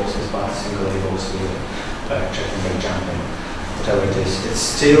of A boxes, but a single A box with checking and jumping, whatever it is, it's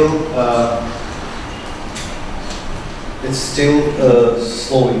still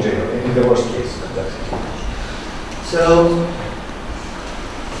slow in general, in the worst case. So,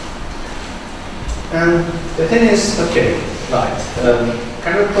 and the thing is, okay, right,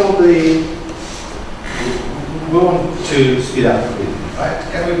 can we probably, we want to speed up a bit, right?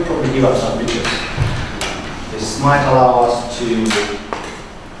 Can we probably give up some features? This might allow us to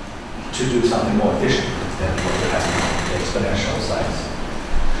do something more efficient than what we have on the exponential size.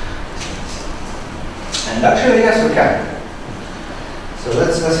 And actually, yes, we can. So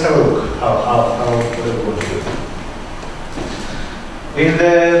let's have a look what we want to do. In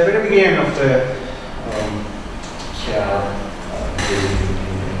the very beginning of the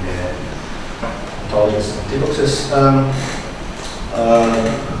in the ontologies and T-boxes,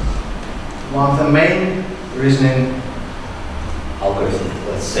 one of the main reasoning algorithm,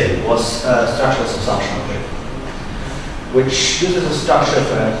 let's say, was structural subsumption algorithm, which uses a structure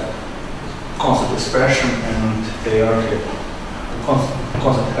of a concept expression and hierarchy,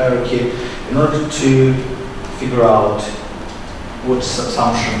 concept hierarchy, in order to figure out which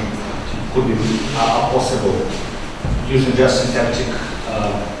subsumption could be possible using just syntactic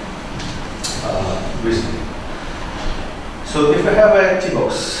reasoning. So if we have a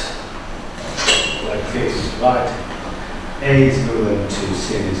T-box like this, right? A is equivalent to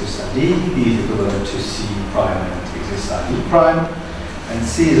C and exists on D, B is equivalent to C prime and exists on D prime, and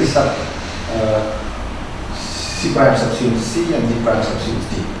C is a sub C prime subsumes C and D prime subsumes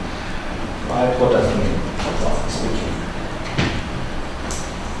D. Right? What does it mean, roughly speaking?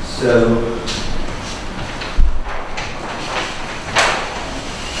 So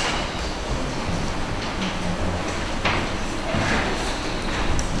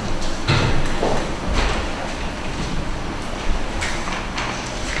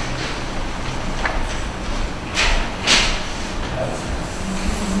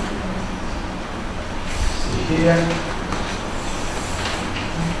here,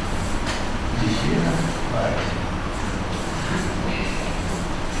 right.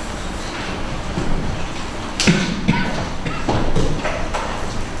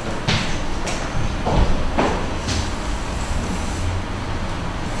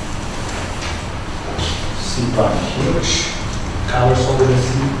 C prime here, which covers all the C.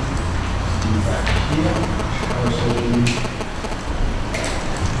 D prime here, which covers all the D.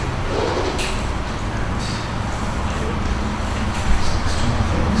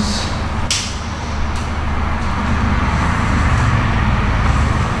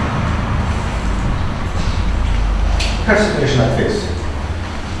 Situation like this.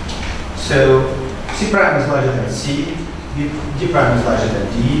 So C prime is larger than C, D prime is larger than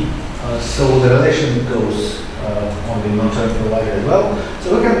D, so the relation goes on the non-terminal value as well. So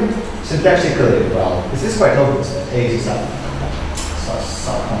we can syntactically, well, this is quite obvious that A is a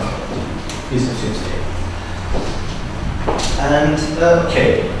subconcept. B subsumes A. And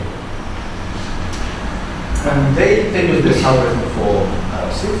okay. And they use this algorithm for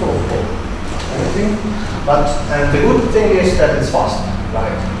C for everything. But the good thing is that it's fast,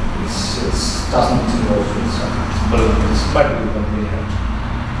 right? It doesn't involve it's quite good when we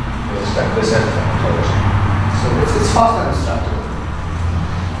respect the set of ontology. So it's fast and instructive.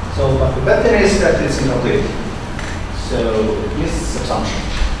 So, but the bad thing is that it's incomplete. So it misses subsumption.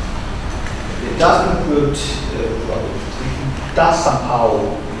 It doesn't include, well, it does somehow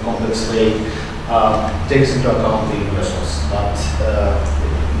in a complex way takes into account the universals, but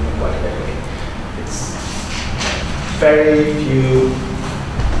in quite a bad way. It's very few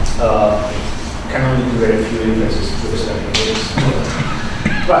can only do very few inferences with respect to this.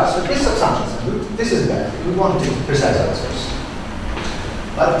 Right, so this substantial, this is bad. We want precise answers.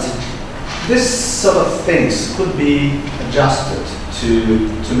 But this sort of things could be adjusted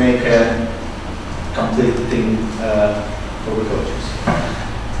to make a complete thing for recursions.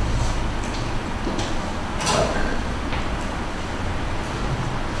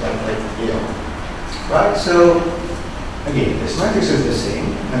 Like right, so again, this matrix is the same,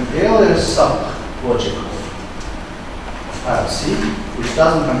 and L is sub-logical of C, which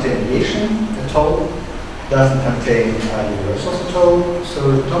doesn't contain negation at all, doesn't contain universals at all,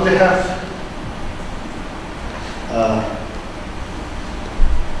 so it only have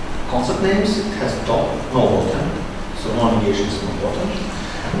concept names. It has top, no bottom, so no negation is no bottom.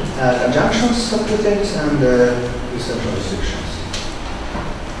 Conjunctions of the things and essential restrictions.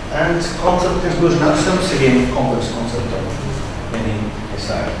 And concept inclusion axioms, again, complex concept of any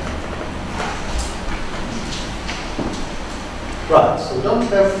SI. Right, so we don't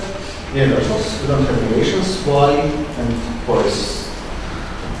have universals, we don't have negations. Why? And Boris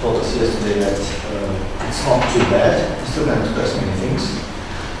told us yesterday that it's not too bad, we still can express many things.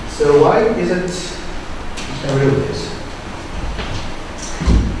 So why is it real case?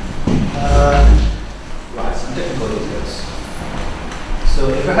 Right, some technical details. So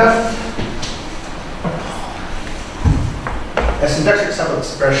if we have a syntactic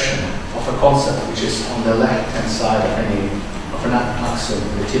sub-expression of a concept which is on the left-hand side of an axiom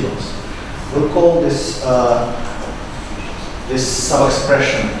in the tables, we'll call this this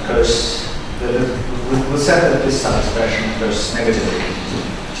sub-expression because we'll set that this sub-expression occurs negatively to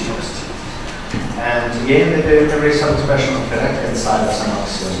T plus T. And again, every sub-expression of the left-hand side of some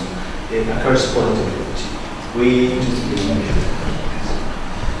axiom, it occurs positively to T. We just do negative.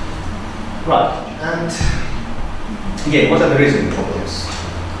 Right, and again, what are the reasoning problems?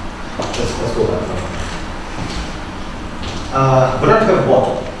 Let's go back. We don't have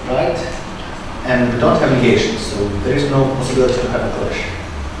bottom, right? And we don't have negation, so there is no possibility to have a clash.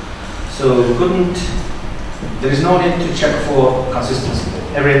 So we couldn't, there is no need to check for consistency.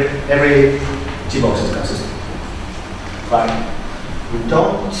 Every T-box is consistent. Right? We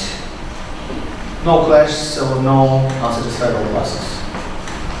don't, no clash, so no unsatisfiable classes.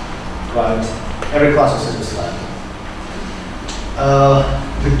 Right? Every class is satisfied.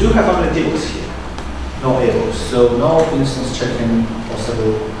 We do have only T-box here, no A-box, so no instance checking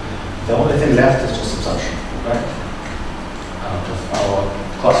possible. The only thing left is just subsumption, right? Out of our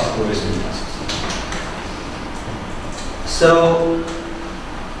classical reasoning classes. So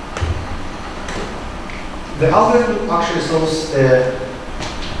the algorithm actually solves the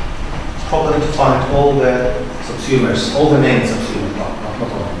problem to find all the subsumers, all the named subsumers, not all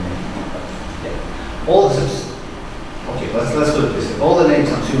the named, but yeah. All the okay, let's put it this way. All the named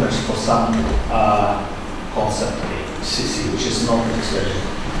subsumers for some concept A, CC, which is not expression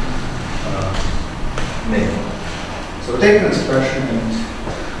name. So we take an expression and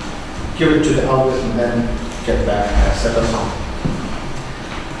give it to the algorithm and then get back a set of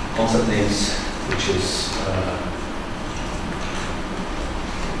concept names, which is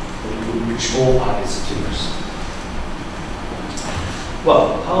which all are its subsumers.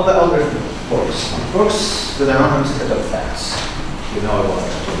 Well, how the algorithm works? It works with an unlimited set of facts. You know about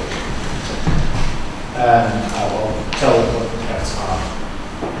it. And I will tell you what the facts are.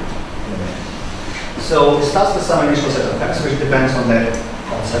 So it starts with some initial set of facts, which depends on the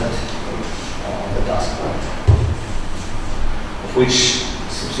concept on the task point, of which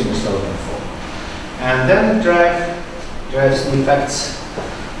subsumer is relevant for. And then it drives new facts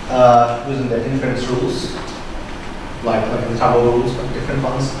using the inference rules, like the table rules, but different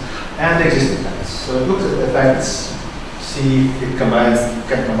ones, and the existing facts. So it looks at the facts, see if it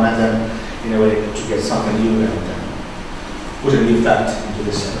can combine them in a way to get something new, and then put a new fact into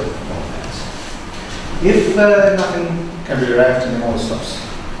this set of more facts. If nothing can be derived, then all stops.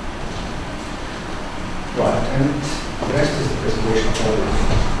 Right, and the rest is the presentation of all the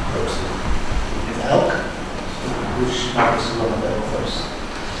works. In ELK, which matters a lot of that first.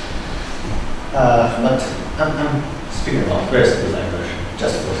 But I'm speaking about very simplified version,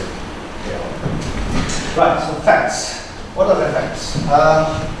 just for Right, so facts. What are the facts?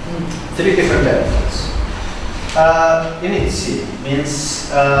 Three different benefits. Init-C means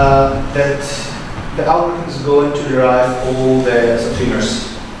that the algorithm is going to derive all the subsumers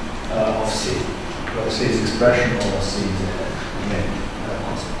of C. Whether C is expression or C is the main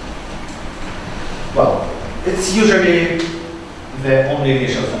concept. Well, it's usually the only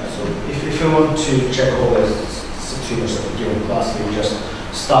initial fact. So if you want to check all the subsumers of a given class, we just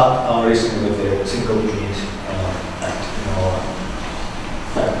start our reasoning with the single unit fact in our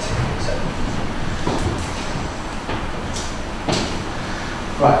fact 7.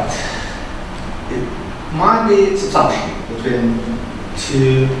 Right. It might be subsumption between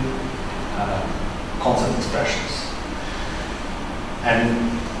two constant expressions.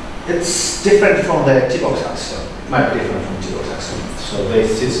 And it's different from the T-box axiom. It might be different from T-box axiom. So they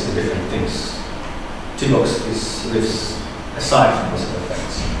sit in different things. T-box lives aside from these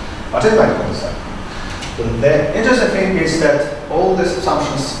effects. But it might coincide. The interesting thing is that all the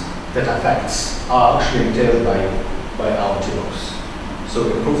assumptions that affects are actually entailed by our T-box. So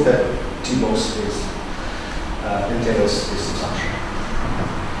we prove that T-box entails this assumption.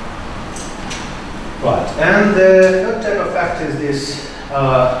 Right, and the third type of fact is this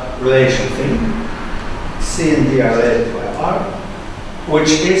relation thing. C and D are related by R, which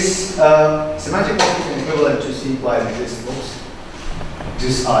is semantically equivalent to C implies this box.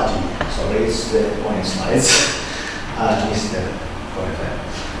 This RD. Sorry, it's the one in slides. Missed the point there.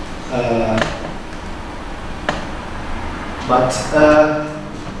 But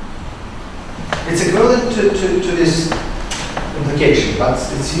it's equivalent to this implication, but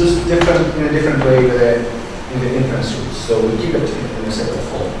it's used in a different way in the inference rules. So we keep it in a separate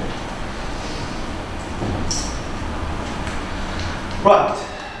form. Right,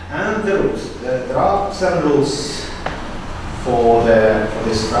 and the rules. There are 7 rules for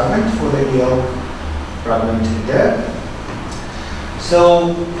this fragment, for the EL fragment in there.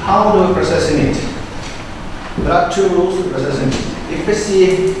 So how do we process init? There are 2 rules to process init. If we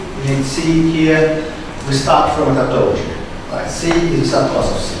see in C here, we start from a tautology. Right? C is a subclass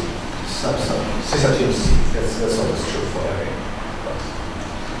of C. C subsumes C. That's always true for every class.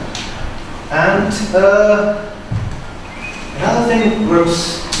 And another thing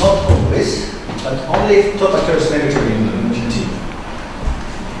works not always, but only if top occurs negatively in T.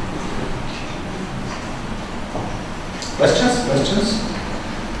 Questions?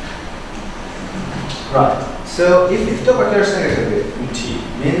 Right. So if top occurs negatively in T,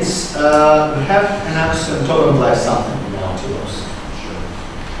 means we have an axiom top implies something in our T-box.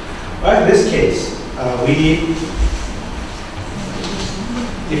 Right. In this case,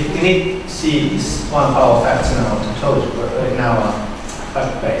 if init C is one of our facts in our tautology, in our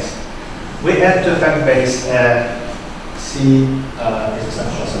fact base, we add to fact base C is a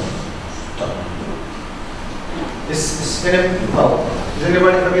subclass of top. Is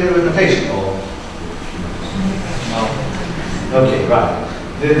anybody familiar with notation or? No. Okay, right.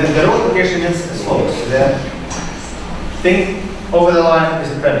 The rule application is as follows. The thing over the line is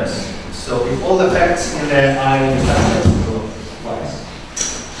a premise. So if all the facts in there are in the fact base, it applies.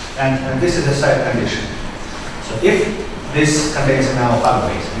 And this is a side condition. So if this contains an fact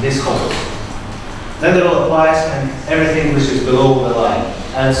base and this holds, then the rule applies and everything which is below the line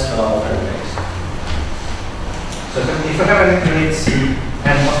adds to our fact base. So if we have an init C,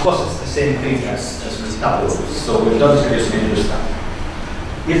 and of course it's the same thing as with tuples, so we don't introduce any new stuff.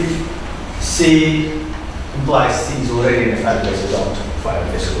 If C implies C is already in the fact base, we don't fire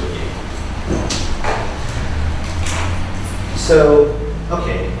this rule again. So,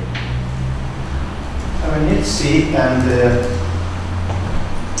 okay. I mean, init C, and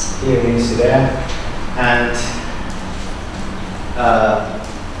here init C there, and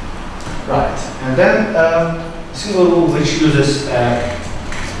right, and then single rule which uses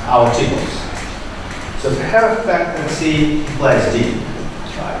our T-box. So if we have a fact that C implies D,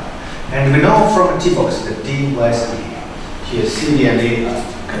 right? And we know from a T-box that D implies E. Here C, D, and E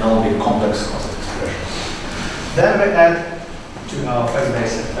can all be complex constant expressions. Then we add to our fact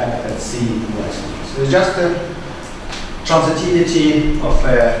base the fact that C implies D. So it's just a transitivity of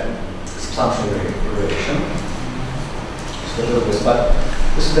a subsumption relation. But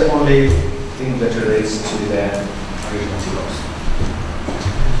this is the only thing that relates to the original T-box.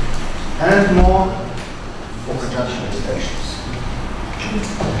 And more for conjunction extensions.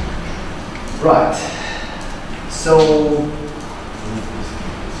 Right. So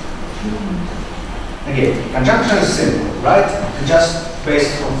again, conjunction is simple, right? And just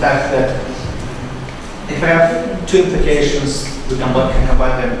based on the fact that if we have 2 implications, we can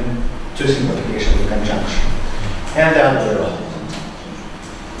combine them into 2 single implications with conjunction. And the other way around.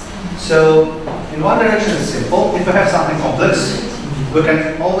 So in one direction it's simple. If we have something complex, we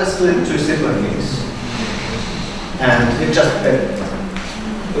can always split into simpler things. And it just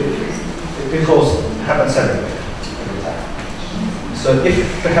happens everywhere, every time. So if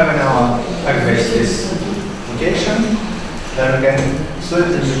we have in our fact base this implication, then we can split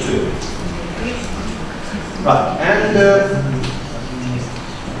it into 2. Right, and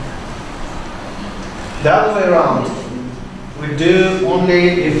the other way around, we do only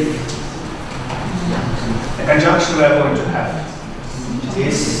if the conjunction we are going to have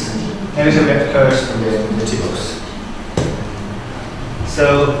is inevitably occurs in the T-box. So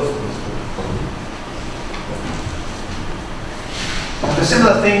a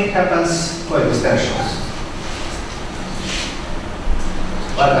similar thing happens for existentials.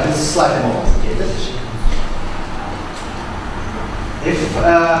 But it's slightly more complicated. If we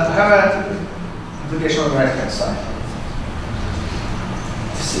have an implication on the right-hand side,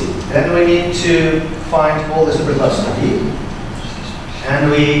 then we need to find all the superclasses of D,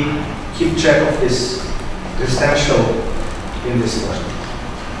 and we keep track of this existential in this version.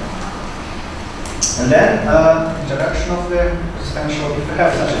 And then interaction of the existential, if we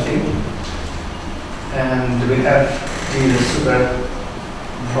have such a thing, and we have the super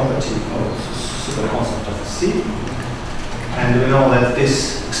property or super concept of C, and we know that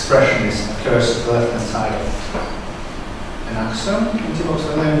this expression occurs at the left-hand side of an axiom in T-box,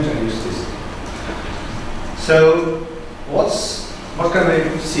 and then we introduce this. So what can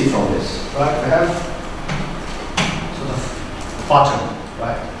we see from this? Right? We have sort of pattern,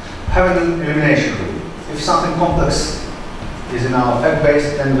 right? We have an elimination rule. If something complex is in our fact base,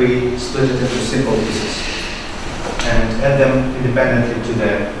 then we split it into simple pieces and add them independently to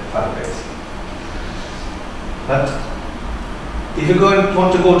the fact base. But if you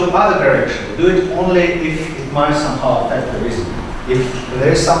want to go to other direction, do it only if it might somehow affect the reason. If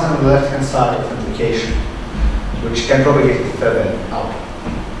there is something on the left-hand side of the implication which can propagate it further out.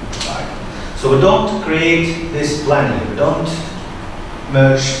 Right. So we don't create this blending. We don't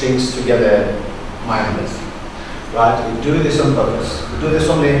merge things together mindlessly. Right? We do this on purpose. We do this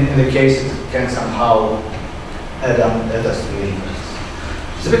only in the case it can somehow add us to the inverse.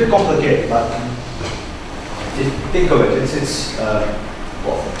 It's a bit complicated, but think of it, it's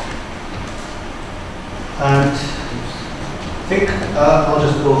awful. And I think I'll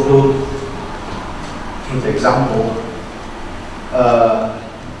just go through the example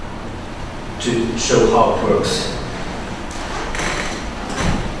to show how it works.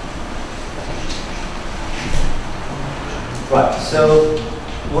 Right, so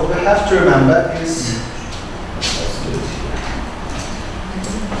what we have to remember is, let's do it here.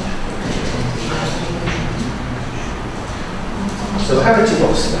 So we have a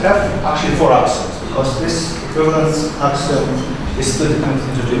T-box. We have actually 4 axioms because this equivalence axiom is split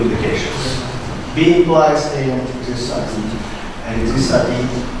into 2 implications. B implies A and exists at E, and exists at E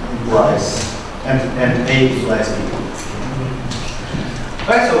implies and A implies B.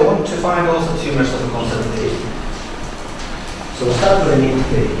 Right, so I want to find all subsumers of the concept A. So we'll start with an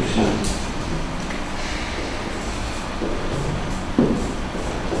implication.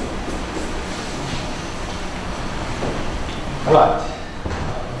 Right.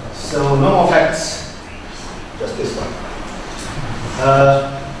 So no more facts, just this one.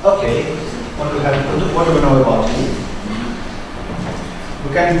 Okay. What do we know about E?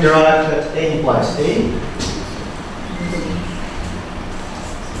 We can derive that A implies A.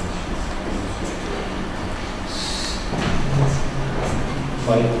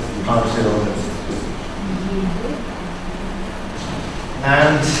 By R0.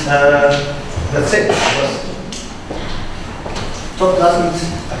 And that's it. Top doesn't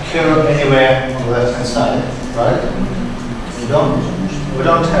occur anywhere on the left-hand side, right? We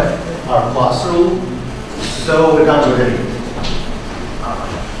don't have our class rule, so we're done with it.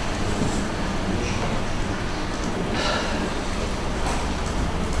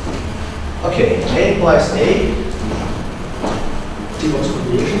 Okay, A implies A. T-box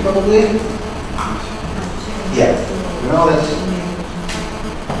combination probably. Yeah, we know that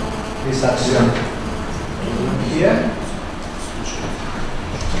this axiom here.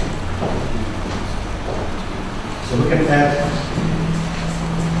 So we can add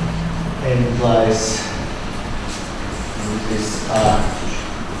A implies this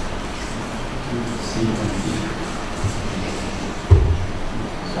C and D.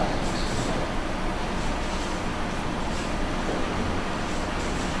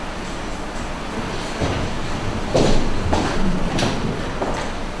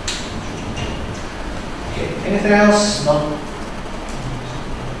 Anything else? No.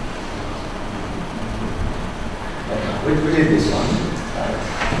 We did this one.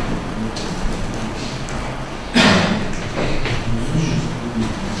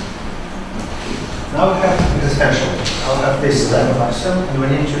 Now we have existential. I'll have this type of axiom, and we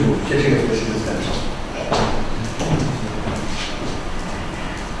need to calculate this existential.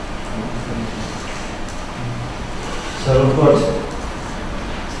 So we've got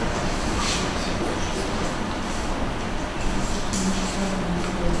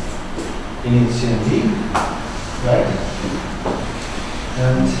in C and D, right?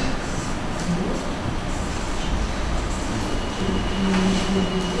 And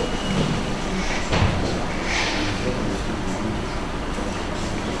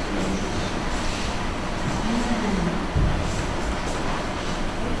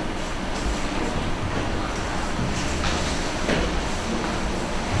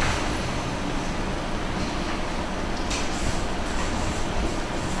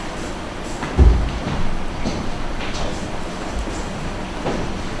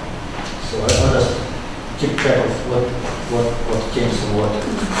So I'll just keep track of what came from what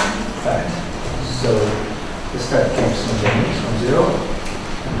fact. So this fact came from from 0.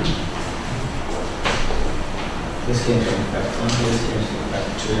 This came from fact 1, this came from fact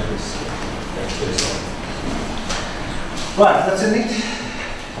 2, and this fact 2 is 1. Right, that's it.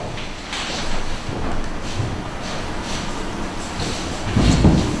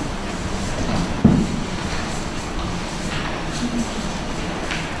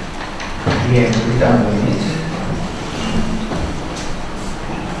 Again, we're done with it.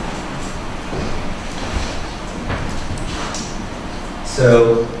 So,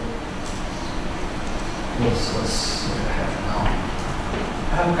 what's what I have now? I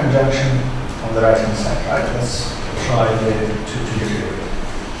have a conjunction on the right hand side, right? Let's try to degrade it.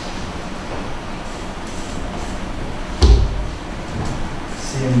 C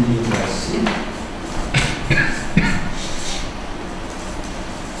and D plus C.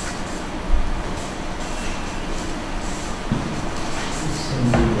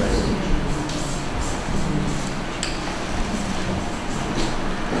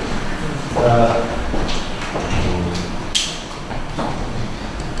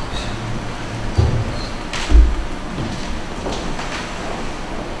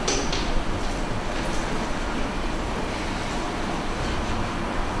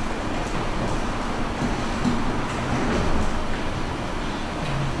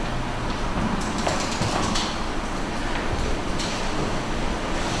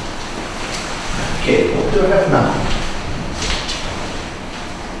 Okay, what do I have now?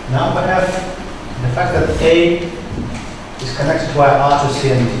 Now I have the fact that A is connected to R to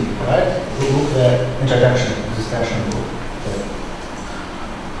C and D, right? We look at the introduction of this tension group, the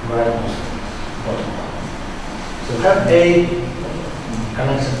rightmost bottom one. So we have A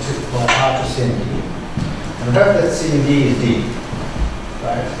connected to R to C and D. And we have that C and D is D,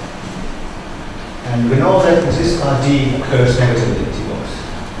 right? And we know that this RD occurs negatively in T-box.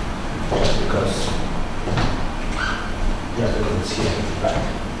 Just because it's here, right?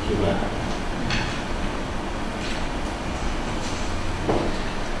 Here.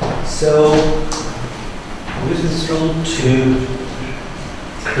 So use this rule to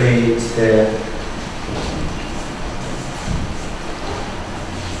create the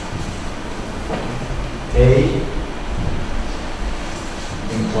A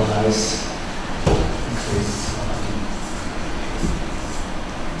implies increase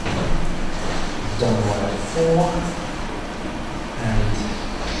done by 4 and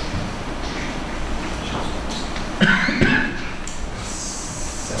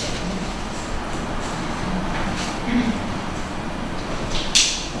 7.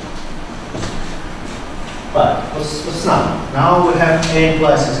 But what's now? Now we have A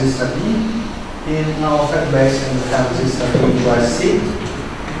plus exists at B in our fact base, and we have exists at B plus C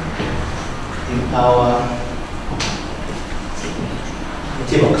in our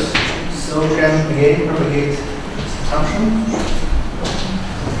T-box. So we can again propagate this assumption.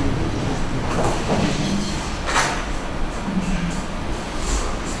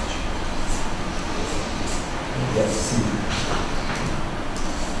 Let's see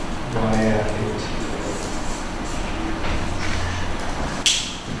via it.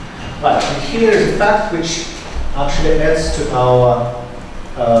 Right, and here is a fact which actually adds to our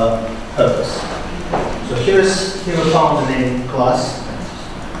purpose. So here we found the name class.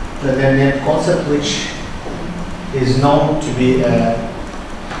 The name concept which is known to be a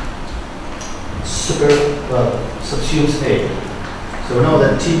subsumes A. So we know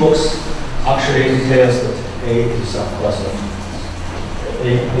that T-box actually declares that A is a subclass of A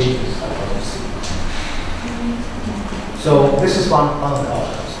is a subclass of C. So this is one of the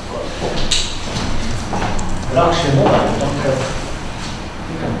outcomes, of course. But actually more, we don't have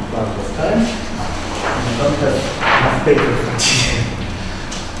run out of time. We don't have enough paper for T.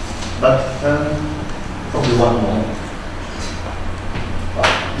 But probably one more.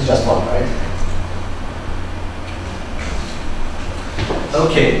 Well, it's just one, right?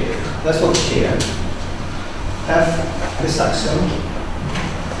 Okay, let's look here. Have this axiom,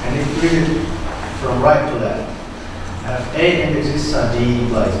 and if we read it from right to left, have A and exists are D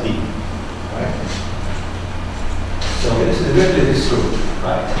implies B, right? So this is exactly this rule,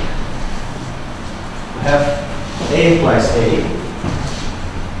 right? We have A implies A.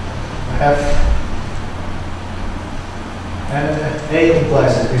 have A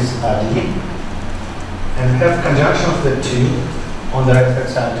implies that this is D, and have conjunction of the two on the right hand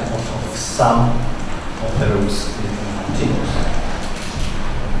side of some of the roots in continuous.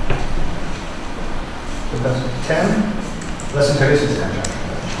 Because 10, let's introduce this conjunction.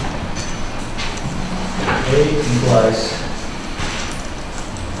 A implies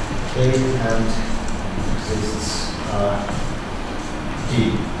A and exists D,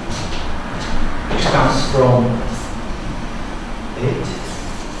 which comes from 8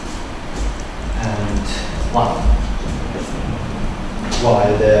 and 1,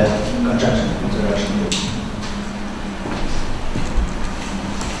 while the conjunction interaction.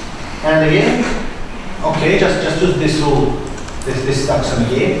 And again, okay, just use this rule, this axiom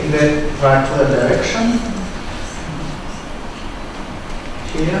again in the right direction.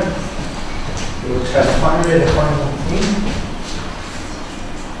 Here, which has finally the final thing.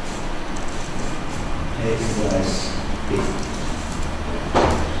 A implies B,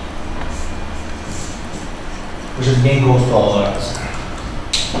 which again goes to our answer.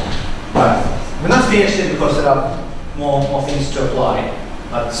 But we're not finished yet because there are more things to apply.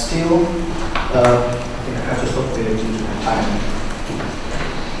 But still, I think I have to stop there due to time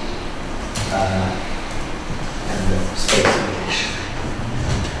and the space limitation.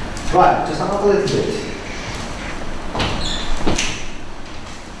 Right, to sum up a little bit.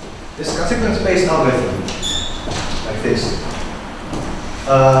 This consequence-based algorithm, like this,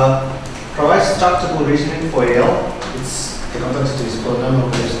 provides tractable reasoning for L. The complexity is polynomial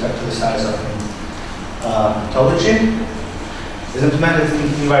with respect to the size of topology. Is implemented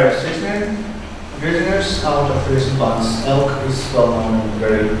in various reasoners out of the recent ones. ELK is well known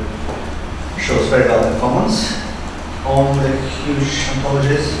and shows very well performance on the huge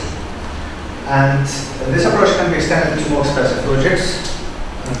ontologies. And this approach can be extended to more expressive logics.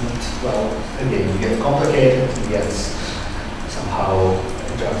 And well, again, it gets complicated, it gets somehow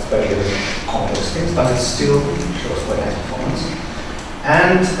interacts better with complex things, but it still shows quite nice performance.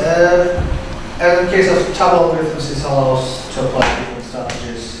 And in the case of table algorithms, this allows to apply different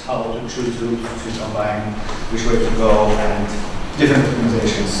strategies, how to choose routes to combine, which way to go, and different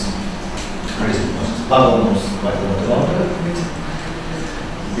optimizations. Pavel knows quite a lot about it,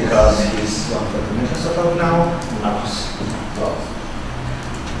 because he's one of the dimensions of it now, Marcus well.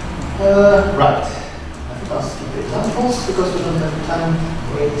 Right. I think I'll skip the examples because we don't have time.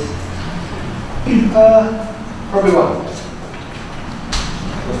 Wait. Probably one.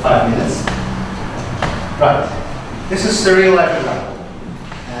 For 5 minutes. Right. This is a real life example.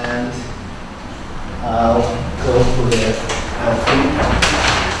 And I'll go through the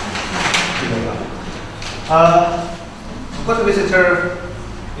I've got a visitor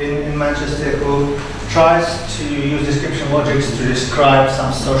in Manchester who tries to use description logics to describe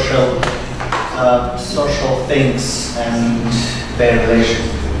some social things and their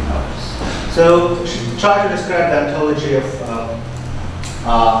relations between others. So she tried to describe the ontology of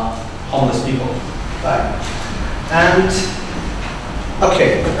homeless people, right? And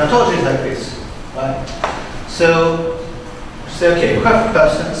okay, the ontology is like this, right? So say, okay, we have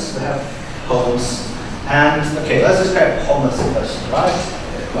persons, we have homes, and okay, let's describe a homeless person, right?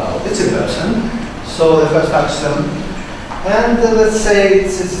 Well, it's a person, so the first axiom, and let's say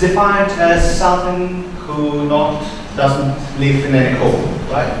it's defined as something who doesn't live in any home,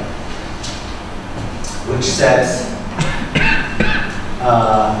 right? Which says,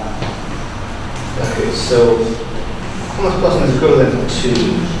 okay, so homeless person is equivalent to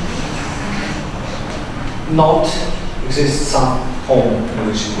not exist some home in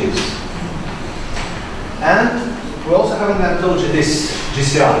which it lives. And we also have in the ontology this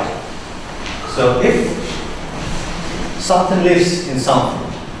GCI. So if something lives in something,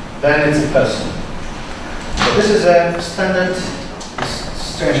 then it's a person. So this is a standard,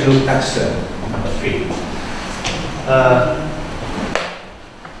 strangely looked axiom, number 3.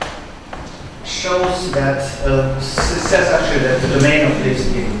 Shows that, says actually that the domain of lives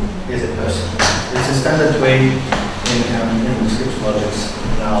in is a person. It's a standard way in description logics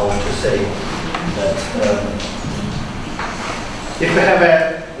now to say that if we have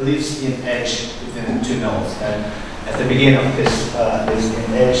a lives in edge within 2 nodes, then at the beginning of this lives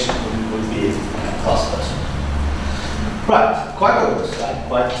in edge would be a class person. Right, quite obvious, right?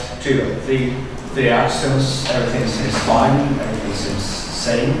 Quite trivial. Three axioms, everything seems fine, everything seems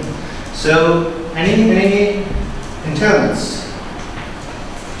same. So any intermediates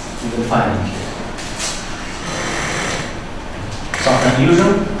you can find here. Something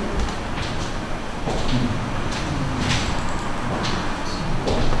unusual.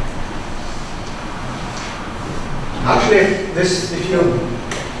 Actually, this, if you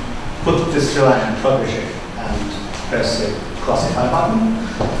put this line and publish it and press the classify button,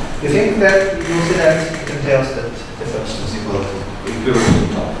 you think that you'll see that it entails that the first is equal to the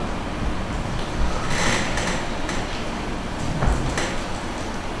top.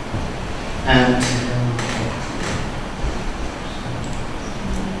 And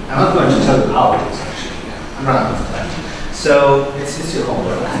I'm not going to tell you how it is actually. I'm running out of time. So it's your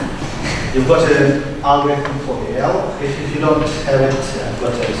homework. You've got an algorithm for the L. If you don't have it, I've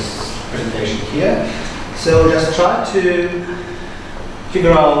got a presentation here. So just try to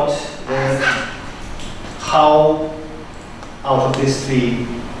figure out how, out of these three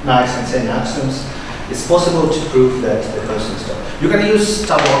nice and sane axioms, it's possible to prove that the person is top. You can use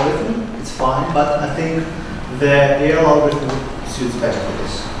double algorithm, it's fine, but I think the AL algorithm suits better for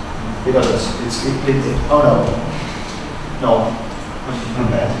this. Because oh no, I'm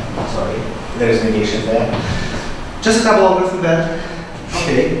bad, sorry, there is negation there. Just a double algorithm then,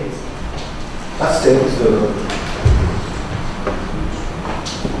 okay, but still it's doable.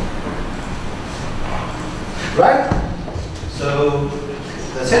 Right? So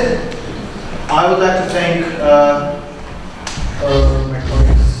that's it. I would like to thank my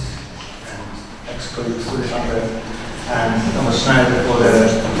colleagues and ex-colleagues and Thomas Schneider for the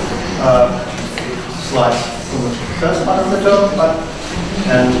slides from the first part of the talk.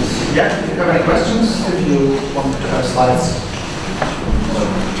 And yeah, if you have any questions, if you want to have slides,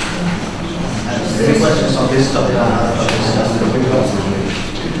 and any questions on this topic,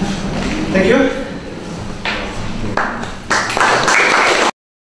 thank you.